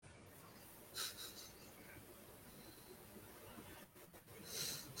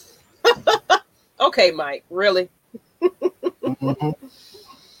Okay, Mike, really? Mm-hmm.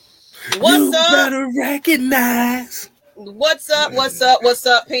 What's you up? better recognize. What's up? What's up? What's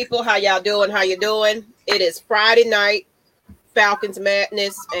up, people? How y'all doing? How you doing? It is Friday night, Falcons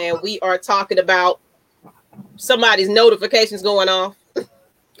Madness, and we are talking about somebody's notifications going off.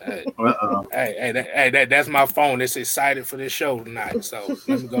 Hey, that's my phone. It's excited for this show tonight. So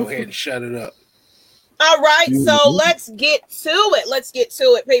let me go ahead and shut it up. All right, so let's get to it. Let's get to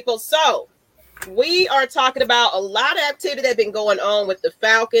it, people. So we are talking about a lot of activity that's been going on with the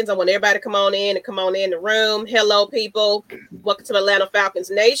Falcons. I want everybody to come on in the room. Hello, people. Welcome to Atlanta Falcons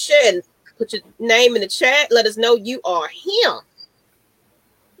Nation. Put your name in the chat. Let us know you are here.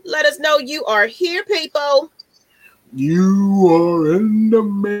 Let us know you are here, people. You are in the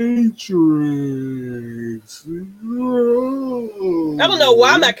Matrix. I don't know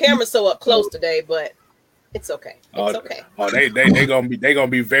why my camera's so up close today, but it's okay. It's okay. Oh, they gonna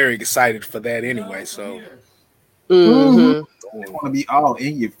be very excited for that anyway. So, They want to be all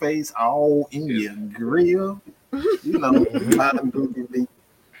in your face, all in your grill. You know, But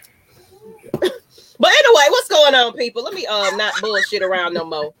anyway, what's going on, people? Let me not bullshit around no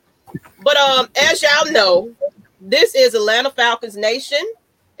more. But as y'all know, this is Atlanta Falcons Nation,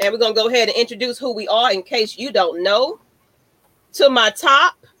 and we're gonna go ahead and introduce who we are in case you don't know. To my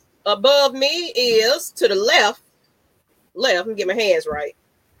top, above me is to the left. Let me get my hands right.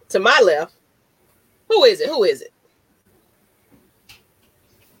 To my left, who is it? Who is it?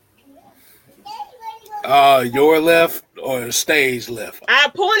 your left or stage left?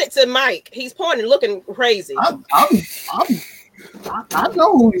 I pointed to Mike. He's pointing, looking crazy. I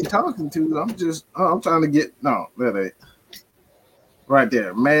know who you're talking to. I'm trying to get that ain't right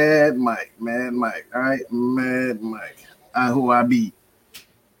there. Mad Mike. All right, Mad Mike. Who I be?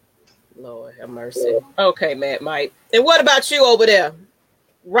 Lord have mercy. Okay, Mad Mike. And what about you over there,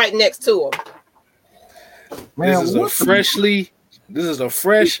 right next to him? Man, this is a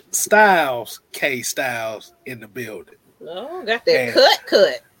fresh Styles, K Styles in the building. Oh, got that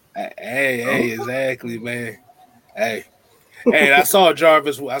cut. Hey, exactly, man. Hey, I saw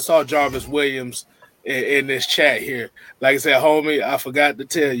Jarvis Williams in this chat here. Like I said, homie, I forgot to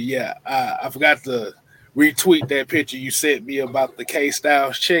tell you. Yeah, I forgot to retweet that picture you sent me about the K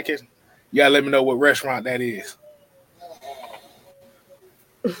Styles chicken. You gotta let me know what restaurant that is.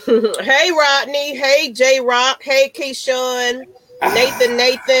 Hey, Rodney. Hey, J Rock. Hey, Keyshawn.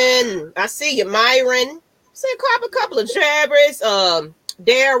 Nathan. I see you, Myron. Say a couple of jabbers.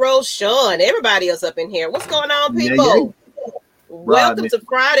 Daryl, Sean, everybody else up in here. What's going on, people? Yeah. Welcome to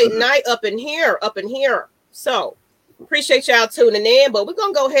Friday night up in here. So, appreciate y'all tuning in, but we're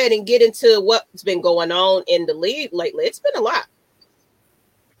going to go ahead and get into what's been going on in the league lately. It's been a lot.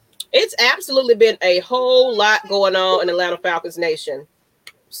 It's absolutely been a whole lot going on in Atlanta Falcons Nation.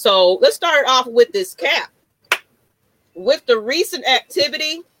 So, let's start off with this cap. With the recent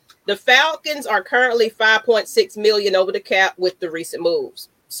activity, the Falcons are currently $5.6 million over the cap with the recent moves.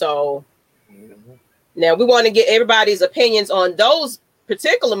 So now we want to get everybody's opinions on those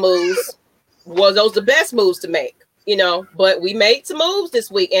particular moves. Was those the best moves to make? But we made some moves this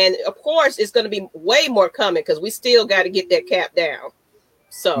week. And of course, it's going to be way more coming because we still got to get that cap down.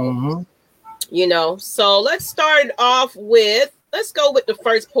 So, so let's start off with, let's go with the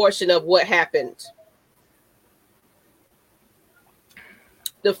first portion of what happened.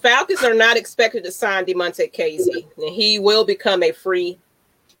 The Falcons are not expected to sign DeMonte Casey, and he will become a free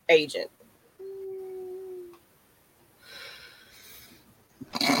agent.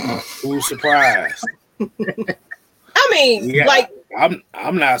 Who's surprised? I mean,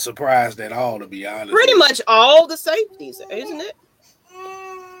 I'm not surprised at all, to be honest. Pretty much all the safeties, isn't it?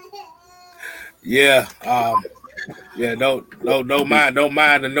 Yeah. Don't mind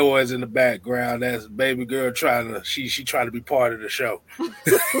the noise in the background. That's baby girl trying to be part of the show.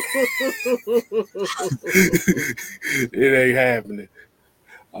 It ain't happening.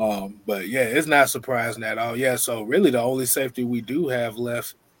 But yeah, it's not surprising at all. Yeah, so really the only safety we do have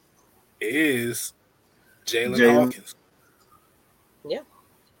left is Jalen Hawkins. Yeah.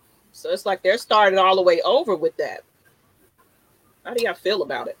 So it's like they're starting all the way over with that. How do y'all feel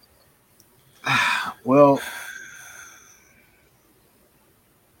about it? Well,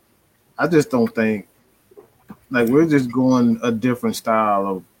 I just don't think we're just going a different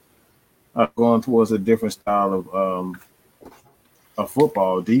style of going towards a different style of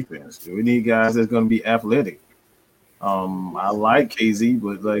football defense. We need guys that's going to be athletic. I like KZ,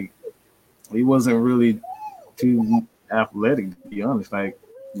 but he wasn't really too athletic, to be honest. He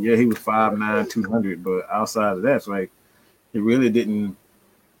was 5'9", 200, but outside of that, he really didn't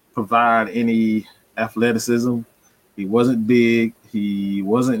provide any athleticism. He wasn't big. He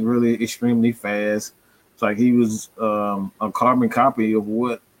wasn't really extremely fast. It's like he was a carbon copy of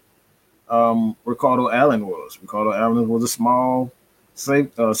what Ricardo Allen was. Ricardo Allen was a small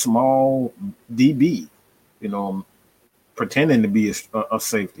DB, pretending to be a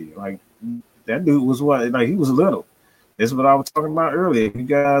safety. Like that dude was he was little. This is what I was talking about earlier. If you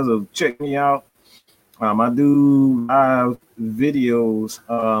guys have checked me out, I do live videos,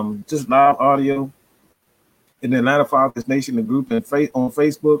 just live audio in the Atlanta Falcons Nation, the group on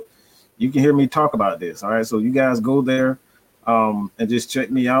Facebook. You can hear me talk about this. All right, so you guys go there and just check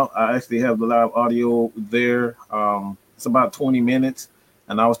me out. I actually have the live audio there. It's about 20 minutes.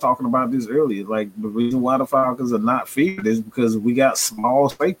 And I was talking about this earlier. Like, the reason why the Falcons are not feared is because we got small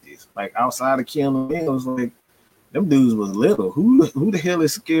safeties. Like, outside of Keanu Mills, like, them dudes was little. Who the hell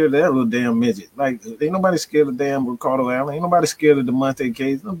is scared of that little damn midget? Like, ain't nobody scared of damn Ricardo Allen. Ain't nobody scared of DeMonte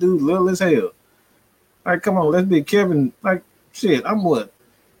Case. Them dudes little as hell. Like, come on, let's be Kevin. Like, shit, I'm what?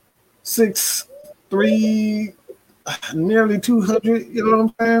 6'3", nearly 200. You know what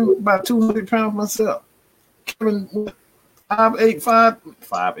I'm saying? About 200 pounds myself. Kevin, 5'8",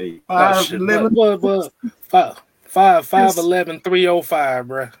 5'8", 5'11". 5'11", 305,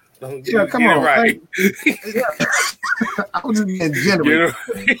 bro. Yeah, come on. Right. I was just being generous.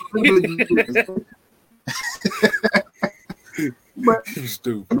 But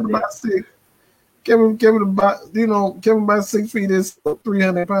stupid. About six. Kevin about 6 feet is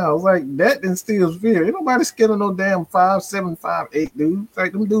 300 pounds. Like, that instills fear. Ain't nobody scared of no damn 5'7", 5'8" dudes.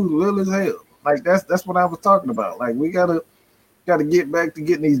 Like, them dudes little as hell. Like, that's what I was talking about. Like, we gotta get back to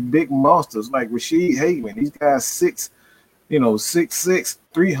getting these big monsters like Rashid Hageman. These guys 6'6",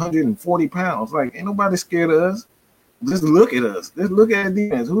 340 pounds. Like, ain't nobody scared of us. Just look at us. Just look at the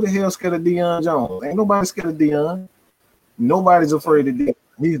defense. Who the hell scared of Deion Jones? Ain't nobody scared of Deion. Nobody's afraid of Deion.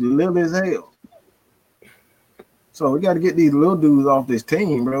 He's little as hell. So we got to get these little dudes off this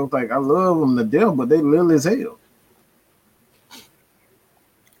team, bro. Like, I love them to death, but they little as hell.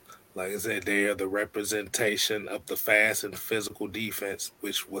 Like I said, they are the representation of the fast and physical defense,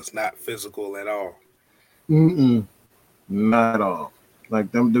 which was not physical at all. Not at all.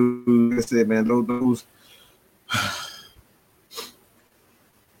 Like, them dudes, like I said, man, those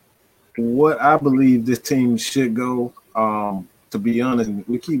what I believe this team should go, to be honest,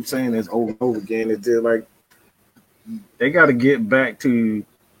 we keep saying this over and over again, is just like, they got to get back to,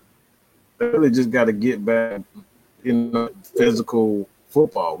 they really just got to get back in physical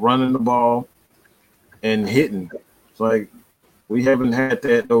football, running the ball and hitting. It's like, we haven't had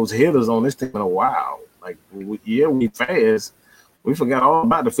those hitters on this team in a while. Like, we fast. We forgot all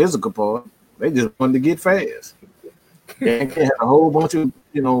about the physical part. They just wanted to get fast. And had a whole bunch of,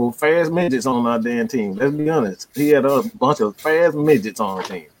 fast midgets on our damn team. Let's be honest. He had a bunch of fast midgets on our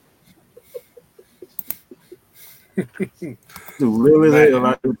team. Dude, little as hell,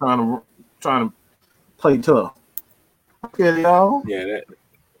 like they're trying to play tough. Okay, y'all.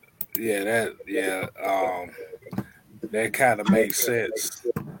 That kind of makes sense.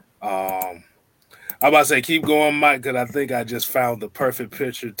 I'm about to say, keep going, Mike, because I think I just found the perfect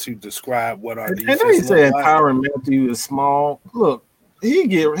picture to describe what our defense is. And they said like. Tyrann Mathieu is small. Look,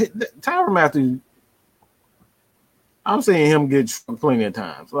 Tyrann Mathieu. I'm seeing him get plenty of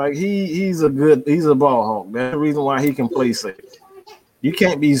times. Like, he's a ball hawk. That's the reason why he can play safe. You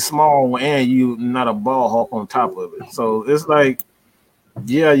can't be small and you not a ball hawk on top of it. So it's like,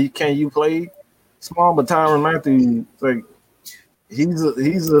 yeah, you play small, but Tyrann Mathieu, like, he's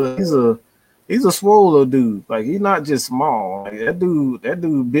a swole dude. Like, he's not just small. Like, that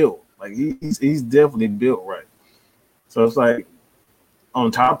dude built. Like, he's definitely built right. So it's like,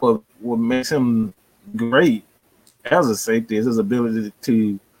 on top of what makes him great as a safety is his ability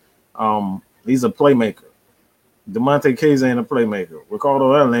to he's a playmaker. DeMonte Case ain't a playmaker.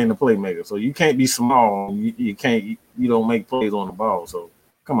 Ricardo Allen ain't a playmaker. So you can't be small. You don't make plays on the ball. So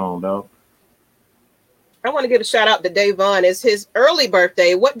come on, dog. I want to give a shout out to Davon. It's his early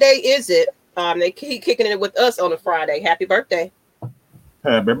birthday. What day is it? He kicking it with us on a Friday. Happy birthday.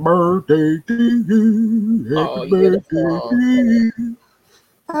 Happy birthday to you. Happy birthday to you.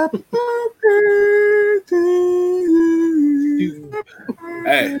 Happy birthday to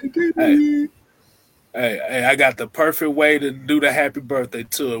you. Hey, I got the perfect way to do the happy birthday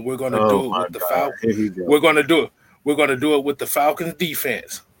to it. We're gonna do it with the Falcons. We're gonna do it with the Falcons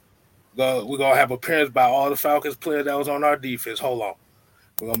defense. We're gonna have appearance by all the Falcons players that was on our defense. Hold on.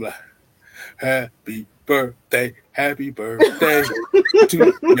 We're gonna be like, happy birthday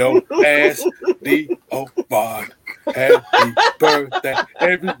to your ass, D.O. Happy birthday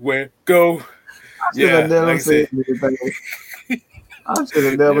everywhere go. Yeah, like I said. I should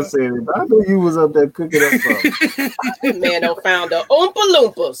have never said it. I knew you was up there cooking up something. Man, I found the Oompa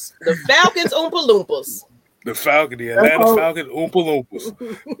Loompas, the Falcons Oompa Loompas. The Falcon, the Atlanta Falcons, Oompa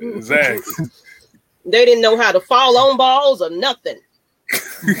Loompas. Exactly. They didn't know how to fall on balls or nothing.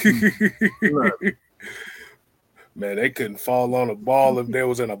 Man, they couldn't fall on a ball if they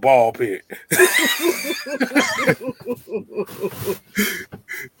was in a ball pit.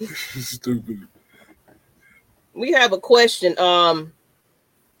 Stupid. We have a question.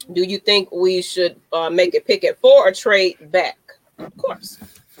 Do you think we should make a pick at 4 or trade back? Of course,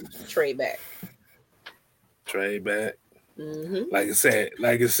 trade back. Trade back. Mm-hmm. Like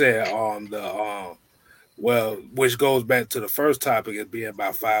I said on the well, which goes back to the first topic as being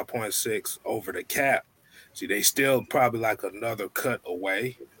about 5.6 over the cap. See, they still probably like another cut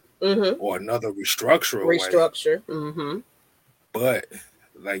away or another restructure away. Mm-hmm. But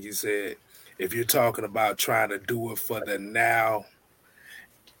like you said, if you're talking about trying to do it for the now,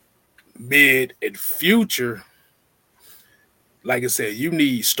 mid, and future, like I said, you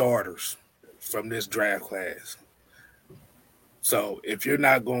need starters from this draft class. So if you're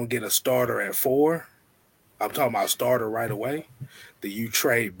not going to get a starter at 4, I'm talking about starter right away, then you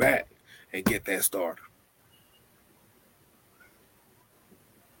trade back and get that starter.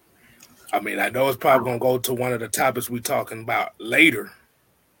 I mean, I know it's probably going to go to one of the topics we're talking about later,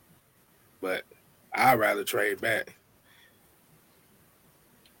 but I'd rather trade back.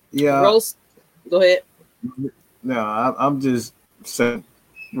 Yeah. Rose, go ahead. No, I'm just saying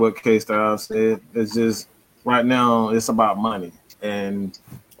what K-Style said. It's just right now it's about money, and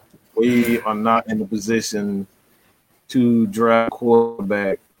we are not in the position to draft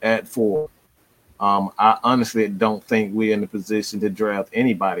quarterback at 4. I honestly don't think we're in the position to draft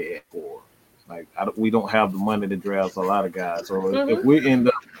anybody at 4. Like we don't have the money to draft a lot of guys. So if we end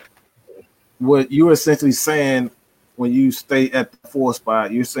up, what you're essentially saying when you stay at the 4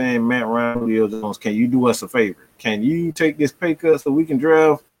 spot, you're saying Matt Ryan, Julio Jones, can you do us a favor? Can you take this pay cut so we can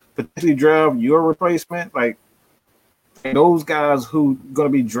potentially draft your replacement? Like those guys who going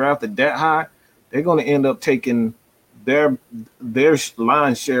to be drafted that high, they're going to end up taking their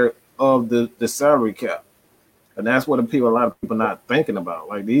line share of the salary cap. And that's what a lot of people are not thinking about.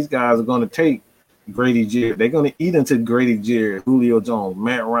 Like these guys are going to take Grady Jarrett. They're going to eat into Grady Jarrett, Julio Jones,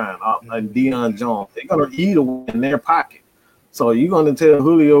 Matt Ryan, and Deion Jones. They're going to eat away in their pocket. So you're going to tell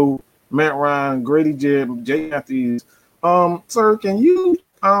Julio, Matt Ryan, Grady Jarrett, Jay Matthews, sir, can you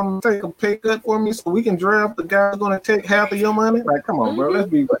take a pay cut for me so we can draft the guy who's going to take half of your money? Like, come on, bro. Let's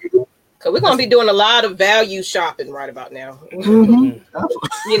be real. Because we're going to be doing a lot of value shopping right about now. You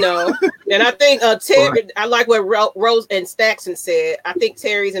know, and I think Terry, I like what Rose and Stackson said. I think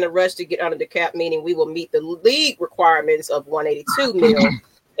Terry's in a rush to get under the cap, meaning we will meet the league requirements of 182 mil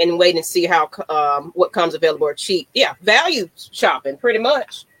and wait and see how what comes available or cheap. Yeah, value shopping, pretty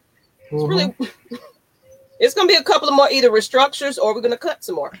much. It's really, it's going to be a couple of more either restructures or we're going to cut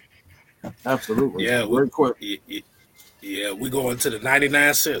some more. Absolutely. Yeah, we're quick. Yeah, we going to the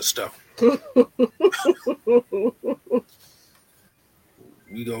 99-cent stuff. We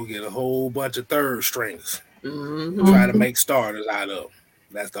gonna get a whole bunch of third strings. Try to make starters out of them.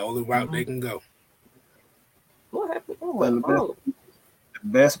 That's the only route they can go. What happened? The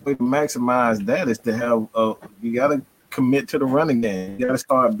best way to maximize that is to have you got to commit to the running game. You got to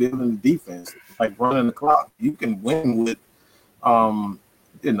start building the defense, like running the clock. You can win with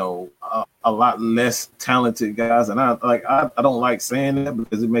a lot less talented guys, and I don't like saying that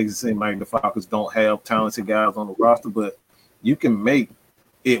because it makes it seem like the Falcons don't have talented guys on the roster, but you can make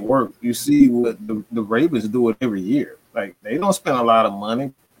it work. You see what the Ravens do it every year. Like they don't spend a lot of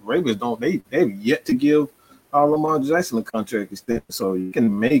money. Ravens don't. They've yet to give Lamar Jackson a contract extension, so you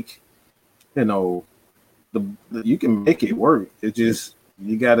can make you can make it work. It just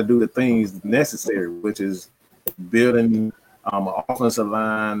you got to do the things necessary, which is building an offensive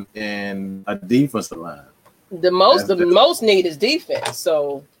line and a defensive line. The most need is defense.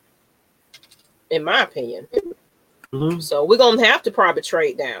 So, in my opinion, so we're gonna have to probably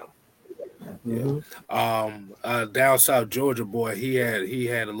trade down. Down South Georgia boy, he had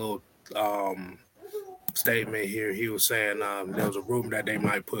a little statement here. He was saying there was a rumor that they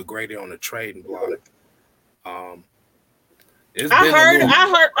might put Grady on the trading block. I've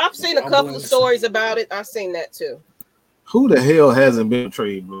seen a couple of stories about it. I've seen that too. Who the hell hasn't been a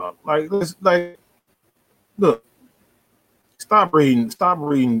trade block? Look, stop reading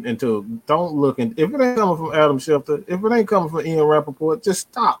don't look if it ain't coming from Adam Schefter, if it ain't coming from Ian Rappaport, just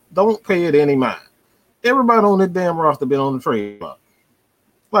stop. Don't pay it any mind. Everybody on this damn roster been on the trade block.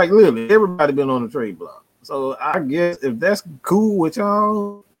 Like literally, everybody been on the trade block. So I guess if that's cool with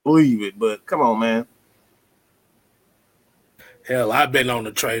y'all, believe it. But come on, man. Hell, I've been on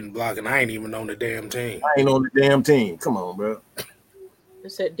the trading block and I ain't even on the damn team. I ain't on the damn team. Come on, bro. It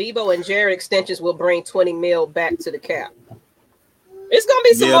said Debo and Jared extensions will bring 20 mil back to the cap. It's gonna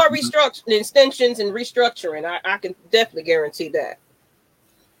be some more extensions and restructuring. I can definitely guarantee that.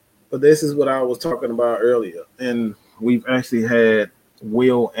 But this is what I was talking about earlier, and we've actually had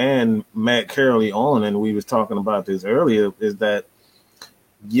Will and Matt Carrolley on, and we was talking about this earlier. Is that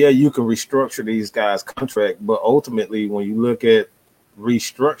yeah, you can restructure these guys' contract, but ultimately, when you look at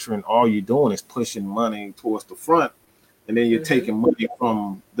restructuring, all you're doing is pushing money towards the front, and then you're taking money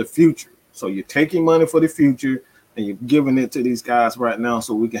from the future. So you're taking money for the future, and you're giving it to these guys right now,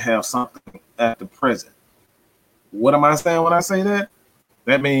 so we can have something at the present. What am I saying when I say that?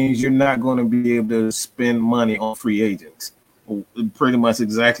 That means you're not going to be able to spend money on free agents. Pretty much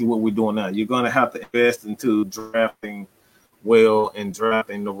exactly what we're doing now. You're going to have to invest into drafting well and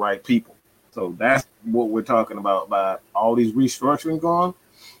drafting the right people. So that's what we're talking about by all these restructuring going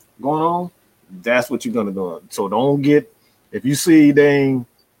on. That's what you're going to do. So don't get, if you see Deshaun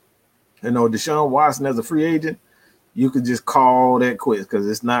Watson as a free agent, you could just call that quits because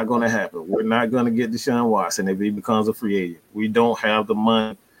it's not going to happen. We're not going to get Deshaun Watson if he becomes a free agent. We don't have the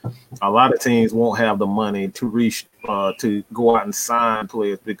money. A lot of teams won't have the money to go out and sign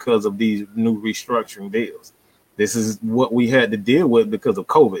players because of these new restructuring deals. This is what we had to deal with because of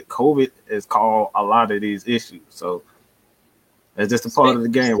COVID. COVID has caused a lot of these issues. So that's just a part of the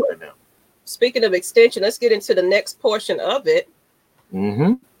game right now. Speaking of extension, let's get into the next portion of it.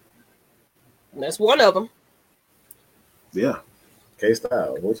 Mm-hmm. That's one of them. Yeah,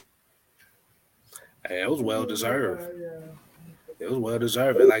 K-Style. Hey, it was well deserved. It was well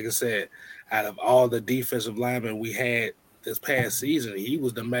deserved. And like I said, out of all the defensive linemen we had this past season, he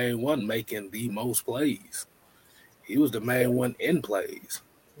was the main one making the most plays. He was the main one in plays.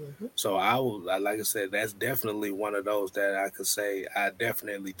 Mm-hmm. So like I said, that's definitely one of those that I could say I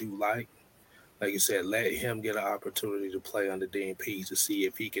definitely do like. Like you said, let him get an opportunity to play under Dean Pease to see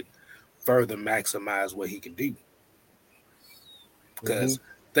if he can further maximize what he can do. Because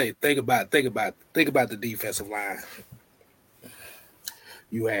think about the defensive line.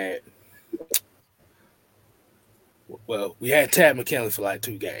 You had, we had Tad McKinley for like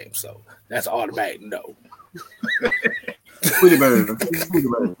 2 games, so that's automatic no. Tweety Bird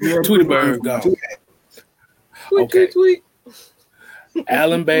gone. Tweet.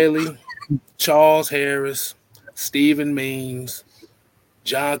 Alan Bailey, Charles Harris, Stephen Means,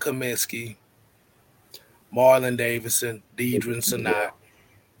 John Cominsky, Marlon Davidson, Deidre Sanat.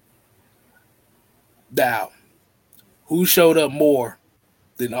 Now, who showed up more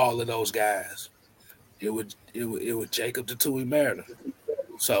than all of those guys? It was Jacob Tatui Mariner.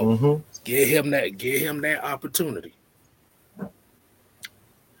 So give him that opportunity.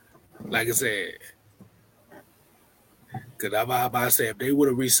 Like I said, because I'm about to say if they would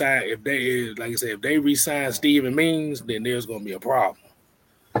have resigned, if they re-signed Stephen Means, then there's gonna be a problem.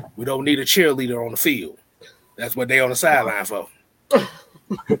 We don't need a cheerleader on the field. That's what they on the sideline for.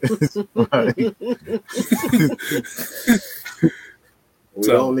 We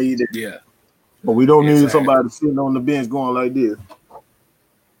don't need it. Yeah. But we don't need somebody sitting on the bench going like this.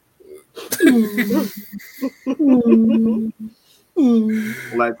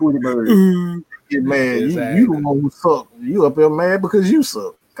 Like Tweety Bird. Get mad. Exactly. You don't know who suck. You up there mad because you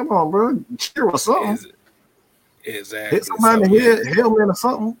suck. Come on, bro. Cheer or something. Exactly. Hit somebody in the head, helmet or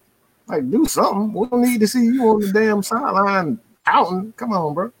something. Like, do something. We don't need to see you on the damn sideline pouting. Come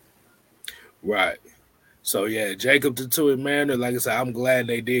on, bro. Right. So, yeah, Jacob Tatui Mariner, like I said, I'm glad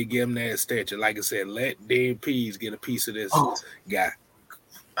they did give him that extension. Like I said, let Dean Pease get a piece of this guy.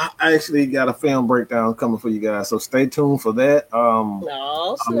 I actually got a film breakdown coming for you guys, so stay tuned for that. A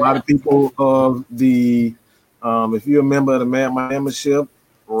lot of people of the if you're a member of the Mad My membership,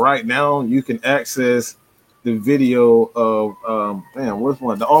 right now you can access the video of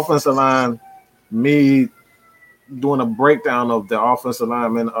the offensive line, me doing a breakdown of the offensive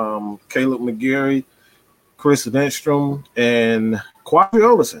lineman, Caleb McGarry, Chris Lindstrom, and Quadri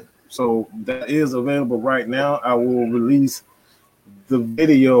Olison. So that is available right now. I will release the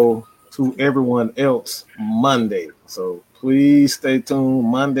video to everyone else Monday. So please stay tuned.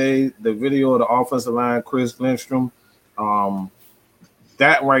 Monday, the video of the offensive line, Chris Lindstrom.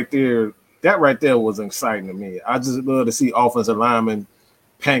 That right there was exciting to me. I just love to see offensive linemen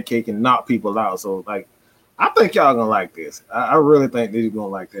pancake and knock people out. So like, I think y'all gonna like this. I really think they're gonna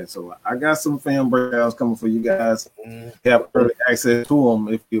like that. So I got some fan breakdowns coming for you guys. You have early access to them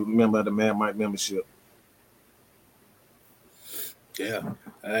if you remember the Mad Mike membership. Yeah,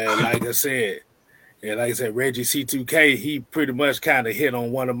 and like I said, Reggie C2K, he pretty much kind of hit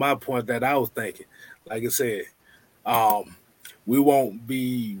on one of my points that I was thinking. Like I said, we won't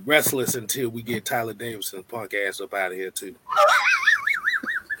be restless until we get Tyler Davidson punk ass up out of here too.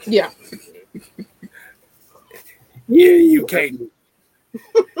 Yeah. Yeah, you can't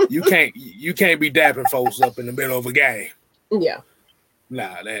be dapping folks up in the middle of a game. Yeah.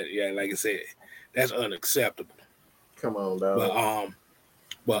 Nah, like I said, that's unacceptable. Come on, dog.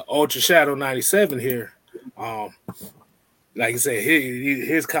 But Ultra Shadow 97 here, like I said,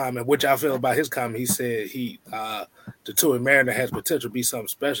 his comment, which I feel about his comment, he said the Tui Mariner has potential to be something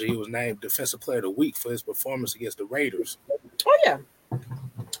special. He was named Defensive Player of the Week for his performance against the Raiders. Oh, yeah.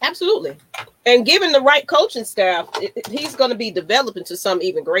 Absolutely. And given the right coaching staff, he's going to be developing to something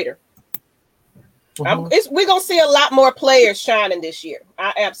even greater. We're going to see a lot more players shining this year.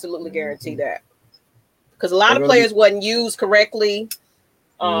 I absolutely guarantee that. Because a lot of players wasn't used correctly.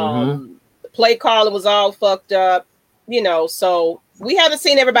 The play calling was all fucked up. So we haven't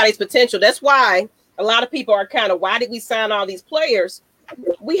seen everybody's potential. That's why a lot of people are kind of, why did we sign all these players?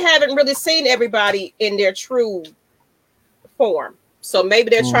 We haven't really seen everybody in their true form. So maybe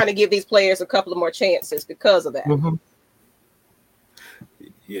they're trying to give these players a couple of more chances because of that.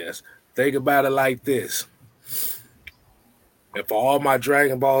 Yes. Think about it like this. And for all my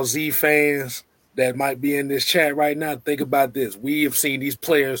Dragon Ball Z fans that might be in this chat right now, think about this. We have seen these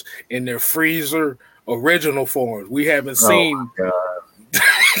players in their Freezer original forms. We haven't seen.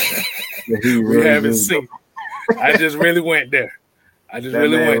 We haven't seen. I just really went there.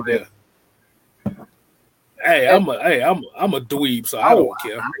 Hey, I'm a dweeb, so I don't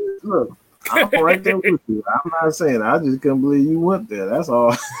care. Look, I'm right there with you. I'm not saying I just couldn't believe you went there. That's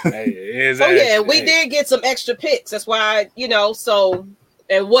all. Hey, exactly. Oh yeah, we did get some extra picks. That's why, so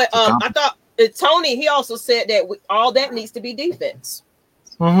and what I thought Tony, he also said that all that needs to be defense.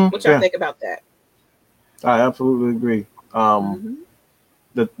 What y'all think about that? I absolutely agree.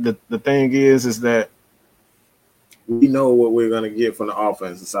 The thing is that we know what we're gonna get from the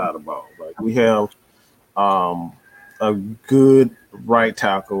offensive side of the ball. Like we have a good right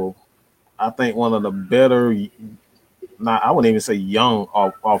tackle. I think one of the better, I wouldn't even say young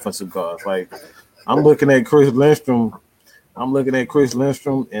offensive guards. Like I'm looking at Chris Lindstrom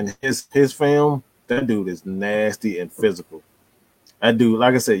and his film. That dude is nasty and physical. That dude,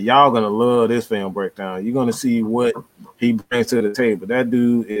 like I said, y'all gonna love this film breakdown. You're gonna see what he brings to the table. That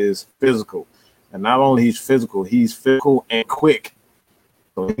dude is physical, and not only he's physical and quick.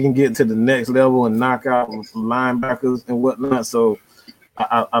 So he can get to the next level and knock out linebackers and whatnot. So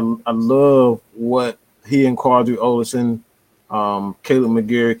I love what he and Quadri Olison, Caleb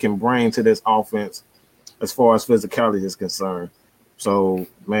McGarry can bring to this offense as far as physicality is concerned. So,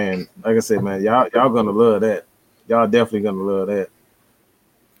 man, like I said, man, y'all gonna love that. Y'all definitely gonna love that.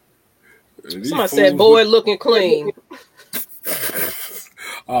 Somebody said, "Boy, looking clean."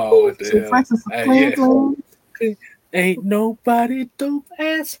 Oh, what the hell? Hey, ain't nobody don't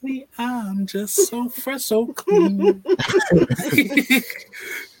ask me. I'm just so fresh, so clean.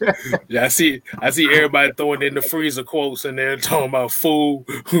 Yeah, I see everybody throwing in the freezer quotes and they're talking about food.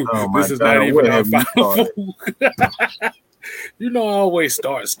 This is not even our final food. I always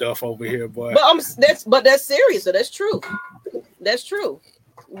start stuff over here, boy. But that's serious. So that's true. That's true.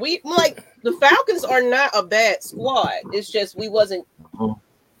 We the Falcons are not a bad squad. It's just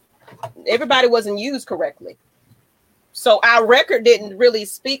everybody wasn't used correctly. So our record didn't really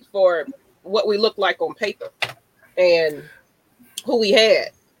speak for what we looked like on paper and who we had.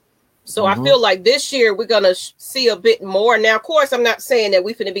 So I feel like this year we're going to see a bit more. Now, of course, I'm not saying that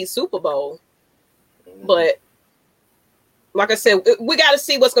we're going to be Super Bowl, but like I said, we got to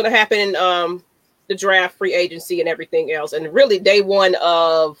see what's going to happen in the draft, free agency, and everything else. And really, day one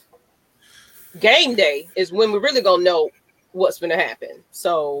of game day is when we're really going to know what's going to happen.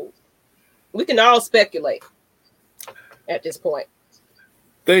 So we can all speculate at this point.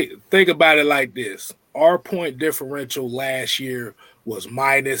 Think about it like this. Our point differential last year was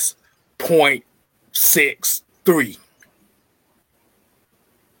minus 0.63.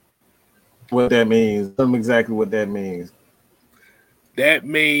 What that means. Tell them exactly what that means. That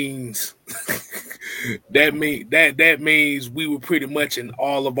means that means we were pretty much in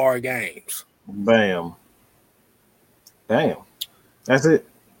all of our games. Bam. That's it.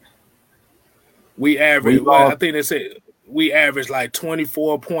 We average. I think they said we averaged like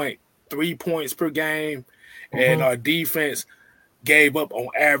 24.3 points per game, and our defense gave up on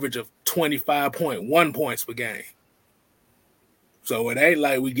average of 25.1 points per game. So it ain't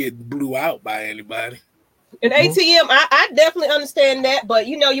like we get blew out by anybody. And ATM, I definitely understand that, but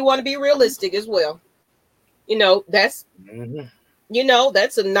you want to be realistic as well. That's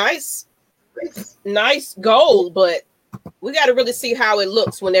that's a nice goal, but we got to really see how it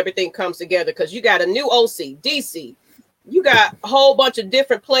looks when everything comes together, because you got a new OC, DC, you got a whole bunch of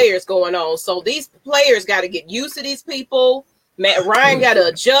different players going on. So these players got to get used to these people. Matt Ryan got to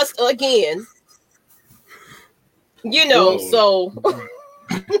adjust again. You know, so.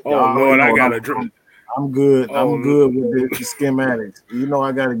 Lord, I got to. I'm good. I'm good with the schematics. You know,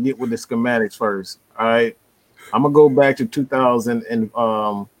 I got to get with the schematics first. All right. I'm gonna go back to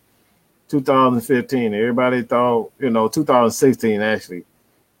 2015. Everybody thought, 2016 actually.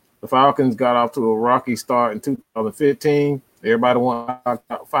 The Falcons got off to a rocky start in 2015. Everybody wanted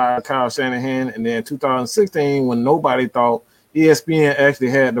to fire Kyle Shanahan, and then 2016, when nobody thought, ESPN actually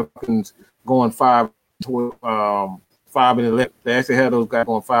had the Falcons going 5-11. They actually had those guys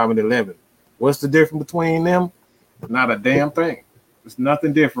going 5-11. What's the difference between them? Not a damn thing. It's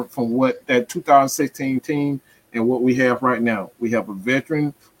nothing different from what that 2016 team and what we have right now. We have a veteran.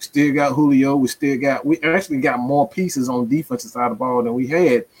 We still got Julio. We actually got more pieces on defensive side of the ball than we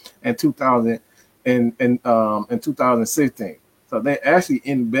had in 2016. So they're actually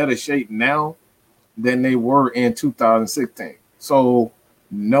in better shape now than they were in 2016. So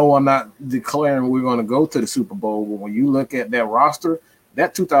no, I'm not declaring we're going to go to the Super Bowl. But when you look at that roster,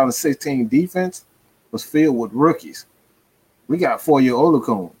 that 2016 defense was filled with rookies. We got Foye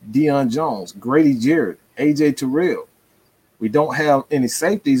Oluokun, Deion Jones, Grady Jarrett, AJ Terrell. We don't have any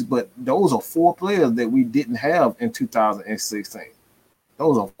safeties, but those are 4 players that we didn't have in 2016.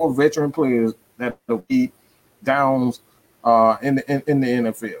 Those are 4 veteran players that will be downs in the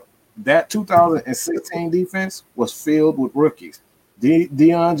NFL. That 2016 defense was filled with rookies.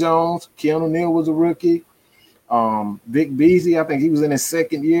 Deion Jones, Keanu Neal was a rookie. Vic Beasley, I think he was in his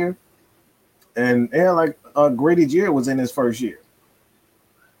second year. And Grady Jarrett was in his first and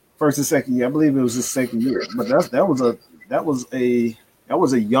second year. I believe it was his second year. But that was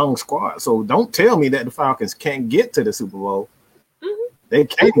a young squad. So don't tell me that the Falcons can't get to the Super Bowl. Mm-hmm. They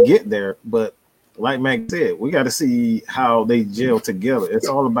can get there, but like Mac said, we got to see how they gel together. It's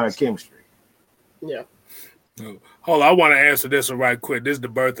all about chemistry. Yeah. Hold on, I want to answer this one right quick. This is the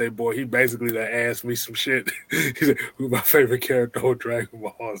birthday boy. He basically asked me some shit. He said, who's my favorite character on Dragon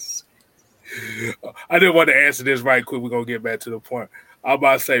Ball? I didn't want to answer this right quick. We're going to get back to the point. I'm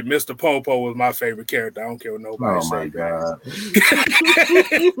about to say Mr. Popo was my favorite character. I don't care what nobody say. Oh, my God.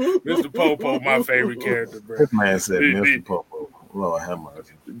 Mr. Popo, my favorite character, bro. This man said Mr. Popo. Lord have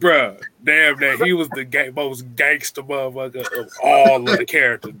mercy. Bruh, damn that. He was the most gangster motherfucker of all of the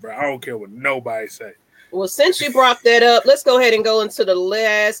characters, bro. I don't care what nobody say. Well, since you brought that up, let's go ahead and go into the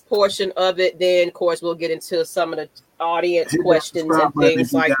last portion of it. Then, of course, we'll get into some of the audience questions and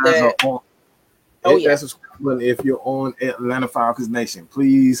things like that. If you're on Atlanta Falcons Nation,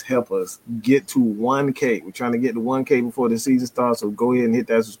 please help us get to 1K. We're trying to get to 1K before the season starts, so go ahead and hit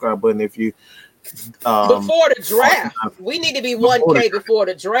that subscribe button if you before the draft. We need to be 1K before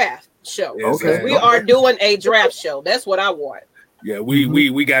the draft show. Okay. We are doing a draft show. That's what I want. Yeah,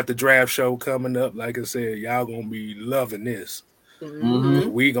 we got the draft show coming up. Like I said, y'all gonna be loving this.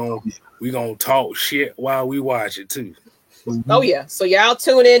 Mm-hmm. We gonna talk shit while we watch it too. Oh yeah, so y'all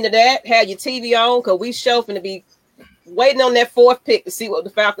tune into that. Have your TV on, cause we show finna be waiting on that 4th pick to see what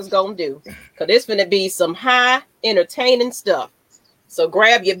the Falcons gonna do. Cause it's finna be some high entertaining stuff. So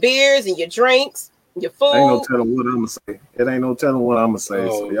grab your beers and your drinks, your food. Ain't no telling what I'm gonna say. It ain't no telling what I'm gonna say.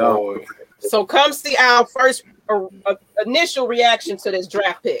 So come see our first initial reaction to this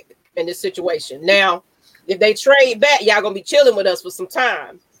draft pick in this situation. Now, if they trade back, y'all gonna be chilling with us for some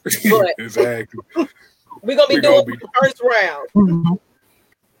time. But exactly. We're gonna be doing the first round. Mm-hmm.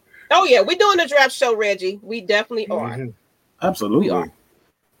 Oh yeah, we're doing the draft show, Reggie. We definitely are. Mm-hmm. Absolutely. We are.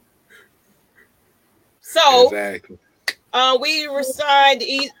 So exactly. We resigned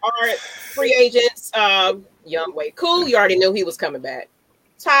our free agents. Young Way Cool, you already knew he was coming back.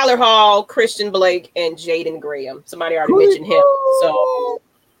 Tyler Hall, Christian Blake, and Jaden Graham. Somebody already mentioned him. So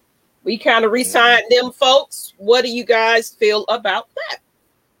we kind of re-signed them folks. What do you guys feel about that?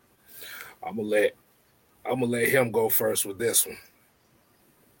 I'm gonna let him go first with this one.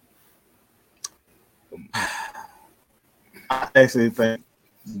 I actually think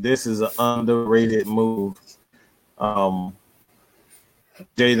this is an underrated move. Jaden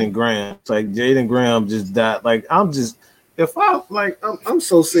Graham. It's like Jaden Graham just died. Like I'm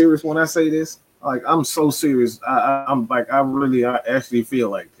so serious when I say this. Like I'm so serious. I actually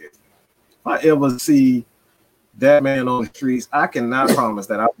feel like this. If I ever see that man on the streets, I cannot promise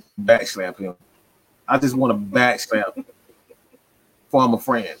that I will backslap him. I just want to backslap for my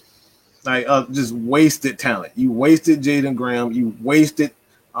friend. Like just wasted talent. You wasted Jaden Graham. You wasted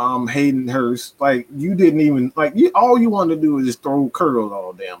Hayden Hurst. Like you didn't even all you wanted to do is just throw curls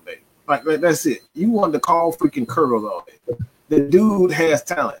all damn day. Like that's it. You wanted to call freaking curls all day. The dude has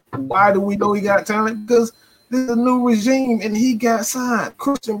talent. Why do we know he got talent? Because This is a new regime, and he got signed.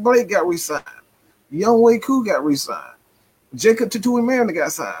 Christian Blake got re-signed. Younghoe Koo got re-signed. Jacob Tutu-Mariner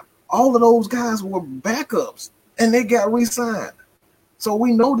got signed. All of those guys were backups, and they got re-signed. So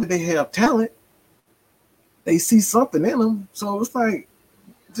we know that they have talent. They see something in them. So it's like,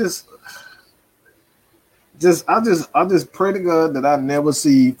 I just pray to God that I never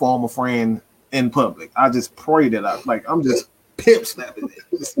see former friend in public. I just pray that I'm just pimp snapping it.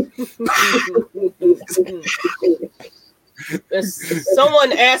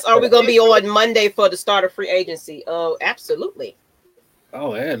 Someone asked, "Are we going to be on Monday for the start of free agency?" Oh, absolutely.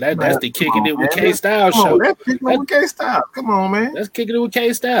 Oh yeah, that's the Kicking It with K-Style show. That's Kicking It with K-Style. Come on, man. That's Kicking It with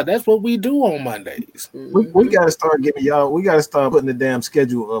K-Style. That's what we do on Mondays. We got to start getting y'all. We got to start putting the damn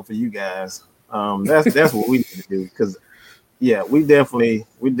schedule up for you guys. That's what we need to do, because we definitely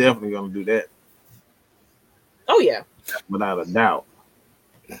gonna do that. Oh yeah, without a doubt.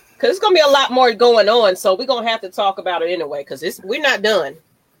 Because it's gonna be a lot more going on, so we're gonna have to talk about it anyway. Because we're not done.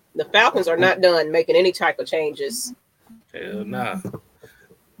 The Falcons are not done making any type of changes. Hell nah.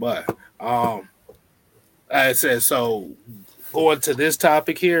 But I said, so going to this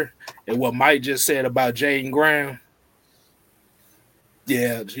topic here and what Mike just said about Jaden Graham.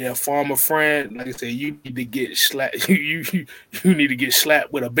 Yeah, former friend. Like I said, you need to get slapped. You need to get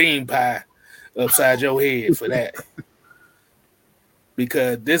slapped with a bean pie upside your head for that.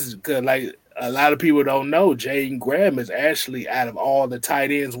 Because like a lot of people don't know, Jaden Graham is actually, out of all the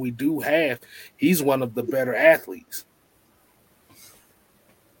tight ends we do have, he's one of the better athletes.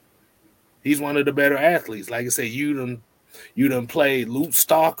 He's one of the better athletes. Like I said, you done played Luke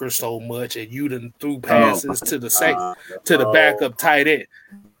Stalker so much, and you done threw passes to the backup tight end.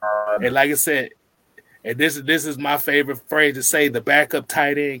 And like I said, and this is my favorite phrase to say, the backup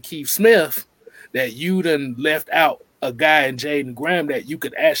tight end Keith Smith, that you done left out a guy in Jaden Graham that you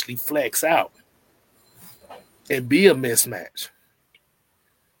could actually flex out and be a mismatch.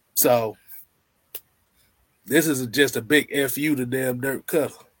 So this is just a big FU to damn Dirk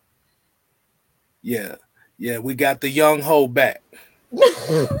Cutter. Yeah, we got the young hoe back.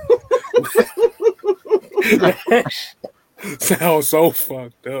 Sounds so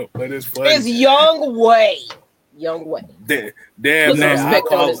fucked up, but it's funny. It's Younghoe. Damn, put some respect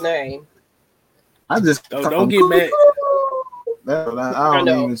on his name. I just don't get mad. I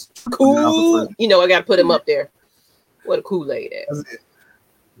know. Even cool. I got to put him up there. What a Kool-Aid at.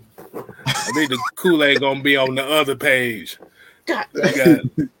 I think the Kool-Aid gonna be on the other page. God.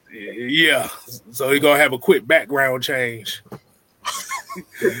 Yeah, so he's gonna have a quick background change.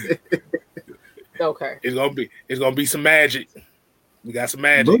 Okay. It's gonna be some magic. We got some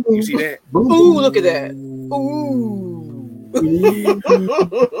magic. You see that? Ooh, look at that. Ooh. Ooh,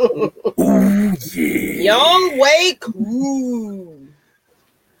 yeah. Younghoe Koo.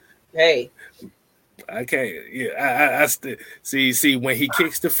 Hey. I can't. Yeah, I still see when he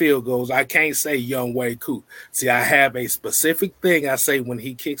kicks the field goals, I can't say Younghoe Koo. See, I have a specific thing I say when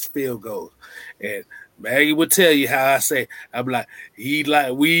he kicks field goals, and Maggie would tell you how I say. I'm like, we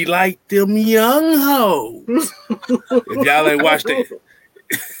like them young hoes. If y'all ain't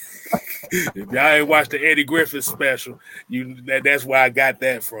watched the Eddie Griffin special, that's where I got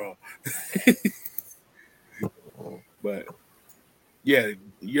that from. But yeah.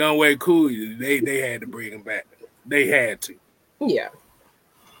 Younghoe Koo, they had to bring him back. They had to. Yeah.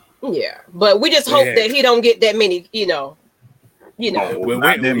 But we just hope that he don't get that many, he ain't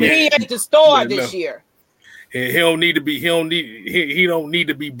the star this year. He don't need to be. He don't need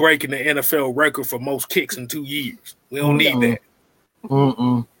to be breaking the NFL record for most kicks in 2 years. We don't need that.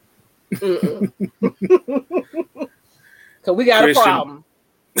 Because we got a problem.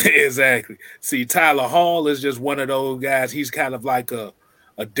 Exactly. See, Tyler Hall is just one of those guys. He's kind of like a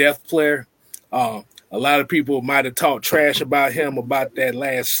depth player. A lot of people might have talked trash about him about that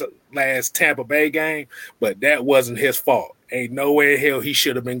last Tampa Bay game, but that wasn't his fault. Ain't no way in hell he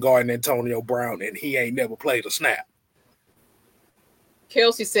should have been guarding Antonio Brown, and he ain't never played a snap.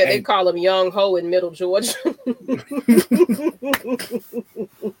 Kelsey said they call him Younghoe in Middle Georgia.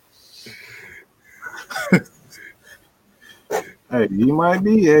 Hey, he might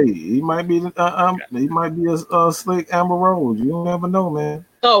be a slick Amber Rose. You don't never know, man.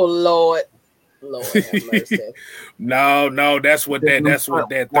 Oh Lord have mercy. No, that's what that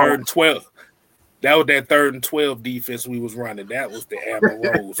 3rd and 12. That was that 3rd and 12 defense we was running. That was the Amber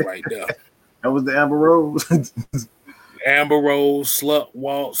Rose right there. That was the Amber Rose. Amber Rose, Slut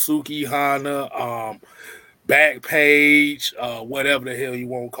Walk, Suki Hana, Back Page, whatever the hell you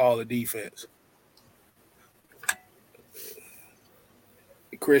want to call the defense.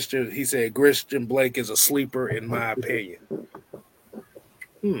 He said Christian Blake is a sleeper in my opinion.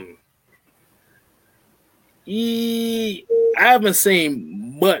 I haven't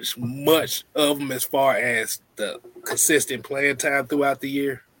seen much of them as far as the consistent playing time throughout the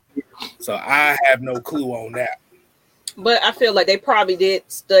year. So I have no clue on that. But I feel like they probably did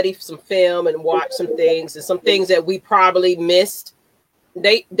study some film and watch some things, and some things that we probably missed.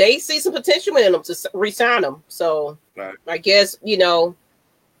 They see some potential in them to re-sign them. So right. I guess, you know,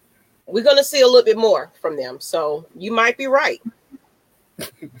 we're going to see a little bit more from them. So you might be right.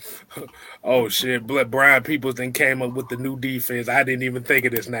 Oh shit! Brian Peoples then came up with the new defense. I didn't even think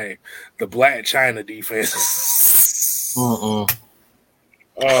of this name, the Black China defense. Uh-uh.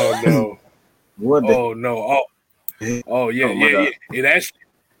 Oh no! What? Oh no! Oh yeah. It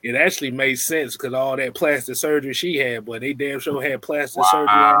actually made sense because all that plastic surgery she had, but they damn sure had plastic surgery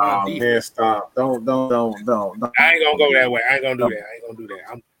on her defense. Man, stop! Don't. I ain't gonna go that way. I ain't gonna do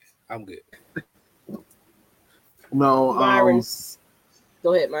that. I'm good. No, Myron's.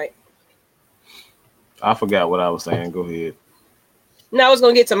 Go ahead, Mike. I forgot what I was saying. Go ahead. No, I was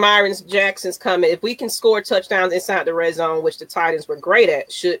going to get to Myron Jackson's comment. If we can score touchdowns inside the red zone, which the Titans were great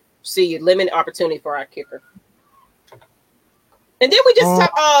at, should see limited opportunity for our kicker. And then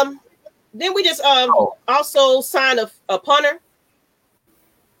we just also sign a punter.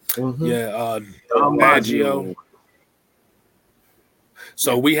 Mm-hmm. Yeah, Maggio.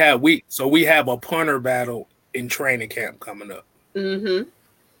 So we have a punter battle in training camp coming up. Mm-hmm.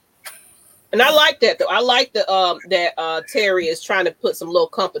 And I like that though. I like that Terry is trying to put some little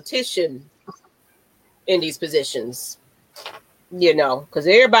competition in these positions. You know, because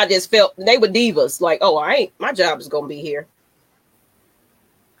everybody just felt they were divas. Like, oh, my job is gonna be here.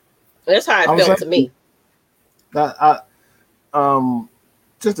 That's how it felt to me.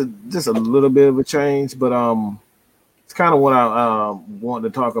 Just a little bit of a change, but it's kind of what I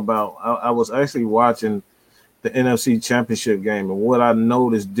wanted to talk about. I was actually watching the NFC Championship game, and what I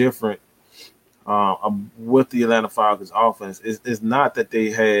noticed different with the Atlanta Falcons offense is not that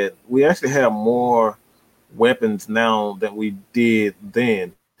we actually have more weapons now than we did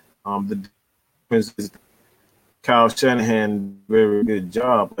then. The difference is Kyle Shanahan very good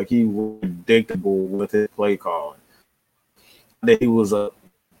job. Like he was predictable with his play calling. That he was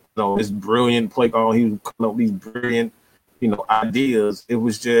this brilliant play call. He was coming up with these brilliant, ideas. It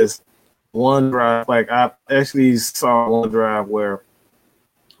was just one drive. Like I actually saw one drive where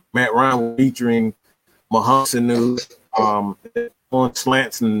Matt Ryan was featuring Mohamed Sanu on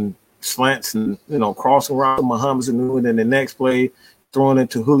slants and crossing routes to Mohamed Sanu, and then the next play throwing it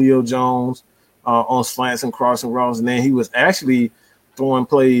to Julio Jones on slants and crossing routes, and then he was actually throwing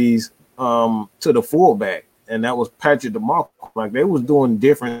plays to the fullback, and that was Patrick DeMarco. Like they was doing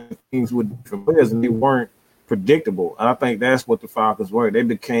different things with different players, and they weren't predictable. And I think that's what the Falcons were. They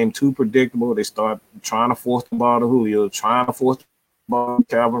became too predictable. They started trying to force the ball to Julio, trying to force the ball to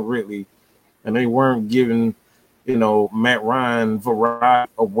Calvin Ridley, and they weren't giving, Matt Ryan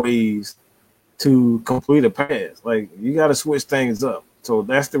variety of ways to complete a pass. Like you got to switch things up. So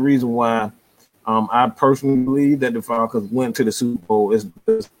that's the reason why I personally believe that the Falcons went to the Super Bowl is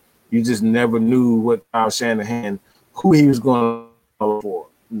because you just never knew what Kyle Shanahan, who he was going to go for.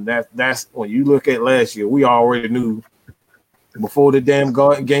 That's when you look at last year, we already knew before the damn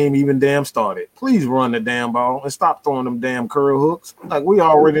game even started. Please run the damn ball and stop throwing them damn curl hooks. Like we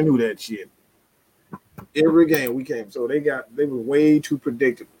already knew that shit. Every game we came, so they were way too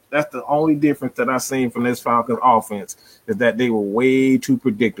predictable. That's the only difference that I've seen from this Falcons offense is that they were way too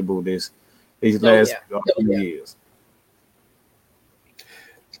predictable these last few years.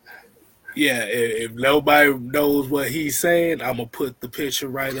 Yeah, if nobody knows what he's saying, I'm gonna put the picture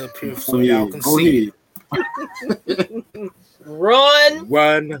right up here so y'all can see it. Run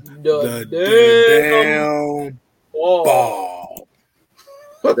the damn ball.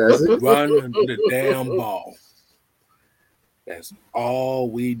 That's it. Run the damn ball. That's all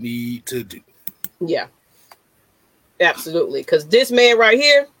we need to do. Yeah, absolutely. Because this man right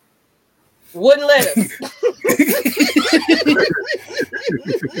here wouldn't let us.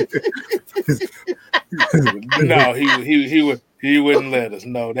 No, he wouldn't let us.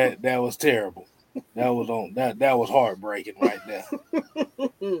 No, that was terrible. That was heartbreaking right there.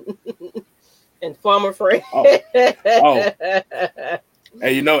 And Farmer Frank. Oh.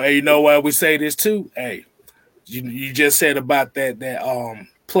 Hey, you know why we say this too? Hey, you just said about that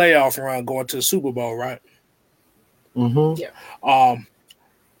playoff run going to the Super Bowl, right? Mm-hmm. Yeah.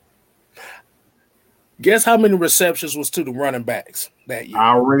 Guess how many receptions was to the running backs that year?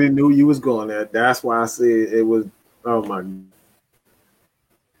 I already knew you was going there. That's why I said it was. Oh my!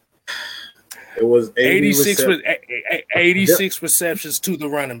 It was 86 receptions to the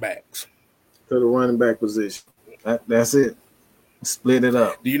running backs. To the running back position. That's it. Split it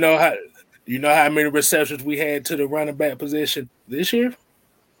up. Do you know You know how many receptions we had to the running back position this year?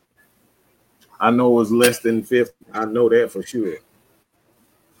 I know it was less than 50. I know that for sure.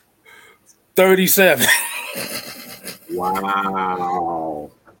 37. Wow.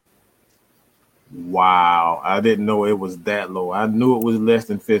 Wow. I didn't know it was that low. I knew it was less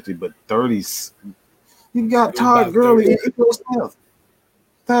than 50, but 30. You got Todd Gurley and Ito Smith.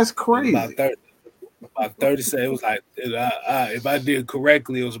 That's crazy. About 37. It was like, if I did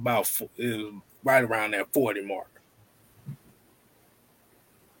correctly, it was right around that 40 mark.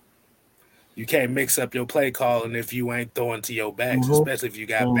 You can't mix up your play calling if you ain't throwing to your backs, especially if you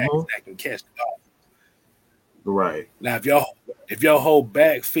got backs that can catch the ball. Right. Now, if your whole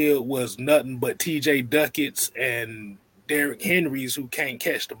backfield was nothing but T.J. Duckett's and Derrick Henry's who can't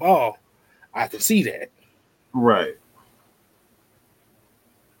catch the ball, I can see that. Right.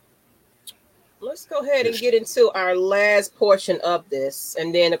 Let's go ahead and get into our last portion of this,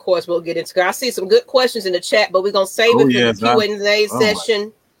 and then, of course, we'll get into. I see some good questions in the chat, but we're gonna save it for the Q&A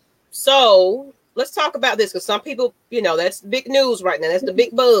session. So let's talk about this because some people, that's big news right now. That's the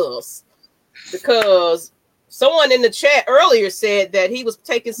big buzz because someone in the chat earlier said that he was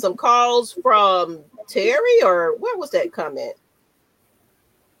taking some calls from Terry, or where was that comment?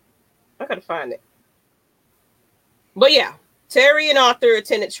 I gotta find it. But yeah, Terry and Arthur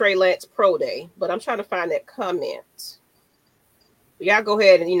attended Trey Lance Pro Day, but I'm trying to find that comment. Y'all go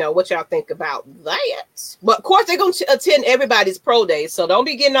ahead and what y'all think about that. But of course, they're going to attend everybody's pro day, so don't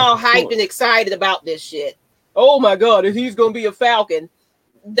be getting all hyped and excited about this shit. Oh my God, if he's going to be a Falcon.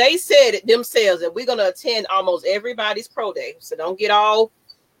 They said it themselves that we're going to attend almost everybody's pro day. So don't get all,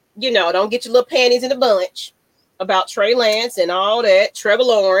 don't get your little panties in a bunch about Trey Lance and all that. Trevor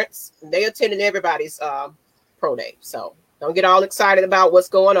Lawrence, they attended everybody's pro day. So don't get all excited about what's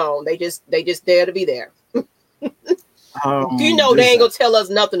going on. They just there to be there. They ain't gonna tell us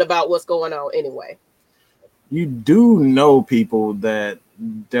nothing about what's going on anyway. You do know, people, that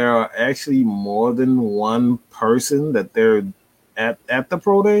there are actually more than one person that they're at the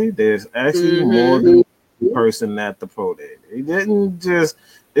pro day. There's actually more than one person at the pro day. They didn't just.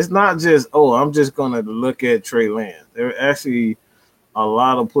 It's not just I'm just gonna look at Trey Lance. There are actually a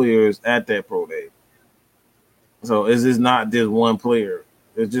lot of players at that pro day. So it's just not just one player.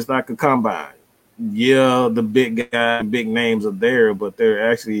 It's just like a combine. Yeah, the big guy, big names are there, but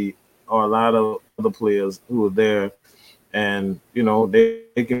there actually are a lot of other players who are there, and they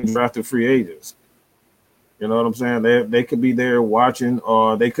can draft the free agents. You know what I'm saying? They could be there watching,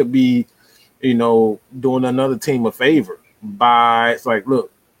 or they could be, doing another team a favor by it's like,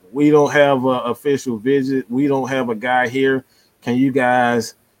 look, we don't have an official visit, we don't have a guy here. Can you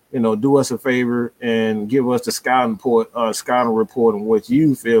guys, do us a favor and give us the scouting report on what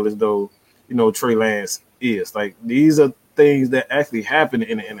you feel as though Trey Lance is. Like, these are things that actually happen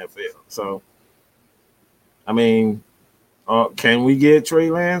in the NFL. So, I mean, can we get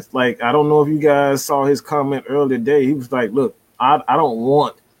Trey Lance? Like, I don't know if you guys saw his comment earlier today. He was like, look, I don't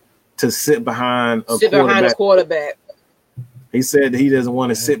want to sit behind a quarterback. He said he doesn't want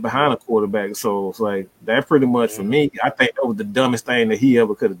to sit behind a quarterback. So it's like, that pretty much for me, I think that was the dumbest thing that he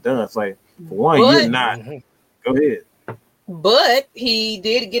ever could have done. It's like, for one, you're not. Go ahead. But he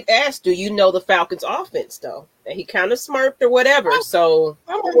did get asked, do you know the Falcons offense, though? And he kind of smirked or whatever. So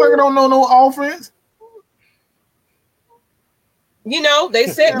I'm don't know no offense. They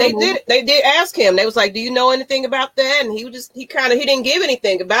said they did ask him. They was like, do you know anything about that? And he didn't give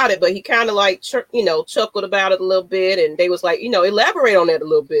anything about it, but he kind of like, chuckled about it a little bit. And they was like, elaborate on that a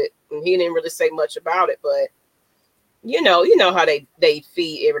little bit. And he didn't really say much about it, but you know how they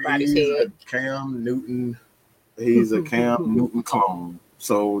feed everybody's head. Cam Newton. He's a Cam Newton clone.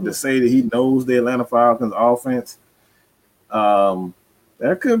 So to say that he knows the Atlanta Falcons offense,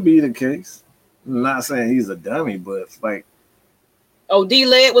 that could be the case. I'm not saying he's a dummy, but it's like. Oh,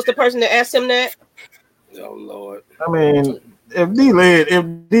 D-Led was the person that asked him that? Oh, Lord. I mean, if D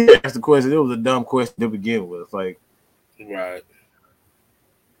asked the question, it was a dumb question to begin with. Like, right.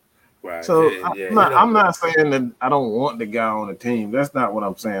 So I'm not saying that I don't want the guy on the team. That's not what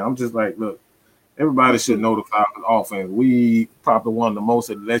I'm saying. I'm just like, look, everybody should know the Falcons offense. We probably one of the most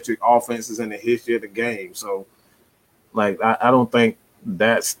electric offenses in the history of the game. So, like, I don't think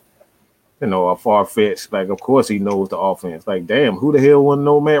that's, a far-fetched. Like, of course he knows the offense. Like, damn, who the hell wouldn't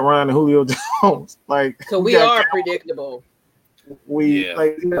know Matt Ryan and Julio Jones? Like, so we are predictable. We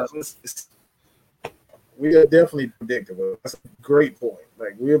are definitely predictable. That's a great point.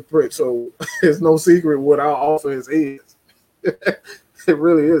 Like, so there's no secret what our offense is. It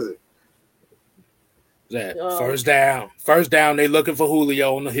really isn't. First down. They looking for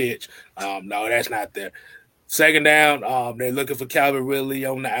Julio on the hitch. No, that's not there. Second down, they're looking for Calvin Ridley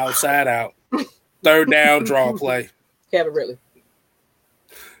on the outside out. Third down, draw play. Calvin Ridley.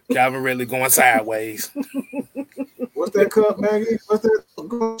 Calvin Ridley going sideways. What's that cup, Maggie? What's that?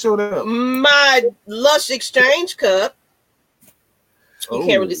 Go show that up. My Lush Exchange cup. You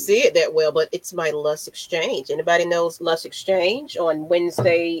can't really see it that well, but it's my Lush Exchange. Anybody knows Lush Exchange on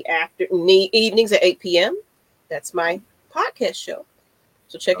Wednesday evenings at 8 p.m.? That's my podcast show.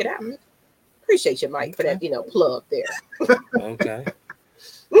 So check it out. Appreciate you, Mike, for that, plug there. Okay.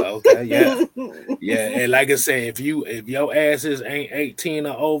 Okay, yeah. Yeah, and like I said, if your asses ain't 18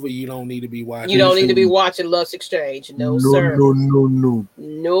 or over, you don't need to be watching. You don't need to be watching Lush Exchange. No, sir.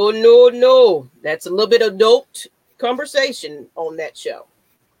 No. That's a little bit of adult conversation on that show.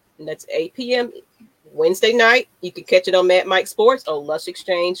 And that's 8 p.m. Wednesday night. You can catch it on Mad Mike Sports on Lush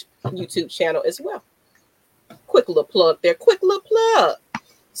Exchange YouTube channel as well. Quick little plug there. Quick little plug.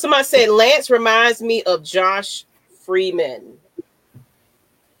 Somebody said Lance reminds me of Josh Freeman.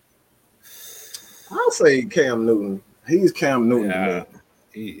 I'll say Cam Newton. He's Cam Newton to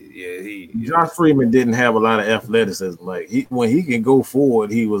me. Josh Freeman didn't have a lot of athleticism. Like when he can go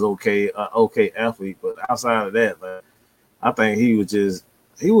forward, he was okay athlete. But outside of that, I think he was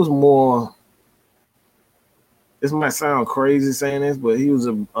more. This might sound crazy saying this, but he was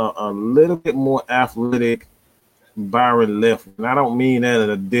a little bit more athletic. Byron left, and I don't mean that in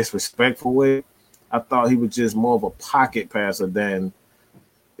a disrespectful way. I thought he was just more of a pocket passer than,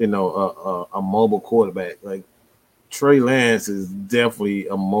 a mobile quarterback. Like Trey Lance is definitely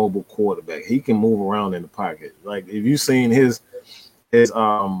a mobile quarterback. He can move around in the pocket. Like if you've seen his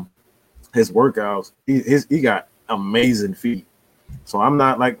workouts, he got amazing feet. So I'm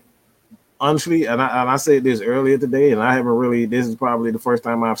not like, honestly, and I said this earlier today, and I haven't really. This is probably the first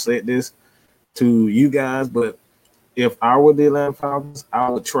time I've said this to you guys, but if I were the Atlanta Falcons, I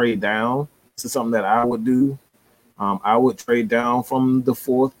would trade down. This is something that I would do. I would trade down from the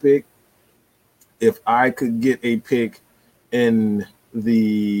 4th pick. If I could get a pick in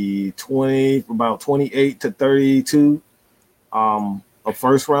the about 28 to 32, a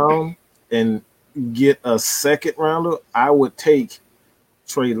first round, and get a second rounder, I would take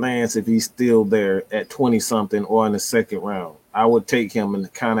Trey Lance if he's still there at 20 something or in the second round. I would take him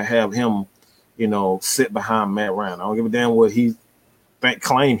and kind of have him, sit behind Matt Ryan. I don't give a damn what he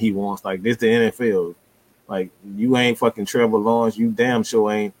claim he wants. Like, this the NFL. Like, you ain't fucking Trevor Lawrence. You damn sure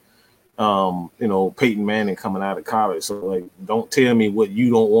ain't, Peyton Manning coming out of college. So, like, don't tell me what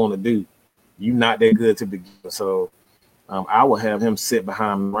you don't want to do. You not that good to begin. So, I would have him sit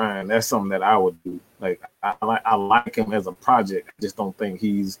behind Ryan. That's something that I would do. Like, I like him as a project. I just don't think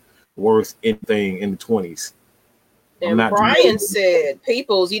he's worth anything in the 20s. And Brian said,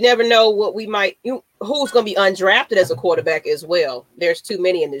 Peoples, you never know what we might, who's going to be undrafted as a quarterback as well. There's too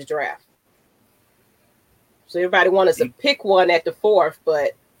many in this draft. So everybody wants us to pick one at the 4th,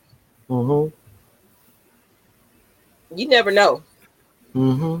 but you never know.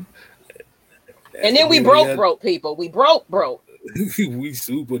 And then we broke people. We broke. we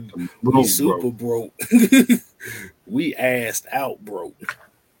super broke. We assed out broke.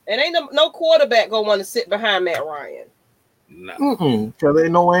 And ain't no quarterback gonna want to sit behind Matt Ryan. No, because they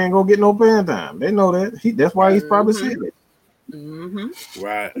know I ain't gonna get no playing time. They know that. That's why he's probably sitting it.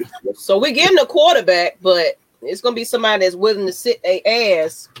 Right. So we're getting a quarterback, but it's gonna be somebody that's willing to sit a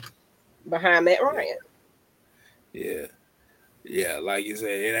ass behind Matt Ryan. Yeah. Like you said,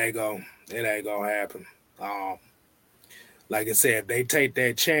 it ain't gonna happen. Like I said, if they take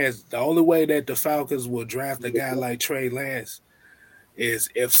that chance, the only way that the Falcons will draft a guy like Trey Lance is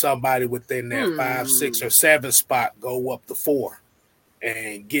if somebody within that 5, 6, or 7 spot go up to 4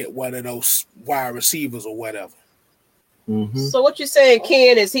 and get one of those wide receivers or whatever. So what you're saying,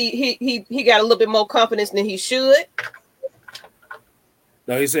 Ken, is he got a little bit more confidence than he should?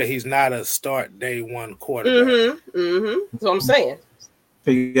 No, he said he's not a start day one quarterback. That's what I'm saying.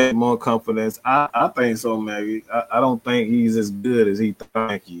 He got more confidence. I think so, Maggie. I don't think he's as good as he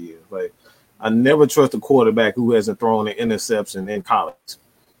think he is. Like, I never trust a quarterback who hasn't thrown an interception in college.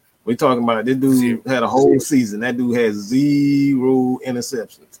 We're talking about this dude had a whole season. That dude has 0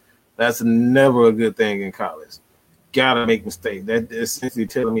 interceptions. That's never a good thing in college. Gotta make mistakes. That is essentially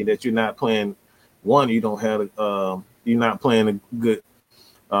telling me that you're not playing. One, you don't have you're not playing a good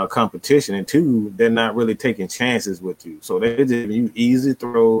competition, and 2, they're not really taking chances with you. So they just you easy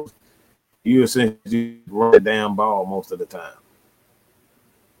throws. You essentially run a damn ball most of the time.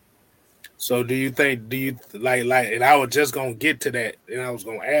 So do you like, and I was just going to get to that, and I was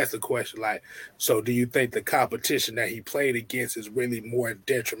going to ask the question, like, so do you think the competition that he played against is really more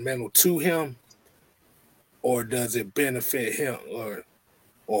detrimental to him, or does it benefit him, or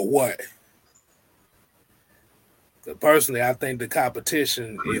what? Personally, I think the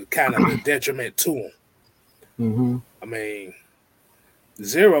competition is kind of a detriment to him. Mm-hmm. I mean,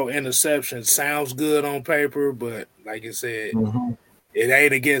 0 interceptions sounds good on paper, but like you said, Mm-hmm. it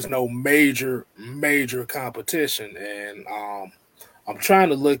ain't against no major competition. And I'm trying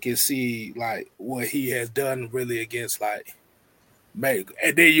to look and see like what he has done really against like Meg.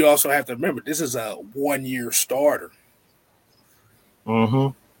 And then you also have to remember this is a 1-year starter. Mm-hmm.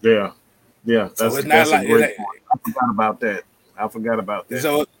 Yeah. Yeah. So it's not that's like a great point. I forgot about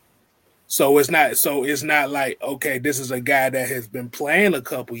that. So it's not like, okay, this is a guy that has been playing a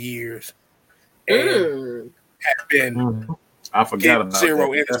couple years and has been Mm-hmm. I forgot about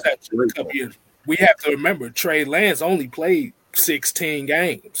 0 that. interceptions a couple years. We have to remember Trey Lance only played 16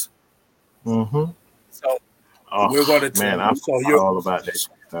 games. Mm-hmm. So we're going to man, I forgot all about that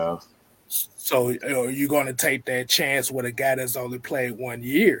stuff. So you're going to take that chance with a guy that's only played 1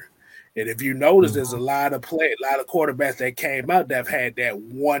 year. And if you notice, there's a lot of quarterbacks that came out that have had that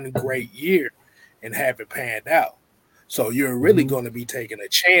one great year and haven't panned out. So you're really going to be taking a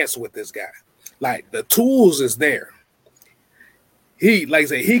chance with this guy. Like the tools is there. He, like I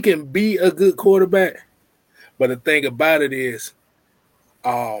say, he can be a good quarterback, but the thing about it is,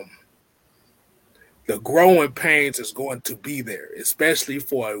 the growing pains is going to be there, especially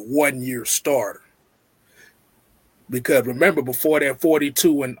for a 1-year starter. Because remember, before that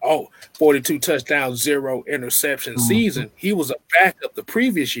 42 touchdowns, 0 interception season, he was a backup the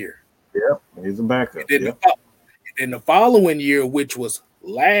previous year. Yep, he's a backup. And then the following year, which was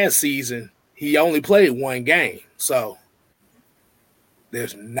last season, he only played 1 game. So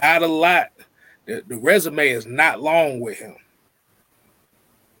there's not a lot. The resume is not long with him.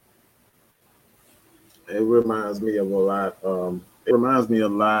 It reminds me of a lot. It reminds me a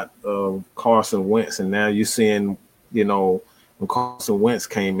lot of Carson Wentz, and now you're seeing, you know, when Carson Wentz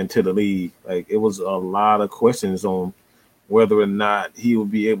came into the league, like it was a lot of questions on whether or not he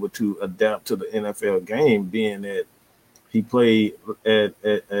would be able to adapt to the NFL game, being that he played at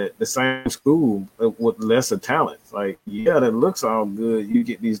the same school with lesser talent. Like, yeah, that looks all good. You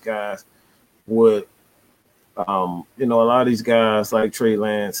get these guys with, you know, a lot of these guys like Trey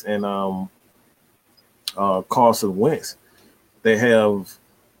Lance and Carson Wentz, they have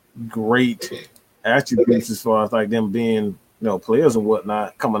great attributes as far as like them being, you know, players and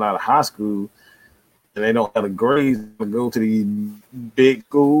whatnot coming out of high school, and they don't have the grades to go to these big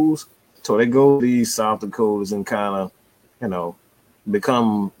schools, so they go to these South Dakotas and kind of, you know,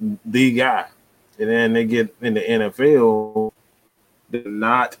 become the guy, and then they get in the NFL. They're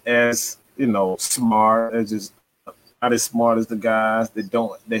not as, you know, smart as just not as smart as the guys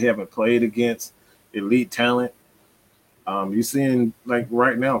that they haven't played against elite talent. You're seeing like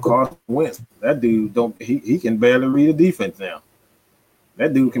right now, Carson Wentz, that dude he can barely read a defense now.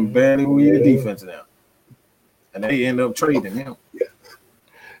 That dude can barely read a defense now. And they end up trading him.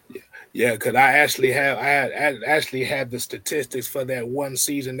 Yeah, because I actually have the statistics for that one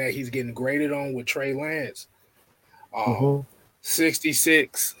season that he's getting graded on with Trey Lance.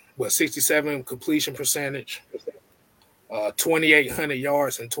 67 completion percentage, 2,800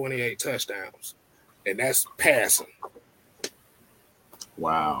 yards and 28 touchdowns, and that's passing.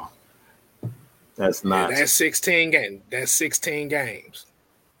 Wow, that's not. That's 16 games. That's 16 games.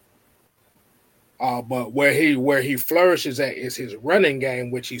 But where he flourishes at is his running game,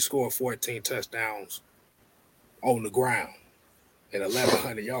 which he scored 14 touchdowns on the ground and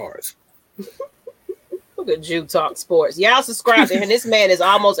 1,100 yards. Look at Jew Talk Sports. Y'all subscribe to him. This man is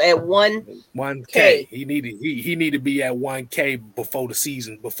almost at 1K. He need to be at 1K before the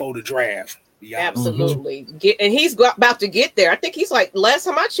season, before the draft. Absolutely. And he's about to get there. I think he's like, last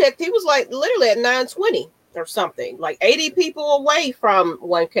time I checked, he was like literally at 920 or something, like 80 people away from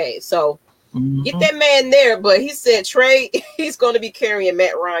 1K. So get that man there. But he said Trey, he's going to be carrying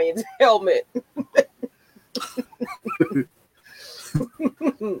Matt Ryan's helmet.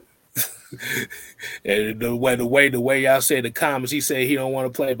 And the way y'all said the comments, he said he don't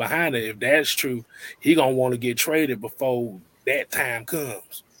want to play behind it. If that's true, he gonna want to get traded before that time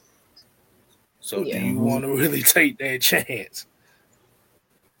comes. So do you want to really take that chance?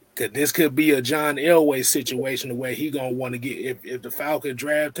 Because this could be a John Elway situation where he gonna want to get, if the Falcons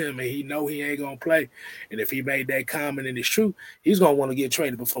draft him and he know he ain't gonna play, and if he made that comment and it's true, he's gonna want to get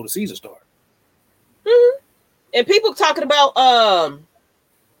traded before the season starts. And people talking about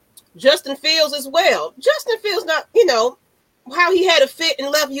Justin Fields as well. Justin Fields, not, you know, how he had a fit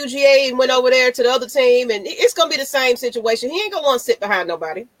and left UGA and went over there to the other team, and it's gonna be the same situation. He ain't gonna want to sit behind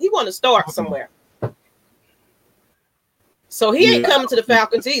nobody. He want to start somewhere. So he ain't coming to the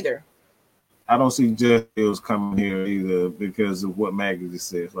Falcons either. I don't see Justin Fields coming here either because of what Maggie just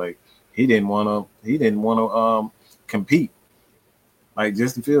said. Like he didn't want to compete. Like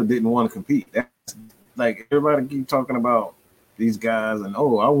Justin Fields didn't want to compete. That's like everybody keep talking about these guys and I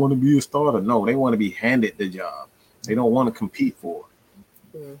want to be a starter. No, they want to be handed the job. They don't want to compete for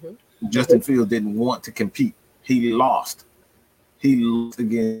it. Mm-hmm. Justin Fields didn't want to compete. He lost. He lost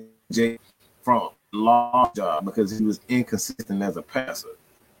against Jake Fromm. Lost job because he was inconsistent as a passer.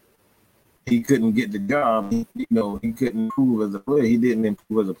 He couldn't get the job. He couldn't improve as a player. He didn't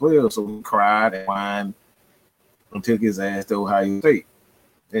improve as a player, so he cried and whined and took his ass to Ohio State.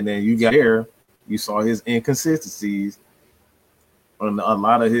 And then you got there, you saw his inconsistencies on a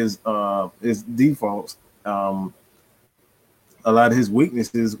lot of his defaults. A lot of his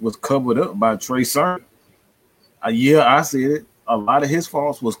weaknesses was covered up by Trey Sermon. I said it. A lot of his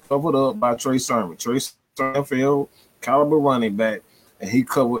faults was covered up by Trey Sermon. Trey Sermon, NFL caliber running back, and he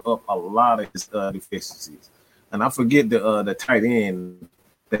covered up a lot of his deficiencies. And I forget the tight end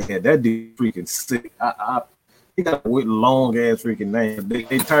they had. That dude freaking sick. He got a long ass freaking name. They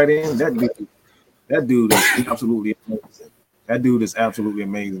tight end. That dude is absolutely amazing. That dude is absolutely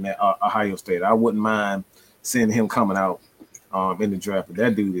amazing at Ohio State. I wouldn't mind seeing him coming out in the draft. But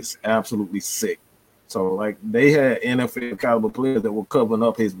that dude is absolutely sick. So like they had NFL caliber players that were covering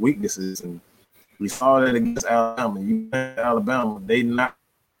up his weaknesses, and we saw that against Alabama. Alabama, they not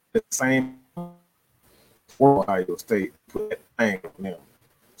the same for Ohio State. Put that thing on them.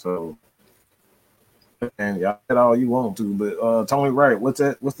 So, and y'all said all you want to, but Tony Wright, what's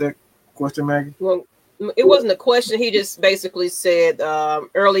that question, Maggie? Well, it wasn't a question. He just basically said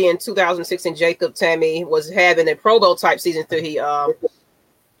early in 2016, Jacob Tamme was having a Pro Bowl type season through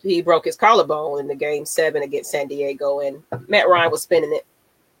he broke his collarbone in the game 7 against San Diego, and Matt Ryan was spinning it.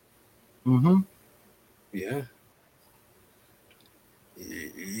 Mm-hmm. Yeah.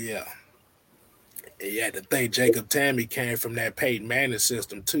 Yeah. You had to think Jacob Tamme came from that Peyton Manning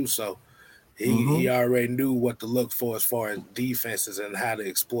system too, so he already knew what to look for as far as defenses and how to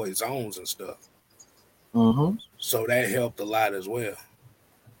exploit zones and stuff. Mm-hmm. So that helped a lot as well.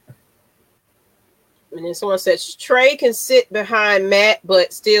 And then someone says Trey can sit behind Matt,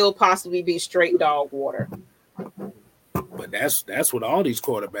 but still possibly be straight dog water. But that's what all these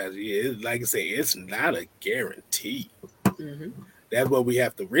quarterbacks is. Like I say, it's not a guarantee. Mm-hmm. That's what we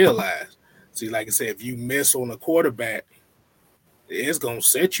have to realize. See, like I said, if you miss on a quarterback, it's gonna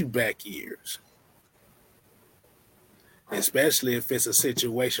set you back years. Especially if it's a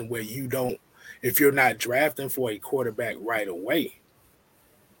situation where if you're not drafting for a quarterback right away.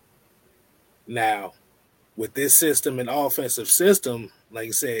 Now, with this system and offensive system, like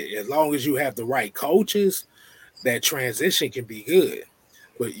I said, as long as you have the right coaches, that transition can be good.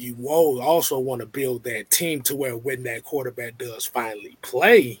 But you will also want to build that team to where when that quarterback does finally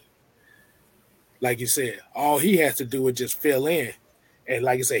play, like you said, all he has to do is just fill in. And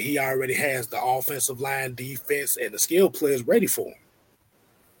like I said, he already has the offensive line, defense, and the skill players ready for him.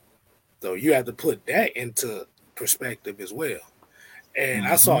 So you have to put that into perspective as well. And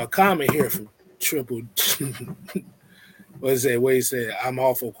I saw a comment here from Triple. What is that? Where he said, "I'm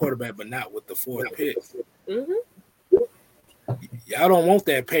all for quarterback, but not with the 4th pick." Mm-hmm. Y'all don't want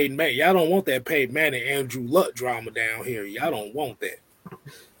that Peyton Manning. Y'all don't want that Peyton Manning Andrew Luck drama down here. Y'all don't want that.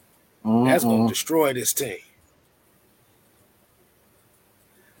 That's going to destroy this team.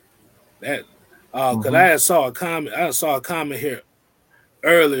 That because I saw a comment. I saw a comment here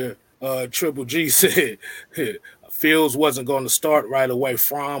earlier. Triple G said Fields wasn't going to start right away.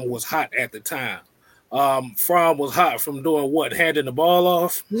 Fromm was hot at the time. Fromm was hot from doing what? Handing the ball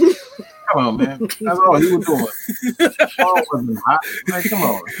off? Come on, man. That's all he was doing. Fromm wasn't hot. Like, come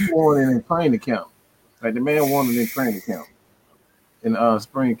on. He wanted in training camp. Like, the man wanted in training camp. In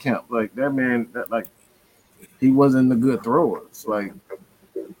spring camp. Like, that man, he wasn't a good thrower. It's like,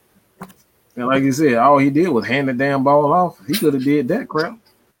 and like you said, all he did was hand the damn ball off. He could have did that crap.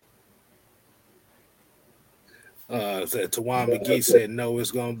 Tawan McGee said, no,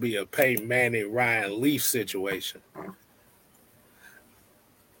 it's going to be a Peyton Manning, Ryan Leaf situation.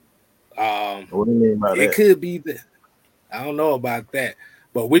 What do you mean by that? It could be that. I don't know about that.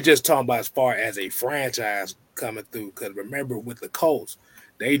 But we're just talking about as far as a franchise coming through. Because remember, with the Colts,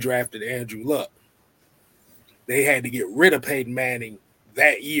 they drafted Andrew Luck. They had to get rid of Peyton Manning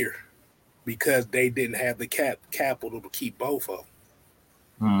that year because they didn't have the capital to keep both of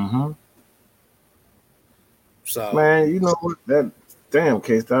them. Mm-hmm. So, man, you know what? That damn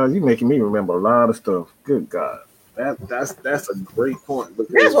K-Styles, you making me remember a lot of stuff. Good God. That's a great point.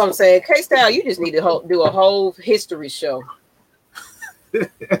 That's what I'm saying. K-Style, you just need to do a whole history show.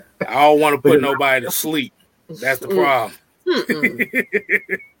 I don't want to put nobody to sleep. That's the problem.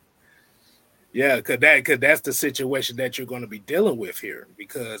 Yeah, because that's the situation that you're going to be dealing with here.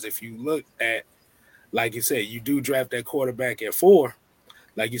 Because if you look at like you said, you do draft that quarterback at 4.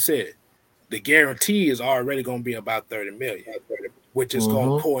 Like you said, the guarantee is already going to be about $30 million, which is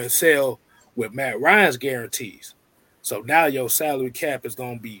going to coincide with Matt Ryan's guarantees. So now your salary cap is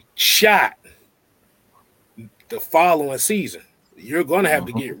going to be shot the following season. You're going to have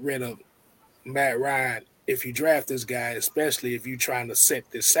to get rid of Matt Ryan if you draft this guy, especially if you're trying to set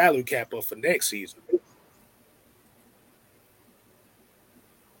this salary cap up for next season.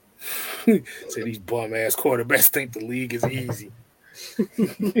 So these bum ass quarterbacks think the league is easy.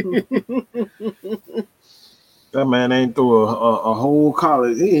 That man ain't through a whole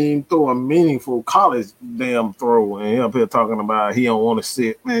college. He ain't through a meaningful college damn throw, and he up here talking about he don't want to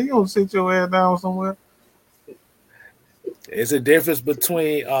sit. Man, you don't sit your ass down somewhere. It's a difference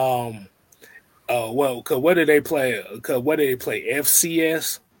between what do they play? What do they play?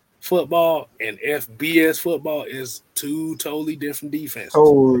 FCS football and FBS football is 2 totally different defenses.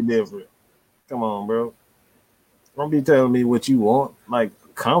 Totally different. Come on, bro. Don't be telling me what you want. Like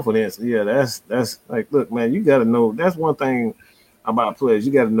confidence. Yeah, that's like, look, man, you got to know. That's one thing about players.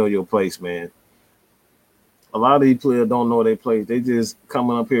 You got to know your place, man. A lot of these players don't know their place. They just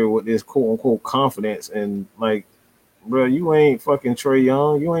coming up here with this quote unquote confidence, and like, bro, you ain't fucking Trae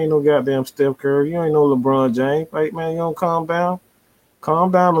Young. You ain't no goddamn Steph Curry. You ain't no LeBron James. Like, man, you don't calm down.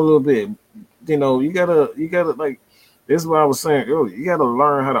 Calm down a little bit. You know, you gotta like. This is what I was saying earlier. You gotta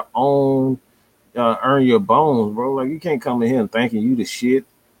learn how to earn your bones, bro. Like, you can't come in here and thinking you the shit,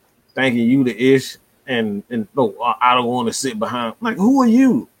 thinking you the ish, and no, I don't want to sit behind. Like, who are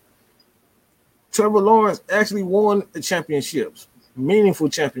you? Trevor Lawrence actually won the championships, meaningful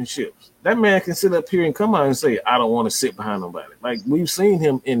championships. That man can sit up here and come out and say, I don't want to sit behind nobody. Like, we've seen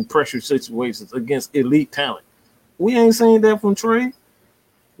him in pressure situations against elite talent. We ain't seen that from Trae.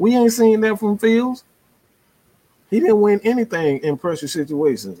 We ain't seen that from Fields. He didn't win anything in pressure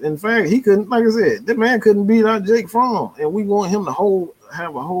situations. In fact, he couldn't, like I said, that man couldn't beat out Jake Fromm. And we want him to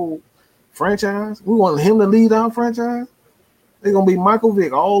have a whole franchise. We want him to lead our franchise. They're going to be Michael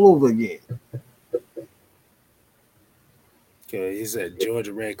Vick all over again. Okay, he said,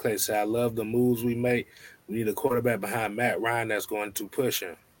 Georgia Red Clay said, I love the moves we make. We need a quarterback behind Matt Ryan that's going to push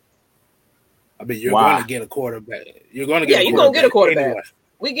him. I mean, you're going to get a quarterback. You're going to get a quarterback. Anyway.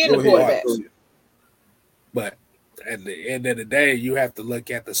 We getting a quarterback. But at the end of the day, you have to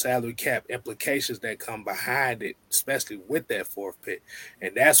look at the salary cap implications that come behind it, especially with that 4th pick.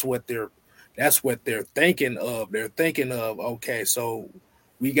 And that's what they're thinking of. They're thinking of, okay, so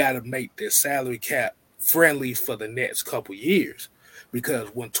we got to make this salary cap friendly for the next couple years, because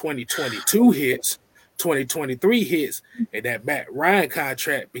when 2022 hits, 2023 hits, and that Matt Ryan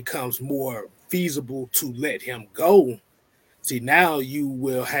contract becomes more feasible to let him go. See, now you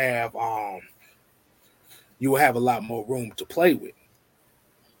will have a lot more room to play with,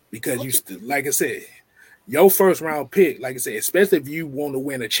 because like I said, your first round pick, like I said, especially if you want to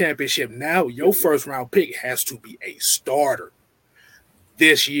win a championship now, your first round pick has to be a starter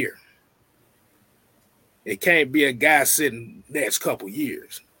this year. It can't be a guy sitting next couple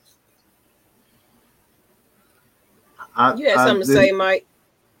years. You had something to say, Mike?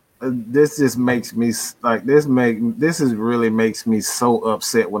 This just makes me like really makes me so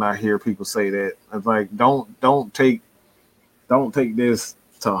upset when I hear people say that. It's like, don't take this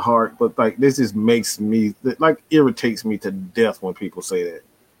to heart, but like, this just makes me like irritates me to death when people say that.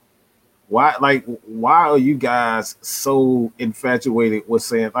 Why are you guys so infatuated with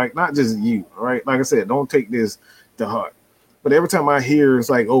saying, like, not just you, right? Like I said, don't take this to heart. But every time I hear it's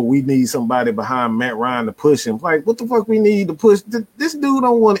like, oh, we need somebody behind Matt Ryan to push him. Like, what the fuck we need to push? This dude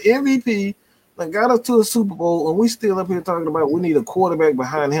don't want MVP, like, got us to a Super Bowl, and we still up here talking about we need a quarterback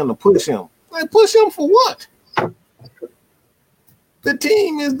behind him to push him. Like, push him for what? The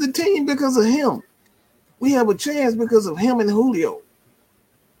team is the team because of him. We have a chance because of him and Julio.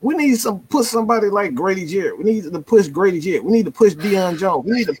 We need push somebody like Grady Jarrett. We need to push Grady Jarrett. We need to push Deion Jones.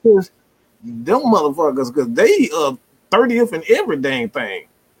 We need to push them motherfuckers, because they 30th in every dang thing.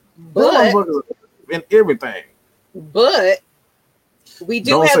 But in everything. But we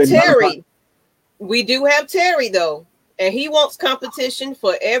do have Terry. We do have Terry, though, and he wants competition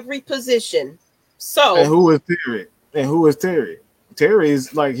for every position. So, and who is Terry? Terry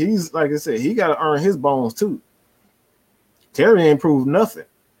is like, he's like I said, he got to earn his bones too. Terry ain't proved nothing.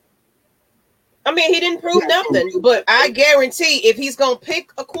 I mean, he didn't prove nothing, but I guarantee if he's gonna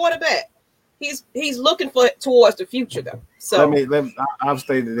pick a quarterback, he's looking towards the future though. So I've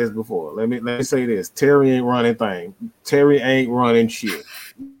stated this before. Let me say this: Terry ain't running thing. Terry ain't running shit.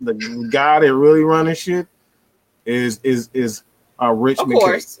 The guy that really running shit is Rich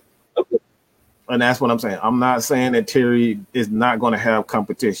McKay. And that's what I'm saying. I'm not saying that Terry is not going to have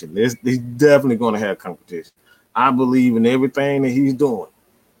competition. He's definitely going to have competition. I believe in everything that he's doing.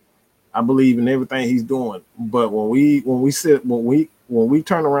 But when we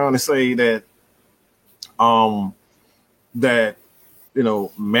turn around and say that that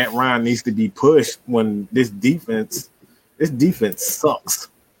Matt Ryan needs to be pushed when this defense sucks.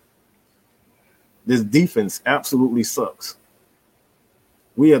 This defense absolutely sucks.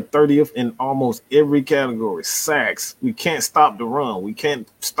 We are 30th in almost every category. Sacks. We can't stop the run. We can't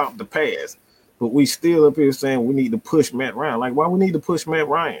stop the pass. But we still up here saying we need to push Matt Ryan. Like, why we need to push Matt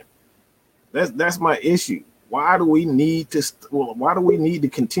Ryan? That's my issue. Why do we need to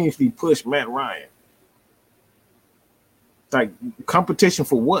continuously push Matt Ryan? Like, competition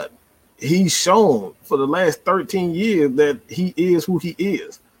for what? He's shown for the last 13 years that he is who he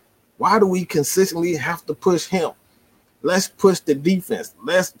is. Why do we consistently have to push him? Let's push the defense.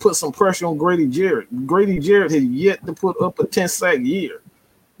 Let's put some pressure on Grady Jarrett. Grady Jarrett has yet to put up a 10-sack year.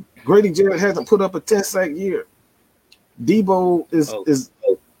 Grady Jarrett hasn't put up a 10-sack year. Debo is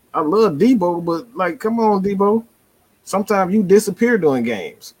I love Debo, but like, come on, Debo. Sometimes you disappear during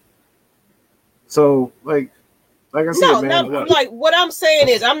games. So, like I said, man. Like what I'm saying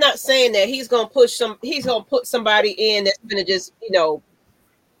is, I'm not saying that he's gonna put somebody in that's gonna just,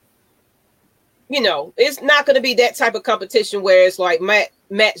 it's not gonna be that type of competition where it's like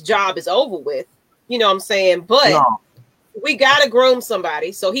Matt's job is over with. You know what I'm saying? But we gotta groom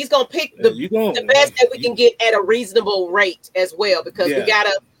somebody, so he's gonna pick the best that we can get at a reasonable rate as well, because we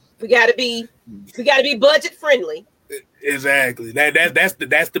gotta be budget friendly. Exactly. That's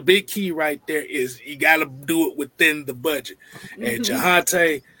the big key right there. Is you got to do it within the budget. Mm-hmm. And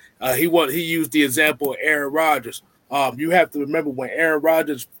Jahante, he used the example of Aaron Rodgers. You have to remember when Aaron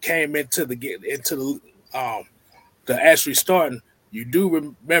Rodgers came into the actually starting. You do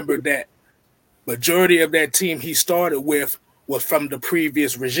remember that majority of that team he started with was from the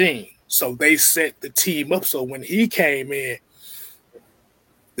previous regime. So they set the team up so when he came in,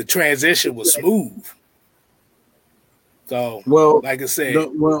 the transition was smooth. So, like I said,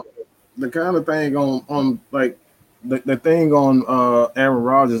 the kind of thing on like the thing on Aaron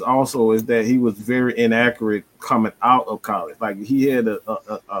Rodgers also is that he was very inaccurate coming out of college. Like, he had a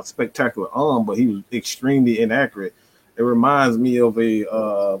spectacular arm, but he was extremely inaccurate. It reminds me of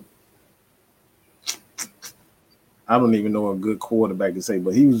I don't even know a good quarterback to say,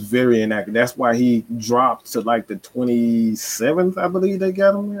 but he was very inaccurate. That's why he dropped to like the 27th, I believe they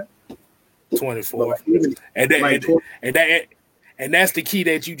got him at. 24. And that's the key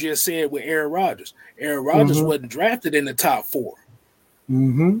that you just said with Aaron Rodgers. Aaron Rodgers wasn't drafted in the top 4.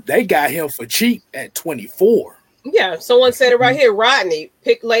 Mm-hmm. They got him for cheap at 24. Yeah, someone said it right here. Rodney,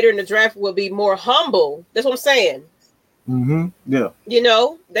 picked later in the draft, will be more humble. That's what I'm saying. Mm-hmm. Yeah.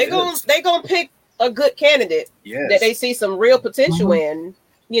 They gonna pick a good candidate that they see some real potential in,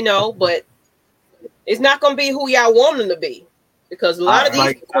 but it's not gonna be who y'all want them to be. Because a lot of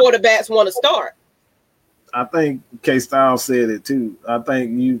these quarterbacks want to start. I think K-Styles said it too. I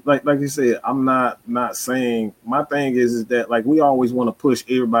think you like you said, I'm not saying, my thing is that like we always want to push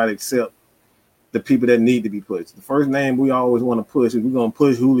everybody except the people that need to be pushed. The first name we always want to push is we're gonna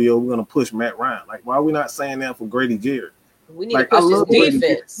push Julio, we're gonna push Matt Ryan. Like, why are we not saying that for Grady Jarrett? We need to push his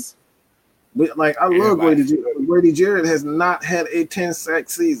defense. I love Grady Jarrett. Grady Jarrett has not had a 10-sack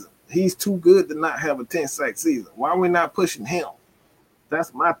season. He's too good to not have a 10-sack season. Why are we not pushing him?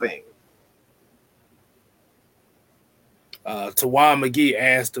 That's my thing. Tawan McGee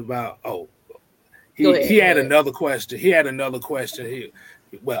asked about. He had another question. He had another question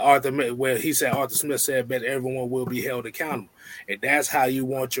where he said Arthur Smith said that everyone will be held accountable, and that's how you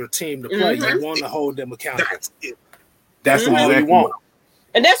want your team to play. Mm-hmm. You want to hold them accountable. That's all you want.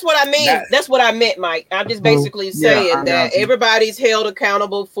 And that's what I mean. That's what I meant, Mike. I'm just basically saying that everybody's held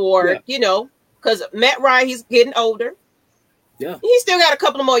accountable for, because Matt Ryan, he's getting older. Yeah. He still got a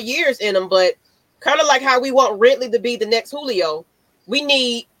couple of more years in him, but kind of like how we want Ridley to be the next Julio, we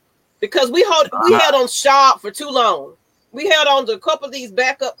need, because we held on Sharp for too long. We held on to a couple of these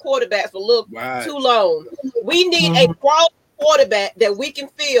backup quarterbacks for a little too long. We need a quality quarterback that we can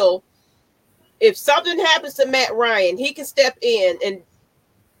feel if something happens to Matt Ryan, he can step in and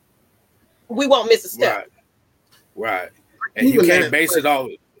we won't miss a step. Right. And you can't base it off.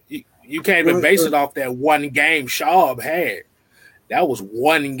 You can't even base it off that one game Schaub had. That was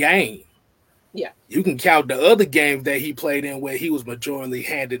one game. Yeah. You can count the other games that he played in where he was majorly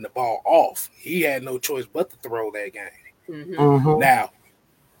handing the ball off. He had no choice but to throw that game. Mm-hmm.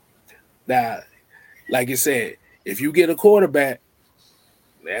 Now, like you said, if you get a quarterback,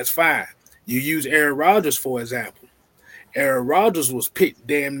 that's fine. You use Aaron Rodgers, for example. Aaron Rodgers was picked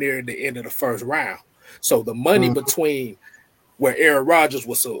damn near at the end of the first round. So the money between where Aaron Rodgers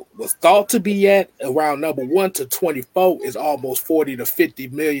was thought to be at around number 1 to 24 is almost 40 to 50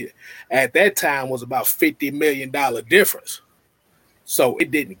 million. At that time was about $50 million difference. So it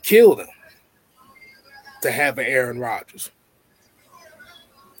didn't kill them to have an Aaron Rodgers.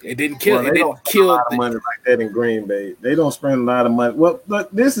 It didn't kill. Well, it didn't kill a lot of money like that in Green Bay. They don't spend a lot of money. Well, look,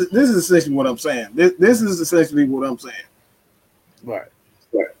 this is essentially what I'm saying. This is essentially what I'm saying. Right.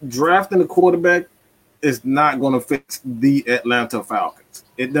 Drafting a quarterback is not going to fix the Atlanta Falcons.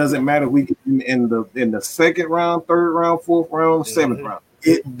 It doesn't matter if we get in the second round, third round, fourth round, seventh round.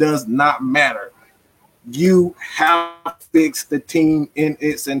 It does not matter. You have to fix the team in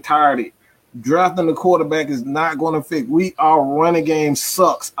its entirety. Drafting the quarterback is not going to fix. Our running game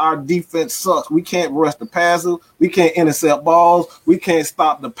sucks. Our defense sucks. We can't rush the passer. We can't intercept balls. We can't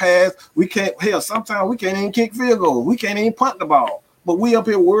stop the pass. We can't. Hell, sometimes we can't even kick field goals. We can't even punt the ball. But we up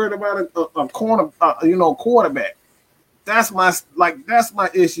here worried about a corner, quarterback. That's my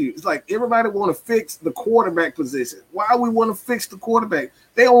issue. It's like everybody want to fix the quarterback position. Why we want to fix the quarterback?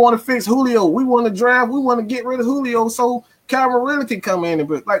 They don't want to fix Julio. We want to draft. We want to get rid of Julio so Calvin Ridley can come in.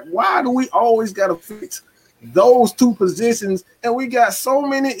 But like, why do we always got to fix those two positions? And we got so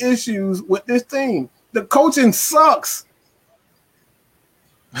many issues with this team. The coaching sucks.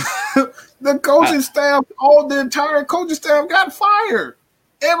 The coaching staff, the entire coaching staff got fired.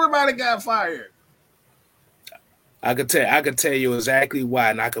 Everybody got fired. I could tell you exactly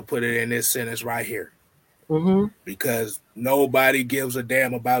why, and I could put it in this sentence right here. Because nobody gives a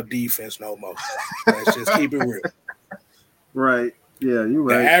damn about defense no more. Let's just keep it real. Right. Yeah, you're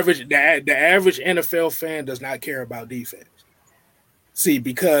right. The average NFL fan does not care about defense. See,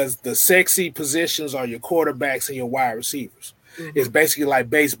 because the sexy positions are your quarterbacks and your wide receivers. It's basically like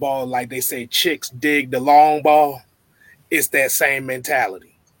baseball, like they say chicks dig the long ball. It's that same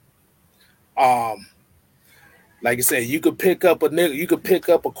mentality. Like I said, you could pick up a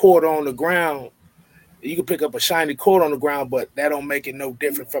quarter on the ground. You could pick up a shiny quarter on the ground, but that don't make it no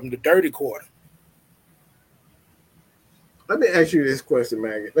different from the dirty quarter. Let me ask you this question,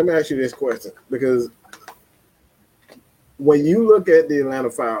 Maggie. Let me ask you this question, because when you look at the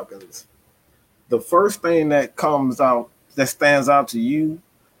Atlanta Falcons, the first thing that stands out to you,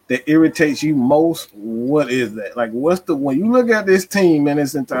 that irritates you most, what is that? Like, when you look at this team in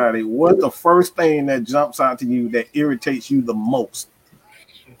its entirety, what's the first thing that jumps out to you that irritates you the most?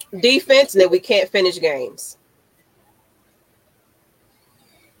 Defense, and that we can't finish games.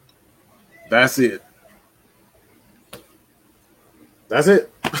 That's it.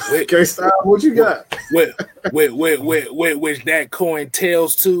 Okay, style. What you got? Which that coin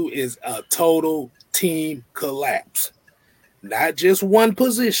tells to is a total team collapse. Not just one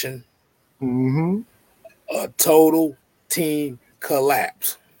position. A total team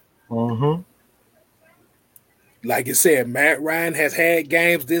collapse. Like I said, Matt Ryan has had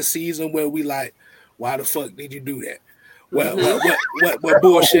games this season where we like, why the fuck did you do that? Well, what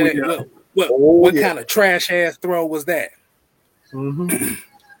bullshit? What kind of trash ass throw was that?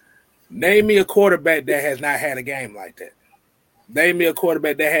 Name me a quarterback that has not had a game like that. Name me a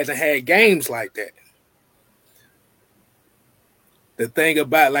quarterback that hasn't had games like that. The thing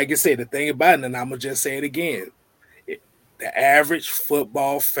about it, and I'm going to just say it again, the average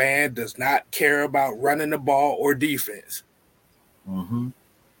football fan does not care about running the ball or defense.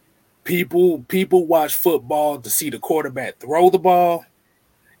 People watch football to see the quarterback throw the ball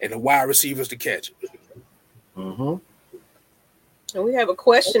and the wide receivers to catch it. And we have a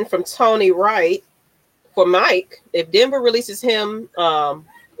question from Tony Wright for Mike. If Denver releases him,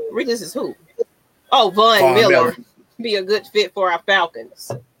 releases who? Oh, Von Miller. Be a good fit for our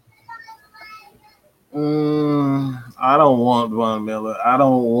Falcons. I don't want Von Miller. I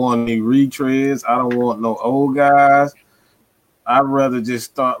don't want any retreads. I don't want no old guys. I'd rather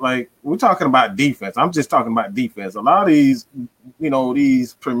just start, like, we're talking about defense. I'm just talking about defense. A lot of these,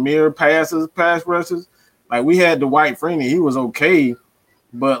 these premier pass rushers, like we had Dwight Freeney. He was okay,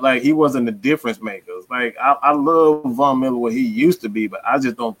 but like he wasn't the difference maker. Like I love Von Miller what he used to be, but I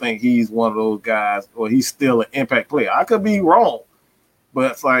just don't think he's one of those guys, or he's still an impact player. I could be wrong,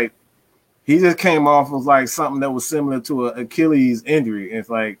 but it's like he just came off of like something that was similar to an Achilles injury. And it's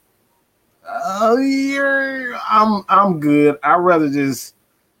like, I'm good. I'd rather just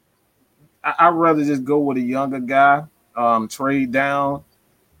go with a younger guy, trade down,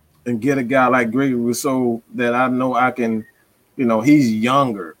 and get a guy like Gregory Rousseau that I know I can, he's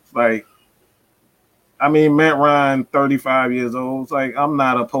younger. Like, I mean, Matt Ryan, 35 years old. It's like, I'm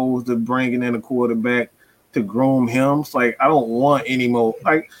not opposed to bringing in a quarterback to groom him. It's like, I don't want any more.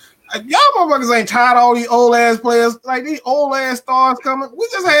 Like, Y'all motherfuckers ain't tired of all these old ass players, like these old ass stars coming. We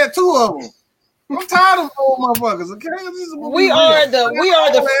just had 2 of them. I'm tired of old motherfuckers. Okay, we are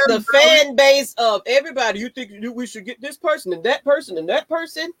the fan base of everybody. You think we should get this person and that person and that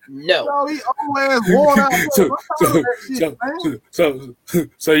person? No. All these old ass worn out.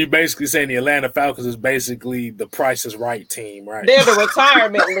 So you basically saying the Atlanta Falcons is basically the Price is Right team, right? They're the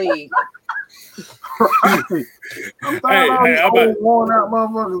retirement league. Right. I'm tired of old worn out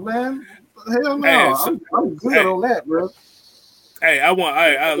motherfuckers, man. Hell no, I'm good on that, bro. Hey, like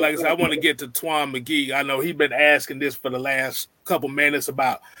I said, I want to get to Twan McGee. I know he's been asking this for the last couple minutes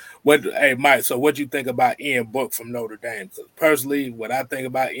about what. Hey, Mike, so what you think about Ian Book from Notre Dame? Because personally, what I think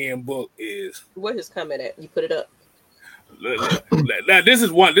about Ian Book is what his comment at. You put it up. Now, this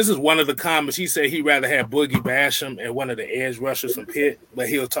is one of the comments. He said he'd rather have Boogie Basham and one of the edge rushers from Pitt, but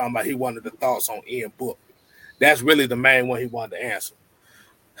he was talking about he wanted the thoughts on Ian Book. That's really the main one he wanted to answer.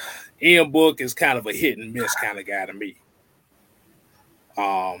 Ian Book is kind of a hit and miss kind of guy to me.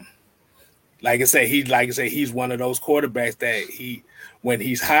 Like I say, he's one of those quarterbacks that when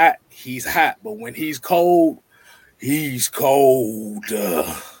he's hot, but when he's cold, he's cold.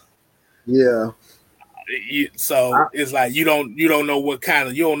 Yeah. So it's like you don't know what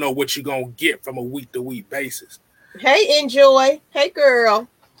you're gonna get from a week to week basis. Hey, Enjoy. Hey, girl.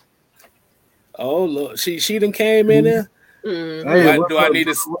 Oh look, she done came in there. Mm-hmm. Hey, do I need to?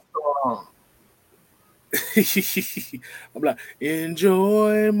 What's going on? I'm like,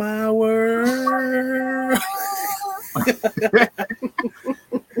 enjoy my world.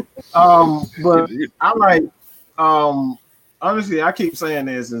 But I like, honestly, I keep saying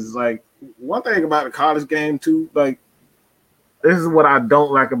this is like one thing about the college game too. Like, this is what I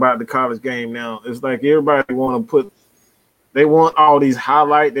don't like about the college game now. It's like everybody they want all these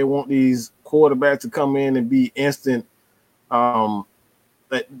highlight. They want these quarterbacks to come in and be instant.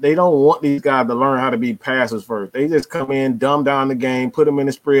 They don't want these guys to learn how to be passers first. They just come in, dumb down the game, put them in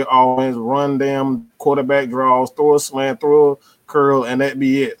the spread offense, run them quarterback draws, throw a slant, throw a curl, and that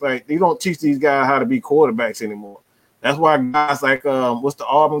be it. Like, you don't teach these guys how to be quarterbacks anymore. That's why guys like what's the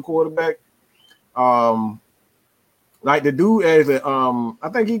Auburn quarterback? Like the dude I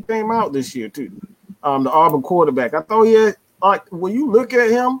think he came out this year too. The Auburn quarterback. I thought he had, like, when you look at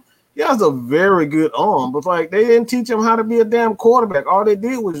him, he has a very good arm, but like they didn't teach him how to be a damn quarterback. All they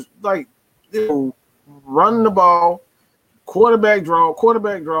did was like run the ball, quarterback draw,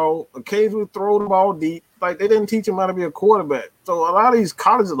 occasionally throw the ball deep. Like they didn't teach him how to be a quarterback. So a lot of these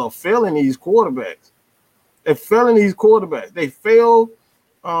colleges are failing these quarterbacks. They're failing these quarterbacks. They fail.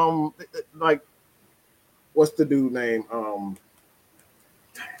 Like what's the dude name?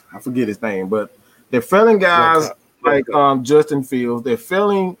 I forget his name, but they're failing guys. Like Justin Fields, they're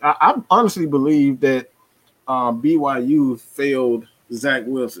failing. I honestly believe that BYU failed Zach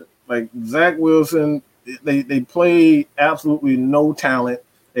Wilson. Like Zach Wilson, they play absolutely no talent.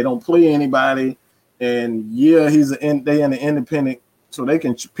 They don't play anybody, and yeah, they in the independent, so they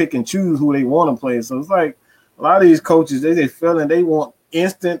can pick and choose who they want to play. So it's like a lot of these coaches, they failing. They want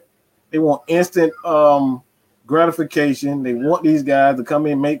instant gratification. They want these guys to come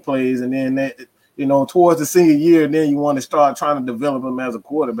in, make plays, and then that. Towards the senior year, then you want to start trying to develop them as a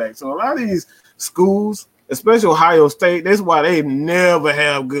quarterback. So a lot of these schools, especially Ohio State, that's why they never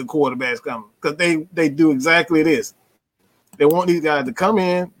have good quarterbacks coming, because they do exactly this. They want these guys to come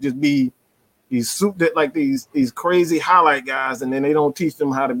in, just be these these crazy highlight guys, and then they don't teach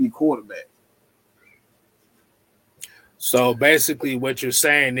them how to be quarterbacks. So basically, what you're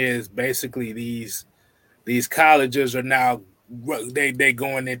saying is basically these colleges are now. They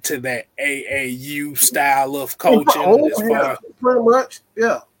going into that AAU style of coaching. Pretty much,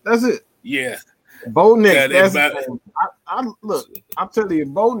 yeah. That's it. Yeah, Bo Nix. I'm telling you,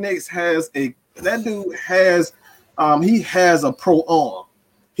 Bo Nix that dude has he has a pro arm.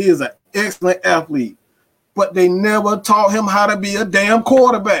 He is an excellent athlete, but they never taught him how to be a damn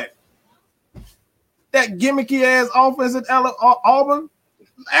quarterback. That gimmicky ass offense at Auburn.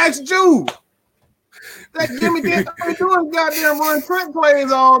 Ask Jude. That gimmicky ain't doing goddamn run print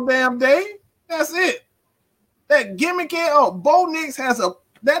plays all damn day. That's it. That gimmicky. Bo Nix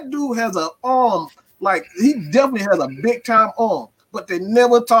that dude has an arm. Like, he definitely has a big time arm, but they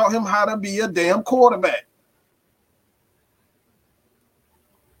never taught him how to be a damn quarterback.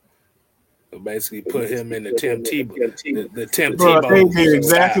 So basically, put him in the Tim Tebow. The Tim Tebow. They did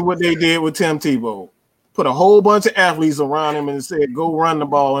exactly what they did with Tim Tebow. Put a whole bunch of athletes around him and said, "Go run the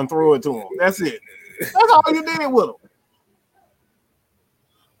ball and throw it to him." That's it. That's all you did with him.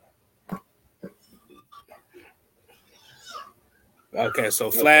 Okay,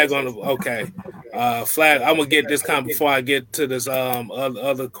 so flag on the. Okay, Flag, I'm gonna get this comment before I get to this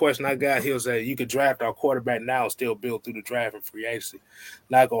other question I got. He'll say you could draft our quarterback now and still build through the draft and free agency.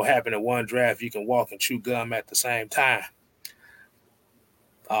 Not gonna happen in one draft. You can walk and chew gum at the same time.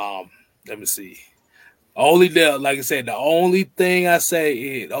 Let me see. Like I said, the only thing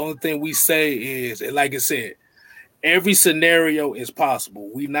we say is, like I said, every scenario is possible.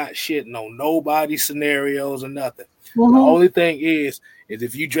 We not shitting on nobody's scenarios or nothing. Mm-hmm. The only thing is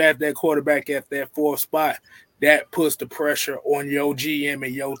if you draft that quarterback at that fourth spot, that puts the pressure on your GM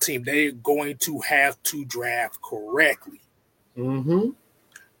and your team. They're going to have to draft correctly. Mm-hmm.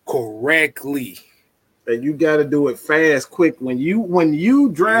 Correctly. And you got to do it fast, quick. When you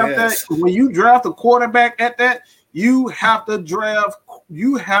draft when you draft a quarterback at that, you have to do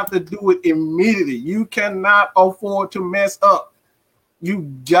it immediately. You cannot afford to mess up. You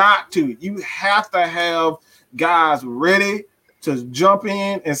got to. You have to have guys ready to jump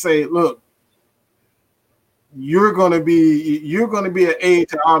in and say, look, you're gonna be an aid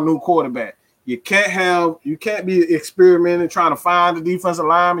to our new quarterback. You can't be experimenting trying to find the defensive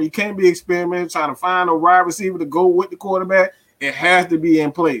lineman. You can't be experimenting trying to find a wide receiver to go with the quarterback. It has to be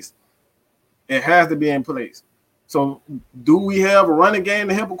in place. It has to be in place. So do we have a running game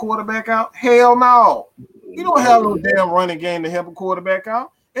to help a quarterback out? Hell no. You don't have no damn running game to help a quarterback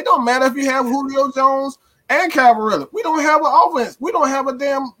out. It don't matter if you have Julio Jones and Cavarella. We don't have an offense. We don't have a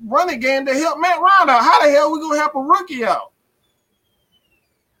damn running game to help Matt Ryan out. How the hell are we going to help a rookie out?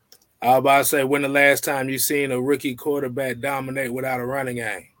 I was about to say, when the last time you seen a rookie quarterback dominate without a running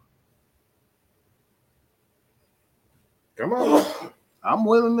game? Come on. I'm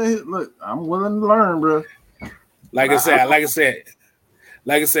willing to learn, bro. Like I say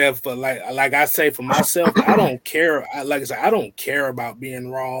for myself, I don't care. I don't care about being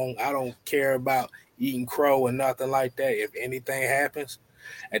wrong. I don't care about eating crow or nothing like that. If anything happens,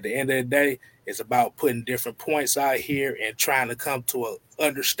 at the end of the day, it's about putting different points out here and trying to come to an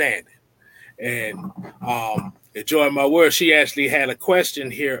understanding. And enjoying my word, she actually had a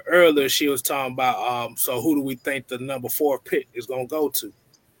question here earlier. She was talking about, so who do we think the number 4 pick is going to go to?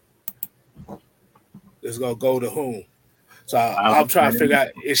 It's going to go to whom? So I'm trying to figure out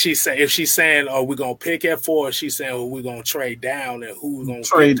if she's saying, are we going to pick at 4? Or she's saying, we're going to trade down and who's going to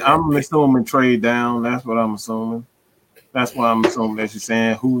trade? I'm assuming trade down. That's what I'm assuming. That's what I'm assuming that she's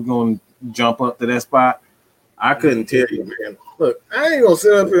saying. Who's going to jump up to that spot? I couldn't tell you, man. Look, I ain't going to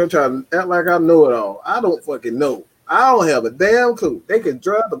sit up here and try to act like I know it all. I don't fucking know. I don't have a damn clue. They can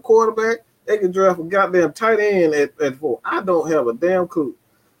draft a quarterback. They can draft a goddamn tight end at 4. I don't have a damn clue.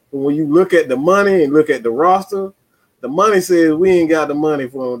 But when you look at the money and look at the roster, the money says we ain't got the money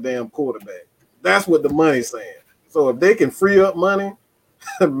for a damn quarterback. That's what the money's saying. So if they can free up money,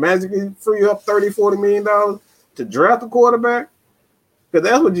 magically free up $30, $40 million to draft a quarterback, because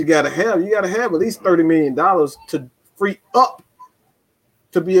that's what you got to have. You got to have at least $30 million to free up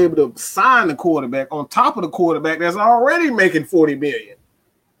to be able to sign the quarterback on top of the quarterback that's already making $40 million.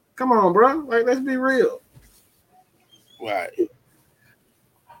 Come on, bro. Like, let's be real. Right.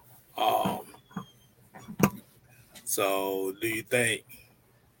 So do you think,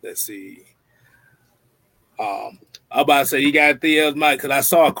 let's see. I'm about to say you got Theo's mic because I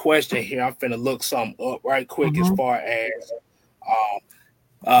saw a question here. I'm finna look something up right quick as far as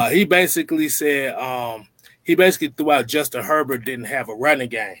he basically said he basically threw out Justin Herbert didn't have a running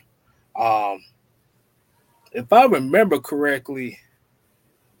game. If I remember correctly,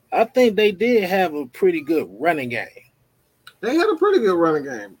 I think they did have a pretty good running game. They had a pretty good running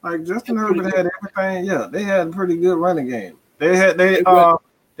game. Like Justin Herbert had everything. Yeah, they had a pretty good running game.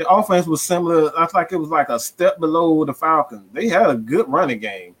 The offense was similar. I think it was like a step below the Falcons. They had a good running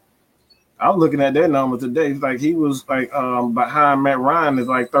game. I was looking at their number today. It's like he was like behind Matt Ryan is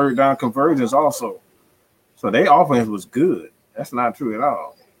like third down conversions also. So their offense was good. That's not true at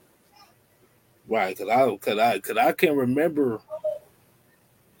all. Right, because I can remember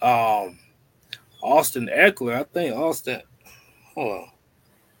Austin Eckler. I think Austin. Hold on.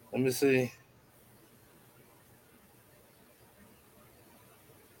 Let me see.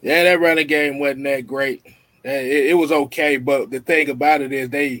 Yeah, that running game wasn't that great. It was okay, but the thing about it is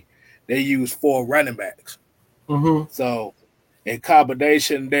they used 4 running backs. Mm-hmm. So in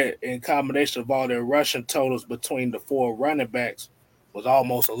combination of all their rushing totals between the 4 running backs was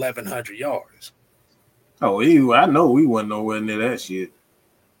almost 1,100 yards. Oh, I know we wasn't nowhere near that shit.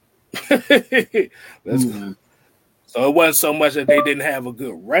 So it wasn't so much that they didn't have a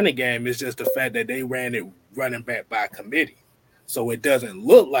good running game. It's just the fact that they ran it running back by committee. So it doesn't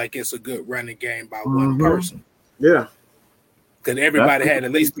look like it's a good running game by one person. Yeah. Because everybody had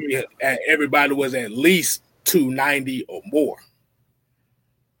at least everybody was at least 290 or more.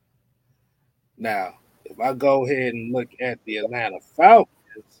 Now, if I go ahead and look at the Atlanta Falcons,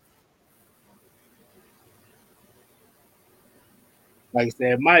 like I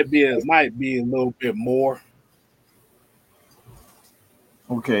said, it might be a little bit more.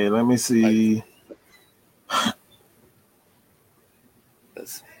 Okay, let me see.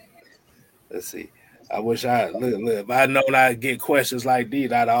 Let's see. I wish look, if I known I'd get questions like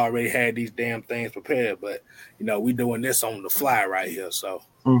these, I'd already had these damn things prepared. But we doing this on the fly right here. So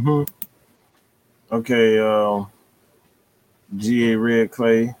Okay, GA Red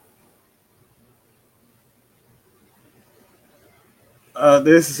Clay.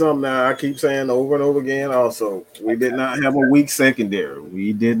 This is something that I keep saying over and over again. Also, we did not have a weak secondary.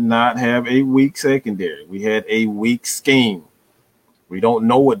 We did not have a weak secondary. We had a weak scheme. We don't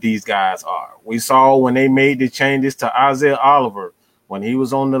know what these guys are. We saw when they made the changes to Isaiah Oliver when he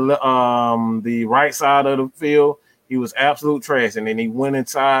was on the right side of the field. He was absolute trash, and then he went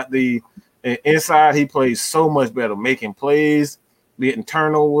inside inside. He played so much better, making plays, getting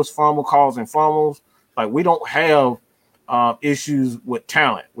turnovers, causing fumbles. Like we don't have issues with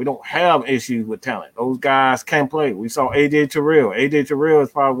talent. We don't have issues with talent. Those guys can play. We saw AJ Terrell. AJ Terrell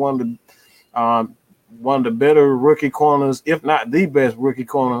is probably one of the better rookie corners, if not the best rookie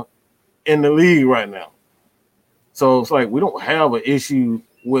corner in the league right now. So it's like we don't have an issue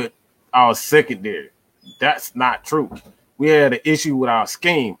with our secondary. That's not true. We had an issue with our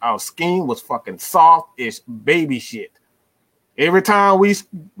scheme. Our scheme was fucking soft-ish baby shit. Every time we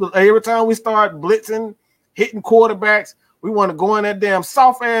start blitzing, hitting quarterbacks, we want to go in that damn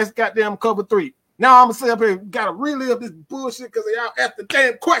soft-ass goddamn cover 3. Now I'm going to sit up here and got to relive this bullshit because y'all asked the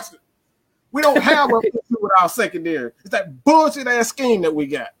damn question. We don't have an issue with our secondary. It's that bullshit-ass scheme that we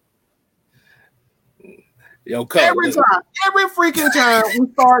got. Yo, every freaking time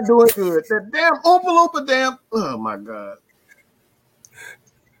we start doing good, that damn Oompa damn, oh my God.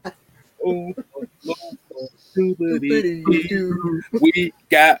 We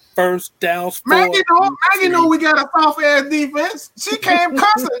got first downs. Maggie knew we got a soft-ass defense. She came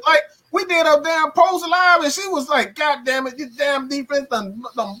cussing. Like, we did a damn post live, and she was like, God damn it, this damn defense done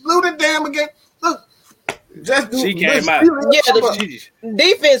blew the damn again. Look, she came out. Yeah, the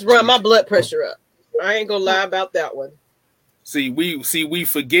defense run my blood pressure up. I ain't gonna lie about that one. See, we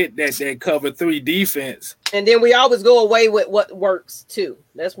forget that cover 3 defense, and then we always go away with what works too.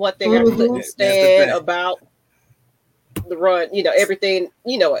 That's one thing I couldn't stand about the run. Everything.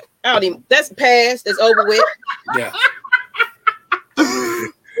 I don't even. That's past. It's over with. Yeah.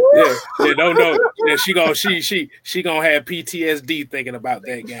 Yeah, don't know. Yeah, she gonna have PTSD thinking about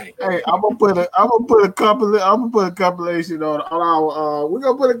that game. Hey, I'm gonna put a compilation on our. We're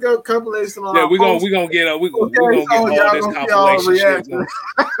gonna put a compilation on. Yeah, we're gonna get all this compilation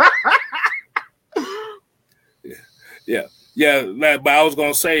shit. Yeah. But I was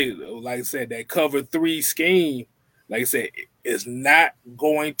gonna say, like I said, that cover 3 scheme, like I said, is not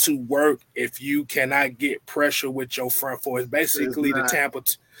going to work if you cannot get pressure with your front four. It's basically the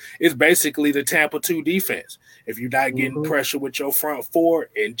Tampa 2 defense. If you're not getting pressure with your front four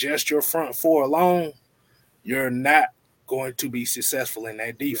and just your front four alone, you're not going to be successful in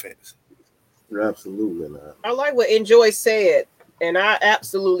that defense. You're absolutely not. I like what Enjoy said, and I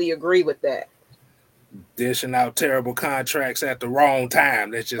absolutely agree with that. Dishing out terrible contracts at the wrong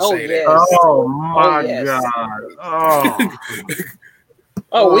time. Let's just say yes. that. Oh my God.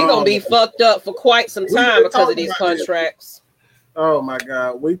 Oh, we're gonna be fucked up for quite some time because of these contracts. Oh my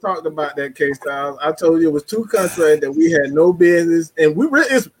God. We talked about that, K-Styles. I told you it was 2 contracts that we had no business, and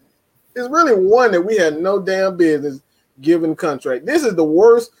it's really one that we had no damn business giving contract. This is the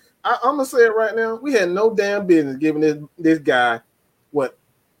worst. I'm gonna say it right now. We had no damn business giving this guy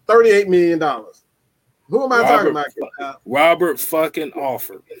 $38 million. Who am I talking about? Robert fucking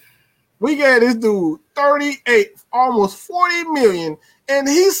Alford. We gave this dude 38, almost 40 million, and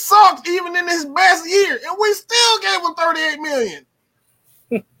he sucked even in his best year, and we still gave him 38 million.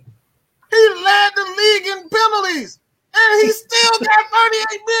 He led the league in penalties, and he still got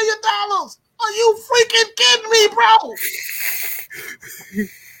 $38 million. Are you freaking kidding me, bro?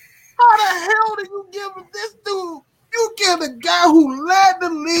 How the hell do you give this dude? You give the guy who led the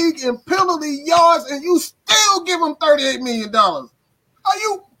league in penalty yards, and you still give him $38 million. Are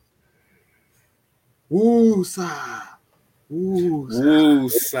you? Woosah. Hold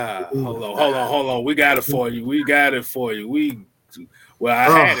on. We got it for you. I had it for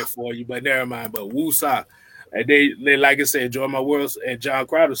you, but never mind. But woosah. And they like I said, Joy My World and John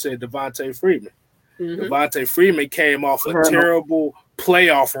Crowder said Devontae Freeman. Devontae Freeman came off a terrible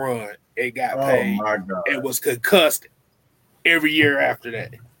playoff run. It got paid. Oh my God. It was concussed every year after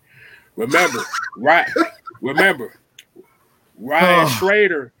that. Remember, Ryan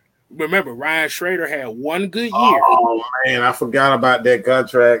Schrader remember Ryan Schrader had one good year. Oh man, I forgot about that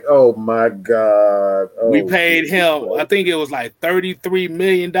contract. Oh my god. We paid him, I think it was like $33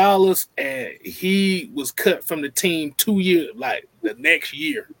 million, and he was cut from the team 2 years, like the next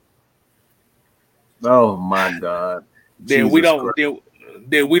year. Oh my god. Then we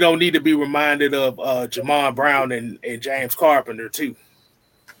don't need to be reminded of Jamon Brown and James Carpenter too.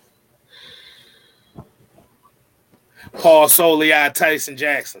 Paul Soliai, Tyson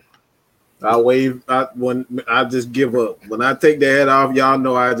Jackson. When I just give up. When I take the head off, y'all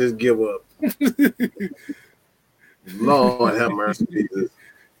know I just give up. Lord have mercy, Jesus.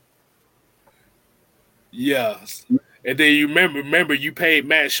 Yes. And then you remember you paid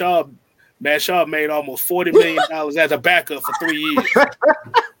Matt Shaw. Matt Shaw made almost $40 million as a backup for 3 years.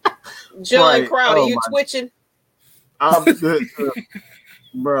 John Crowder, you twitching?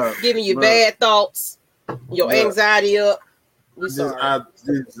 Bro, giving you bad thoughts, your anxiety up. We sorry.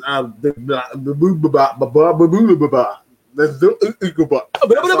 That's all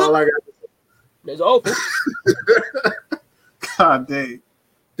I got. It's open. God dang.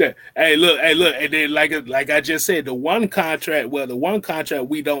 Hey, look, and then like I just said, the one contract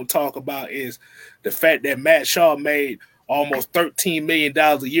we don't talk about is the fact that Matt Shaw made almost $13 million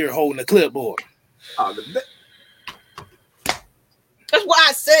a year holding a clipboard. That's why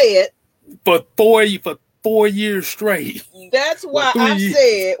I said for 4 years straight. That's why I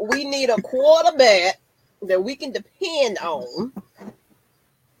said we need a quarterback that we can depend on.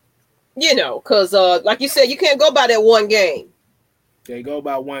 You know, because like you said, you can't go by that one game. They go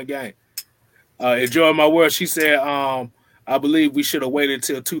by one game. Enjoy my word. She said, I believe we should have waited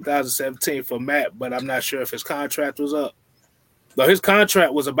till 2017 for Matt, but I'm not sure if his contract was up. But his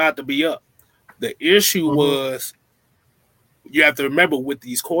contract was about to be up. The issue was, you have to remember with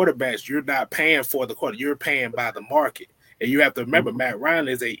these quarterbacks, you're not paying for the quarter, you're paying by the market. And you have to remember Matt Ryan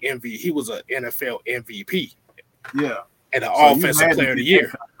is a MVP. He was an NFL MVP. Yeah. And an offensive player of the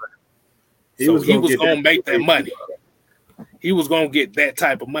year. He was going to make that money. He was going to get that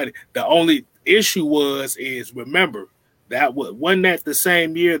type of money. The only issue remember, that wasn't that the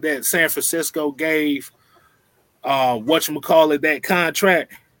same year that San Francisco gave that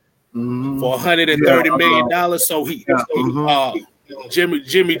contract for $130 million. So Jimmy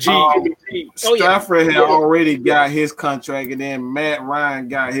G. Stafford had already got his contract, and then Matt Ryan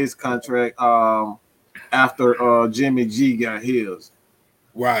got his contract after Jimmy G got his.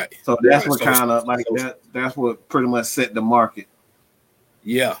 Right. So that's what kind of like that. That's what pretty much set the market.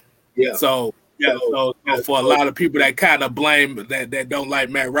 Yeah. Yeah. So for a lot of people that kind of blame that don't like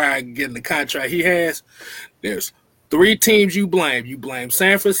Matt Ryan getting the contract he has, there's 3 teams you blame. You blame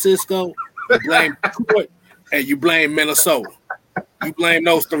San Francisco, you blame Detroit, and you blame Minnesota. You blame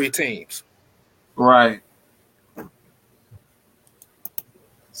those 3 teams. Right.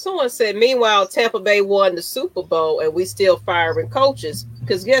 Someone said, meanwhile, Tampa Bay won the Super Bowl and we still firing coaches.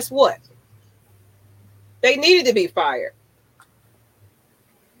 Because guess what? They needed to be fired.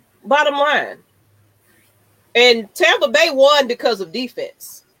 Bottom line. And Tampa Bay won because of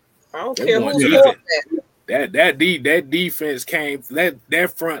defense. I don't care who's doing that. That defense came,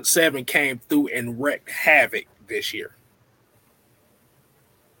 that front 7 came through and wreaked havoc this year.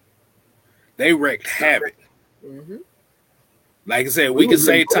 They wreaked havoc. Mm-hmm. Like I said, we can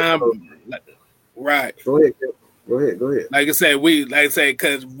say time. Right. Go ahead. Like I said,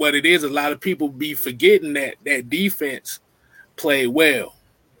 because what it is, a lot of people be forgetting that defense played well.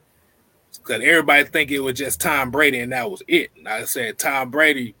 Because everybody think it was just Tom Brady and that was it. Like I said, Tom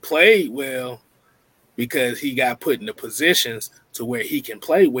Brady played well because he got put in the positions to where he can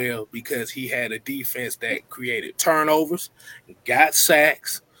play well because he had a defense that created turnovers, got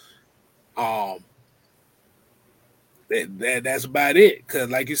sacks. That's about it. Because,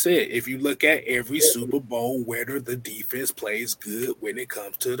 like you said, if you look at every Super Bowl winner, the defense plays good when it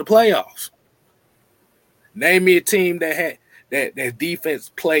comes to the playoffs. Name me a team that had that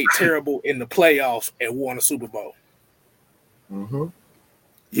defense played terrible in the playoffs and won a Super Bowl. Mm-hmm.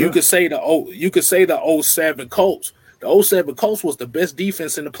 You could say the 07 Colts. The 07 Colts was the best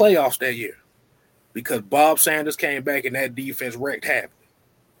defense in the playoffs that year because Bob Sanders came back and that defense wreaked havoc.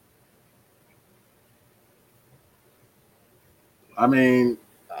 I mean,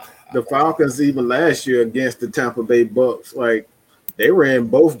 the Falcons even last year against the Tampa Bay Bucks, like they were in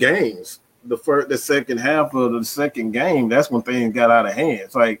both games. The second half of the second game, that's when things got out of hand.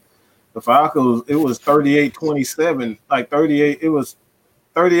 It's like the Falcons, it was 38-27, like 38. It was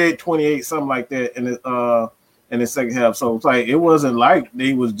 38-28, something like that in the second half. So it's like it wasn't like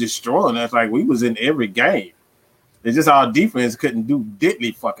they was destroying us. Like we was in every game. It's just our defense couldn't do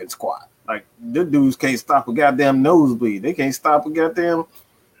diddly fucking squat. Like the dudes can't stop a goddamn nosebleed. They can't stop a goddamn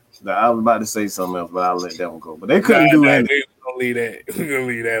I was about to say something else, but I'll let that one go. But they couldn't do anything. We're gonna leave that. We're gonna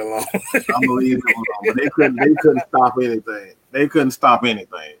leave that alone. I'm gonna leave that alone. But they couldn't stop anything. They couldn't stop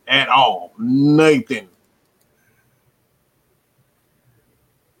anything at all. Nothing.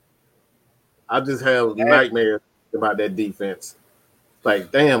 I just have nightmares about that defense.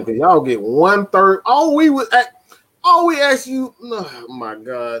 Like, damn, can y'all get 1/3? All we ask you. Oh my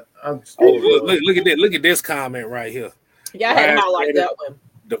God! Look at that! Look at this comment right here. Yeah, I had to highlight that one.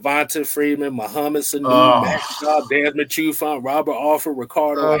 Devonta Freeman, Muhammad Sanu, Matt Shaw, Desmond Trufant, Robert Alford,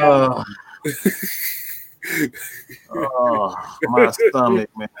 Ricardo. My stomach,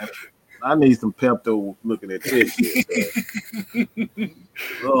 man. I need some Pepto looking at this shit.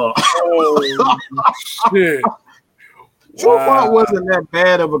 Shit. Trufant wasn't that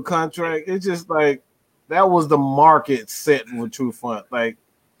bad of a contract. It's just like that was the market set with Trufant. Like,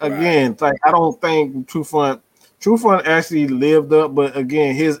 again, like I don't think Trufant actually lived up, but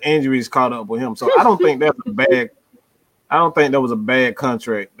again, his injuries caught up with him. So I don't think that's a bad. I don't think that was a bad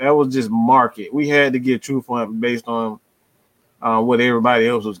contract. That was just market. We had to get Trufant based on what everybody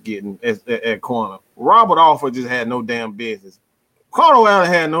else was getting at corner. Robert Alford just had no damn business. Carl Allen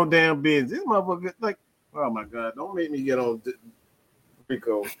had no damn business. This motherfucker, like, oh my God, don't make me get on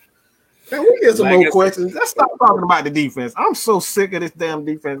Rico. Can we get some more questions? Let's stop talking about the defense. I'm so sick of this damn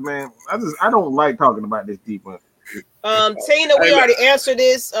defense, man. I don't like talking about this defense. Tina, we already answered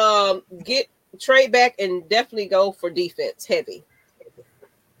this. Get trade back and definitely go for defense heavy.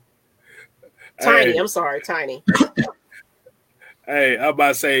 Tiny, I'm sorry, Tiny. Hey, I'm about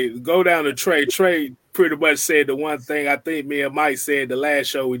to say, go down to Trey. Trey pretty much said the one thing I think me and Mike said the last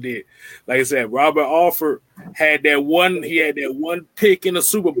show we did. Like I said, Robert Alford had that one pick in the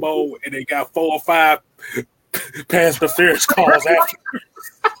Super Bowl, and they got 4 or 5 pass interference calls after.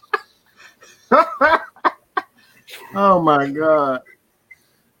 Oh my God.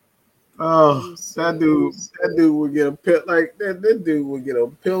 Oh, that dude would get a pit like that. That dude would get a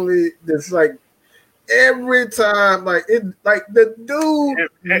penalty that's like every time, like the dude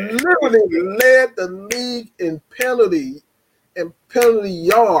literally led the league in penalty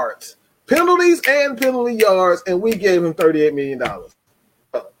yards, penalties and penalty yards, and we gave him $38 million.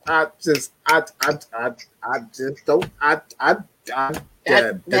 I just don't.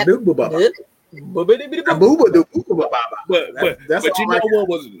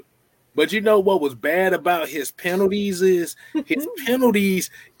 But you know what was bad about his penalties is his penalties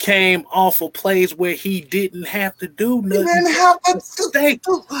came off of plays where he didn't have to do nothing. He didn't have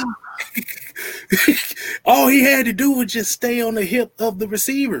to all he had to do was just stay on the hip of the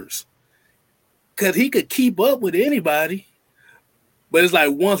receivers. Because he could keep up with anybody. But it's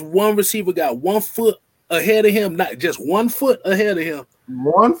like once one receiver got 1 foot ahead of him, not just 1 foot ahead of him.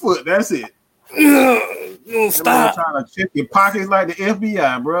 1 foot, that's it. Stop trying to check your pockets like the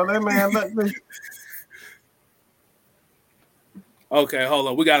FBI, bro. That man, let me. Okay, hold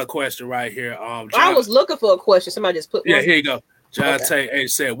on. We got a question right here. John, I was looking for a question. Somebody just put. Yeah, here you go. John Tate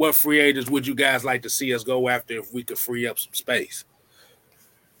said, "What free agents would you guys like to see us go after if we could free up some space?"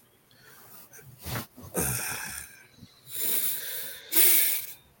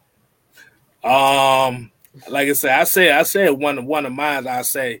 Like I said one of mine. I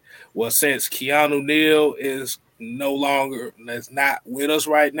say, well, since Keanu Neal is not with us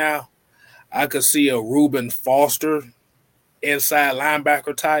right now, I could see a Reuben Foster inside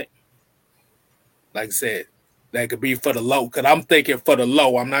linebacker type. Like I said, that could be for the low. Because I'm thinking for the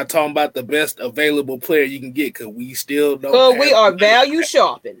low. I'm not talking about the best available player you can get. Because we still don't. We are value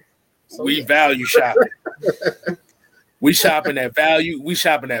shopping. So value shopping. We shopping at value. We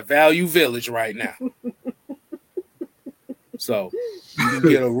shopping at Value Village right now. So you can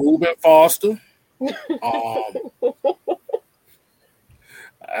get a Reuben Foster.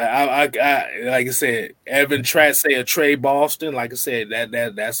 I like I said, Evan Tratt say a Trey Boston. Like I said,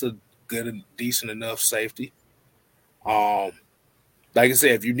 that's a good and decent enough safety. Like I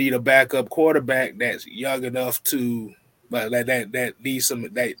said, if you need a backup quarterback that's young enough to, but that needs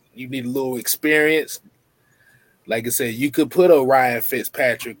that you need a little experience. Like I said, you could put a Ryan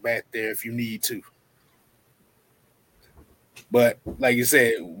Fitzpatrick back there if you need to. But like you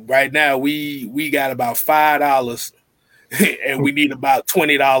said, right now we got about $5 and we need about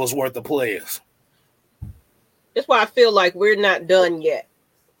 $20 worth of players. That's why I feel like we're not done yet.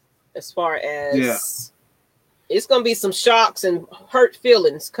 As far as it's gonna be some shocks and hurt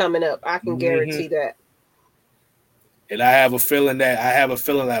feelings coming up. I can guarantee that. And I have a feeling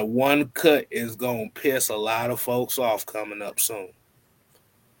that one cut is gonna piss a lot of folks off coming up soon.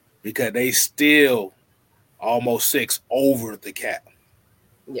 Because they still almost 6 over the cap.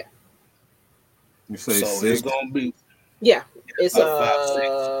 Yeah. You say so 6? it's gonna be Yeah, it's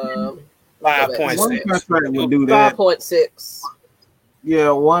 5.6. Contract would do that. 5.6.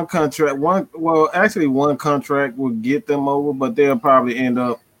 Yeah, one contract would get them over, but they'll probably end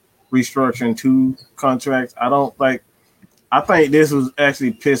up restructuring 2 contracts. I think this was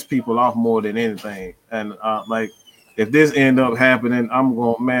actually pissed people off more than anything. And if this end up happening, I'm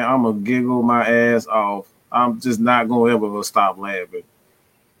gonna giggle my ass off. I'm just not gonna ever stop laughing.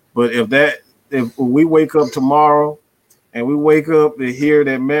 But if we wake up tomorrow and we wake up to hear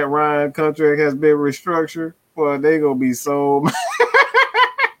that Matt Ryan contract has been restructured, boy, they gonna be so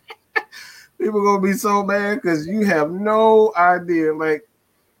people gonna be so mad because you have no idea. Like,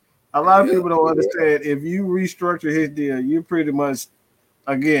 a lot of people don't understand. If you restructure his deal, you're pretty much,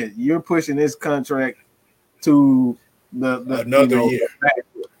 again, you're pushing his contract to another year.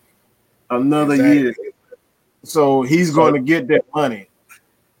 Another year. So he's going to get that money.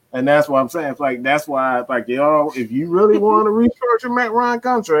 And that's what I'm saying. It's like, that's why, like, y'all, if you really want to restructure Matt Ryan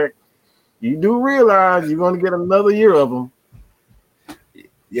contract, you do realize you're going to get another year of them.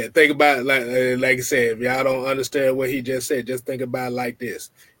 Yeah, think about it like I said, if y'all don't understand what he just said, just think about it like this.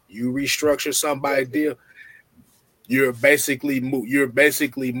 You restructure somebody's deal, you're basically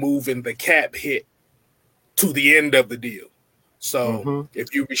moving the cap hit to the end of the deal. So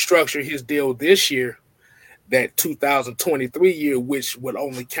if you restructure his deal this year, that 2023 year, which would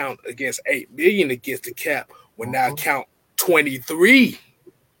only count against $8 million against the cap, would now count 23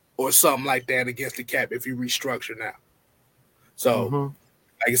 or something like that against the cap if you restructure now. So,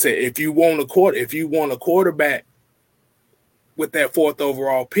 like I said, if you want a quarterback with that 4th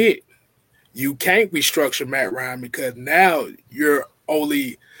overall pick, you can't restructure Matt Ryan because now you're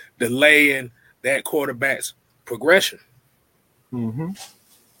only delaying that quarterback's progression. Because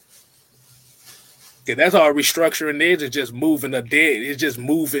that's all restructuring is just moving it's just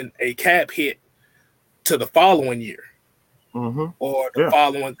moving a cap hit to the following year or the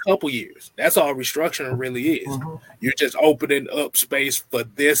following couple years. That's all restructuring really is. You're just opening up space for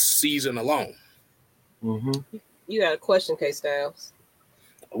this season alone. You got a question, K Styles?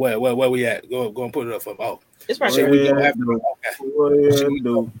 Where we at? Go and put it up for it's probably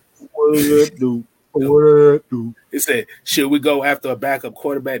It said, should we go after a backup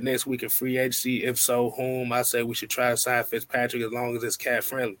quarterback next week in free agency? If so, whom? I say we should try to sign Fitzpatrick as long as it's cap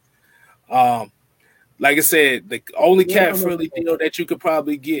friendly. Like I said, the only cap friendly deal that you could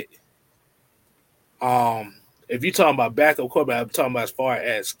probably get, if you're talking about backup quarterback, I'm talking about as far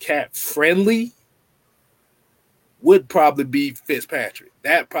as cap friendly, would probably be Fitzpatrick.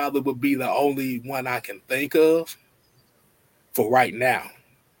 That probably would be the only one I can think of for right now.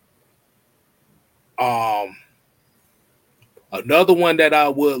 Another one that I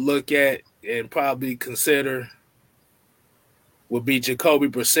would look at and probably consider would be Jacoby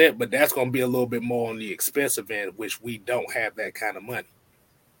Brissett, but that's going to be a little bit more on the expensive end, which we don't have that kind of money.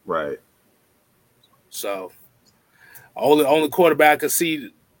 Right. So, only quarterback I can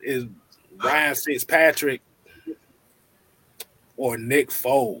see is Ryan Fitzpatrick or Nick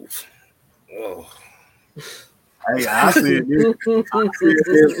Foles. Oh. Hey, I said this.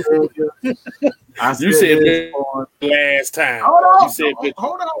 You said this last time. Hold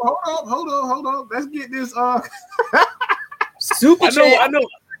on. Let's get this. Super chat. I know.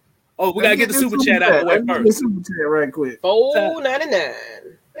 Oh, we gotta get the super chat out of the way first. The super chat right quick. $4.99.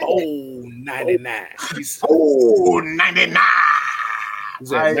 $4.99. $4.99. He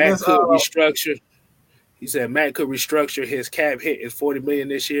said Matt could restructure. He said Matt could restructure his cap hit is $40 million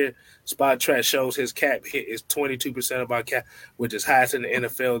this year. Spot Track shows his cap hit is 22% of our cap, which is highest in the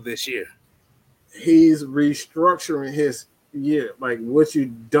NFL this year. He's restructuring his year. Like what you're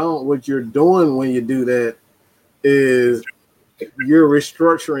doing when you do that is you're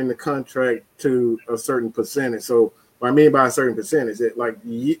restructuring the contract to a certain percentage. So what I mean by a certain percentage,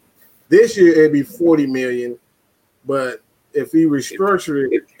 this year it'd be $40 million, but if we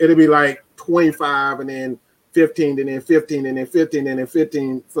restructure it, it'll be like 25 and then 15 and then 15 and then 15 and then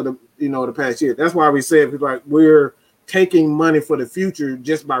 15 for the past year. That's why we said we're taking money for the future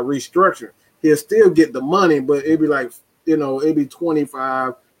just by restructuring. He'll still get the money, but it'd be like, it'd be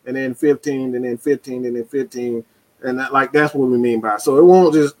 25 and then 15 and then 15 and then 15. And that's what we mean by it. So it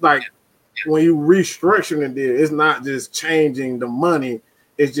won't just when you restructuring the deal, it's not just changing the money,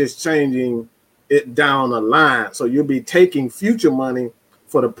 it's just changing it down the line. So you'll be taking future money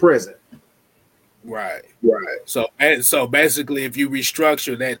for the present. Right. So basically, if you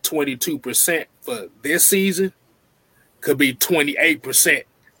restructure that 22% for this season, could be 28%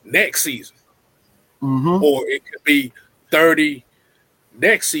 next season, or it could be 30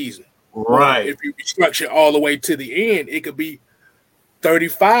 next season. Right. Or if you restructure all the way to the end, it could be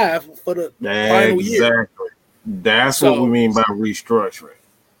 35 for the final year. That's what we mean by restructuring.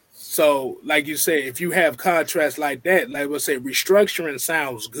 So, like you said, if you have contracts like that, like we'll say, restructuring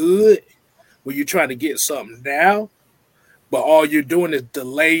sounds good when you're trying to get something now, but all you're doing is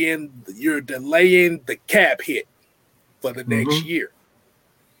delaying the cap hit for the next year.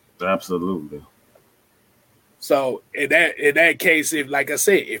 Absolutely. So in that case, if like I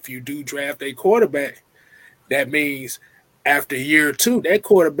said, if you do draft a quarterback, that means after year 2, that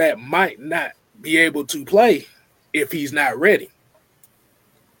quarterback might not be able to play if he's not ready.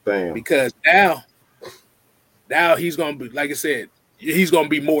 Damn. Because now he's gonna be, like I said, he's gonna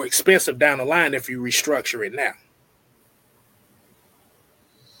be more expensive down the line if you restructure it now.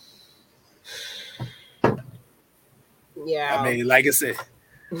 Yeah. I mean, like I said,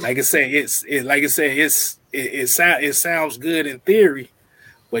 it sounds good in theory,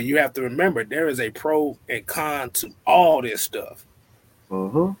 but you have to remember there is a pro and con to all this stuff.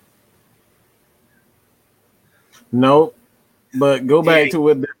 No, but go back to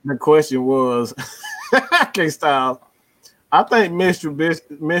what the question was. K-Styles. I think Mr.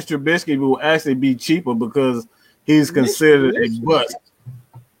 Trubisky will actually be cheaper because he's considered a bust.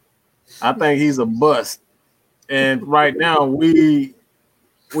 I think he's a bust. And right now we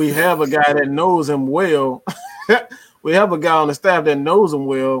have a guy that knows him well. We have a guy on the staff that knows him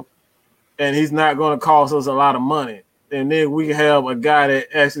well, and he's not going to cost us a lot of money. And then we have a guy that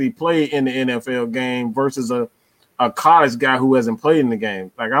actually played in the NFL game versus a college guy who hasn't played in the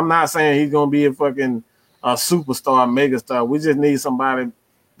game. Like, I'm not saying he's going to be a superstar, megastar. We just need somebody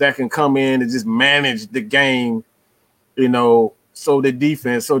that can come in and just manage the game, so the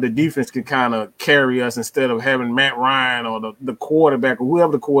defense can kind of carry us instead of having Matt Ryan or the quarterback or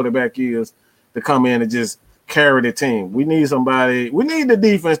whoever the quarterback is to come in and just carry the team. We need the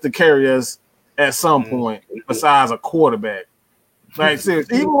defense to carry us at some point besides a quarterback. Like,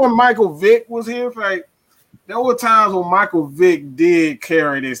 seriously, even when Michael Vick was here, like, there were times when Michael Vick did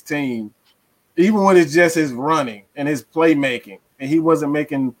carry this team, even when it's just his running and his playmaking, and he wasn't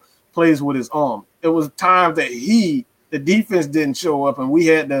making plays with his arm. It was times that the defense didn't show up, and we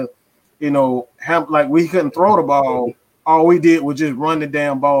had to, we couldn't throw the ball. All we did was just run the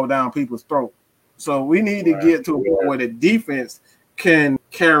damn ball down people's throat. So we need to get to a point where the defense can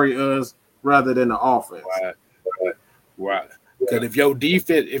carry us rather than the offense. Right. Because if your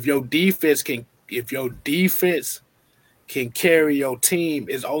defense can carry your team,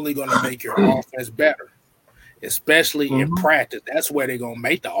 it's only going to make your offense better, especially in practice. That's where they're going to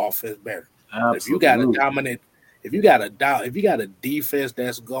make the offense better. Absolutely. If you got a dominant, if you got a defense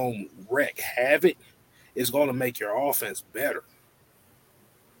that's going to wreak havoc, it's going to make your offense better.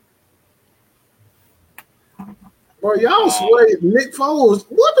 Bro, y'all swear Nick Foles.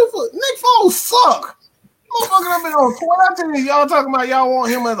 What the fuck? Nick Foles suck. Motherfucker, I've been on Twitter. I tell you, y'all talking about y'all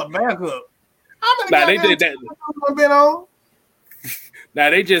want him as a backup. How many they did that. Been on?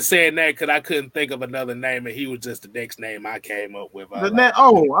 Now they just saying that because I couldn't think of another name, and he was just the next name I came up with. I'm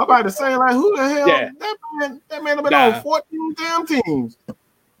about to say, like, who the hell? Yeah. That man have been on 14 damn teams.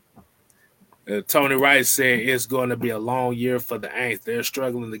 Tony Rice said it's going to be a long year for the Aints. They're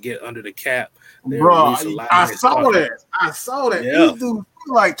struggling to get under the cap. Bro, I saw that. Yeah. These dudes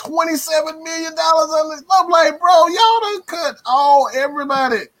like $27 million on this. I'm like, bro, y'all done cut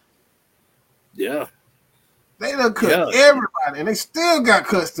everybody. Yeah. They done cut everybody, and they still got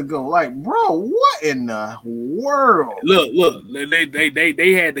cuts to go. Like, bro, what in the world? Look,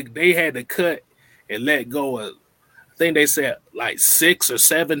 they had to cut and let go of, I think they said like 6 or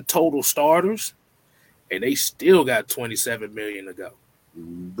 7 total starters, and they still got $27 million to go.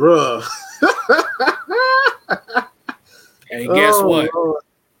 Bruh. And guess what? Lord.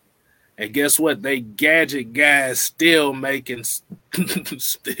 And guess what? They gadget guys still making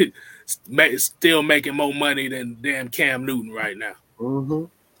more money than damn Cam Newton right now. Mm-hmm.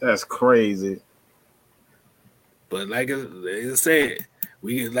 That's crazy. But like I said,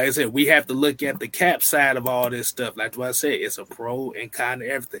 we have to look at the cap side of all this stuff. Like what I said, it's a pro and con of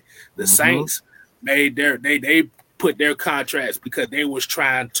everything. The Saints made they put their contracts because they was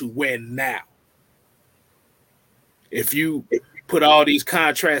trying to win now. If you put all these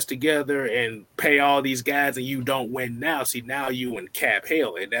contracts together and pay all these guys and you don't win now, see, now you in cap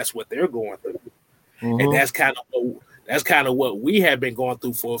hell, and that's what they're going through. And that's kind of what we have been going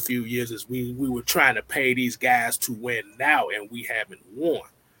through for a few years, is we were trying to pay these guys to win now, and we haven't won.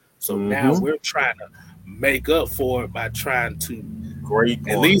 So now we're trying to make up for it by trying to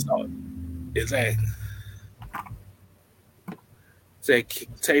at least exactly. Said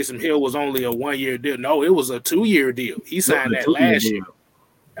Taysom Hill was only a 1-year deal. No, it was a 2-year deal. He signed that last year.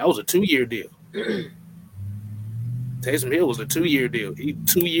 That was a 2-year deal. Taysom Hill was a 2-year deal.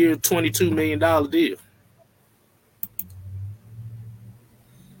 2 year, $22 million deal.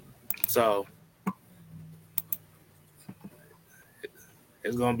 So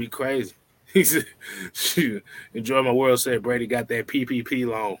it's gonna be crazy. He said, "Enjoy my world." Said Brady got that PPP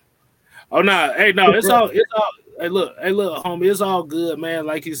loan. Oh no, hey no, it's all. Hey look, homie, it's all good, man.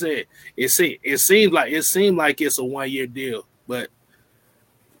 Like you said, it seemed like it's a 1-year deal, but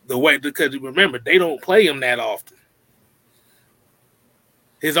the way, because remember they don't play him that often.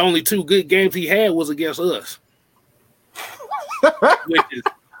 His only 2 good games he had was against us,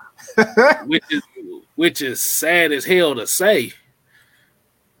 which is sad as hell to say.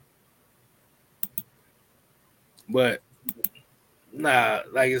 But nah,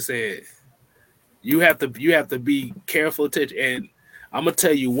 like I said, you have to be careful and I'm gonna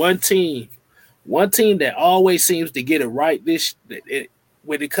tell you one team that always seems to get it right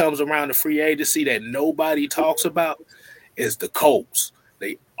when it comes around the free agency that nobody talks about is the Colts.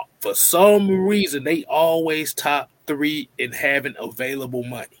 They, for some reason, they always top 3 in having available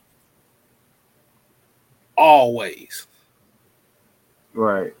money. Always.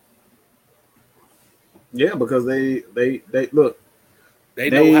 Right. Yeah, because they look. They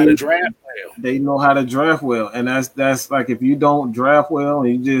know how to draft well. They know how to draft well, and that's like if you don't draft well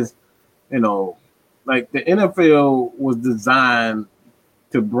and you just, like the NFL was designed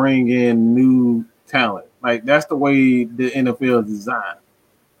to bring in new talent. Like that's the way the NFL is designed.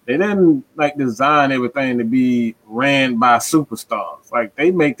 They didn't like design everything to be ran by superstars. Like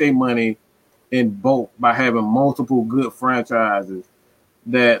they make their money in bulk by having multiple good franchises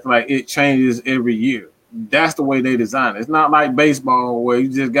that like it changes every year. That's the way they design it. It's not like baseball where you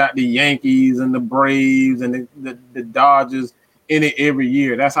just got the Yankees and the Braves and the Dodgers in it every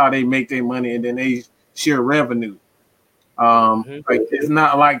year. That's how they make their money, and then they share revenue. Like it's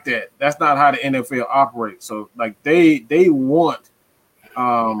not like that. That's not how the NFL operates. So like they want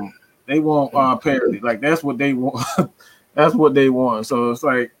parity. Like that's what they want. That's what they want. So it's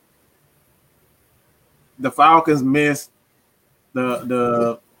like the Falcons missed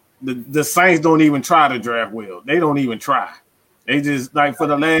the Saints don't even try to draft well. They don't even try. They just like for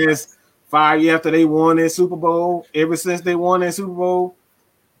the last 5 years after they won their Super Bowl, ever since they won their Super Bowl,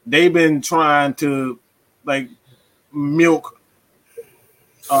 they've been trying to like milk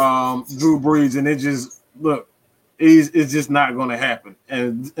Drew Brees, and it just it's just not going to happen.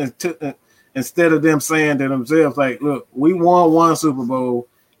 And instead of them saying to themselves like, look, we won 1 Super Bowl,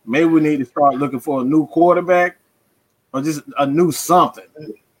 maybe we need to start looking for a new quarterback or just a new something.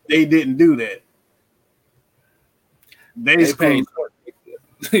 They didn't do that. They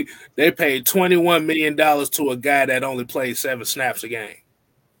paid $21 million to a guy that only played 7 snaps a game.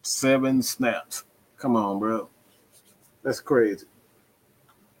 7 snaps. Come on, bro. That's crazy.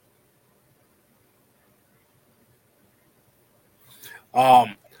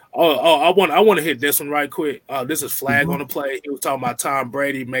 I want to hit this one right quick. This is Flag on the Play. He was talking about Tom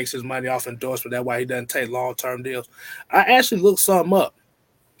Brady makes his money off endorsement. That's why he doesn't take long-term deals. I actually looked something up.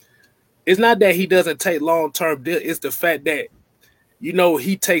 It's not that he doesn't take long-term deals. It's the fact that,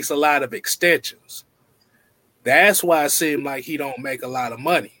 he takes a lot of extensions. That's why it seemed like he don't make a lot of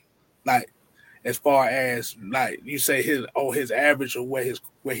money. Like, as far as, like, you say his average or where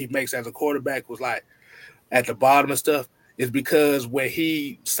he makes as a quarterback was, like, at the bottom and stuff, is because when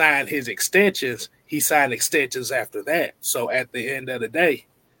he signed his extensions, he signed extensions after that. So at the end of the day,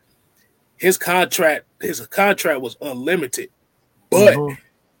 his contract was unlimited. But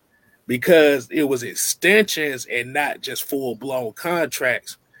because it was extensions and not just full-blown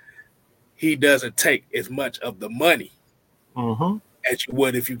contracts, he doesn't take as much of the money as you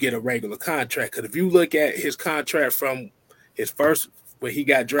would if you get a regular contract. Because if you look at his contract from his first, when he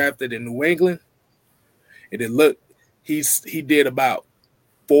got drafted in New England, and then look, he did about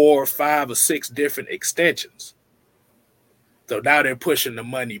 4 or 5 or 6 different extensions. So now they're pushing the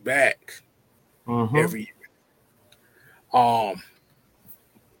money back every year.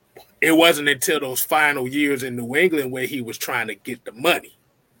 It wasn't until those final years in New England where he was trying to get the money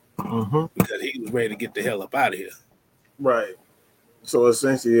because he was ready to get the hell up out of here. Right. So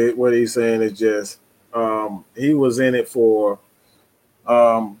essentially what he's saying is just he was in it for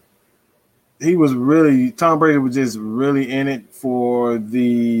Tom Brady was just really in it for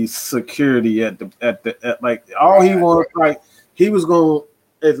the security at like all he wanted, like he was going,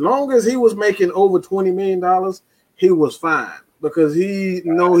 as long as he was making over $20 million, he was fine. Because he's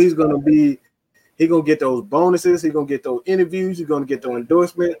gonna get those bonuses, he's gonna get those interviews, he's gonna get the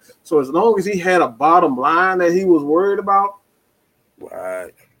endorsement. So as long as he had a bottom line that he was worried about,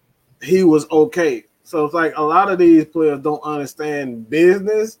 right, he was okay. So it's like a lot of these players don't understand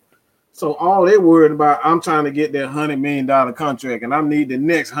business. So all they worried about, I'm trying to get that $100 million contract and I need the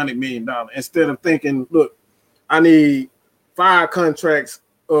next $100 million. Instead of thinking, look, I need 5 contracts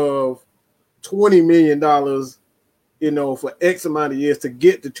of $20 million, for X amount of years to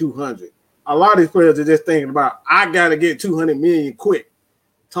get to 200. A lot of these players are just thinking about, I got to get 200 million quick.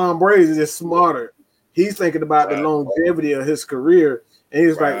 Tom Brady is just smarter. He's thinking about the longevity of his career. And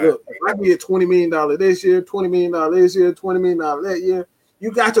he's like, look, if I get $20 million this year, $20 million this year, $20 million that year,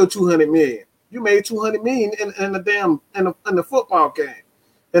 you got your $200 million. You made $200 million in the football game.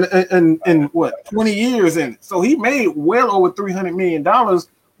 And what, 20 years in it. So he made well over $300 million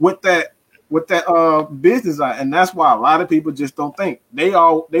with that business, and that's why a lot of people just don't think. They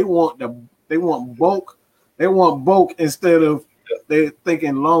want bulk instead of they're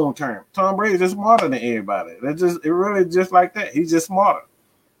thinking long term. Tom Brady is just smarter than everybody. It really just like that. He's just smarter.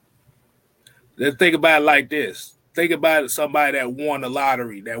 Let's think about it like this. Think about it, somebody that won the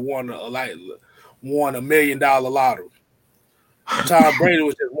lottery, that won $1 million lottery. Tom Brady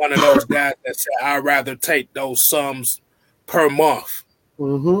was just one of those guys that said, I'd rather take those sums per month.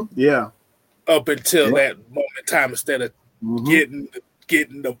 Mm-hmm. Yeah. Up until that moment in time, instead of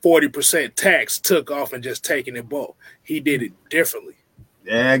getting the 40% tax took off and just taking it bulk. He did it differently.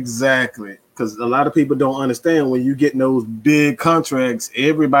 Exactly. Because a lot of people don't understand when you get those big contracts,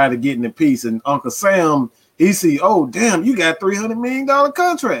 everybody getting a piece. And Uncle Sam, he see, oh, damn, you got $300 million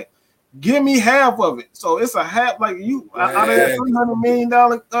contract. Give me half of it. So it's a half, like you, out of that $300 million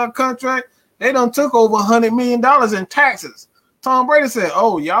contract, they done took over $100 million in taxes. Tom Brady said,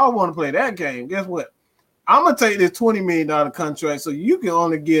 oh, y'all want to play that game. Guess what? I'm going to take this $20 million contract so you can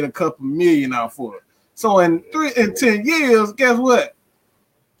only get a couple million out for it. So in 10 years, guess what?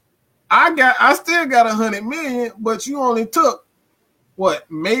 I still got $100 million, but you only took what,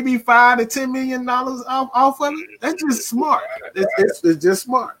 maybe $5 to $10 million off of it? That's just smart. It's just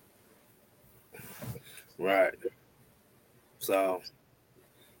smart. Right. So,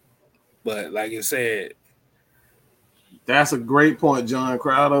 but like you said, that's a great point, John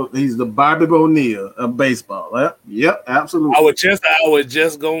Crowder. He's the Bobby Bonilla of baseball. Yep, absolutely. I was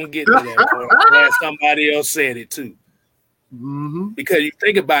just gonna get to that point. Glad somebody else said it too. Mm-hmm. Because you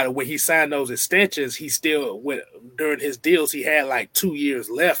think about it, when he signed those extensions, he still during his deals he had like 2 years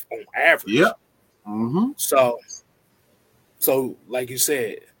left on average. Yep. Mm-hmm. So like you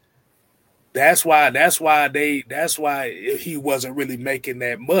said, that's why he wasn't really making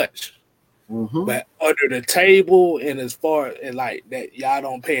that much. Mm-hmm. But under the table, and as far as like that, y'all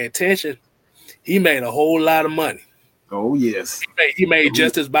don't pay attention. He made a whole lot of money. Oh yes, he made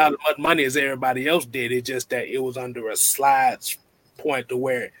just as much money as everybody else did. It's just that it was under a slide point to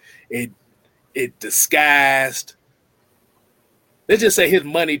where it disguised. Let's just say his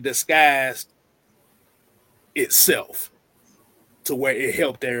money disguised itself to where it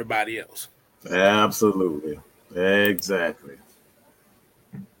helped everybody else. Absolutely, exactly.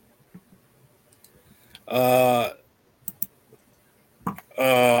 I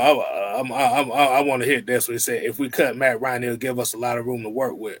want to hit this. What he said, if we cut Matt Ryan, he'll give us a lot of room to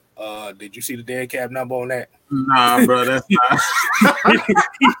work with. Did you see the dead cap number on that? Nah, bro, that's not.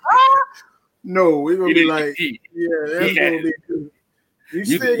 No, we're gonna be like, that's gonna be good. You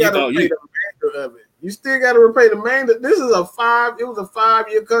still gotta repay the remainder of it. You still gotta repay the remainder. This is it was a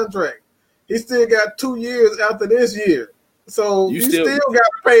 5-year contract. He still got 2 years after this year. So you still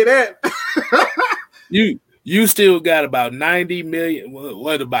gotta pay that. You still got about 90 million.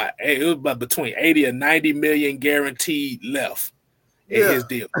 What about it? Was about between 80 and 90 million guaranteed left in his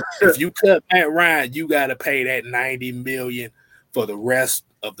deal. If you cut Matt Ryan, you got to pay that 90 million for the rest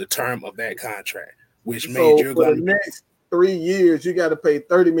of the term of that contract, which means you're going to next 3 years. You got to pay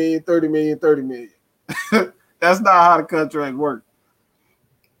 30 million, 30 million, 30 million. That's not how the contract works.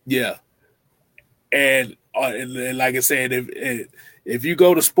 Yeah, and like I said, if you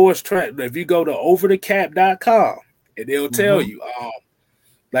go to if you go to overthecap.com, and they'll tell you,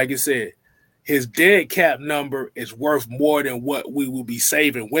 like I said, his dead cap number is worth more than what we will be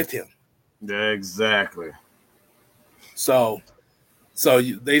saving with him. Exactly. So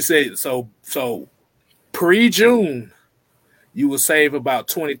they say so pre-June, you will save about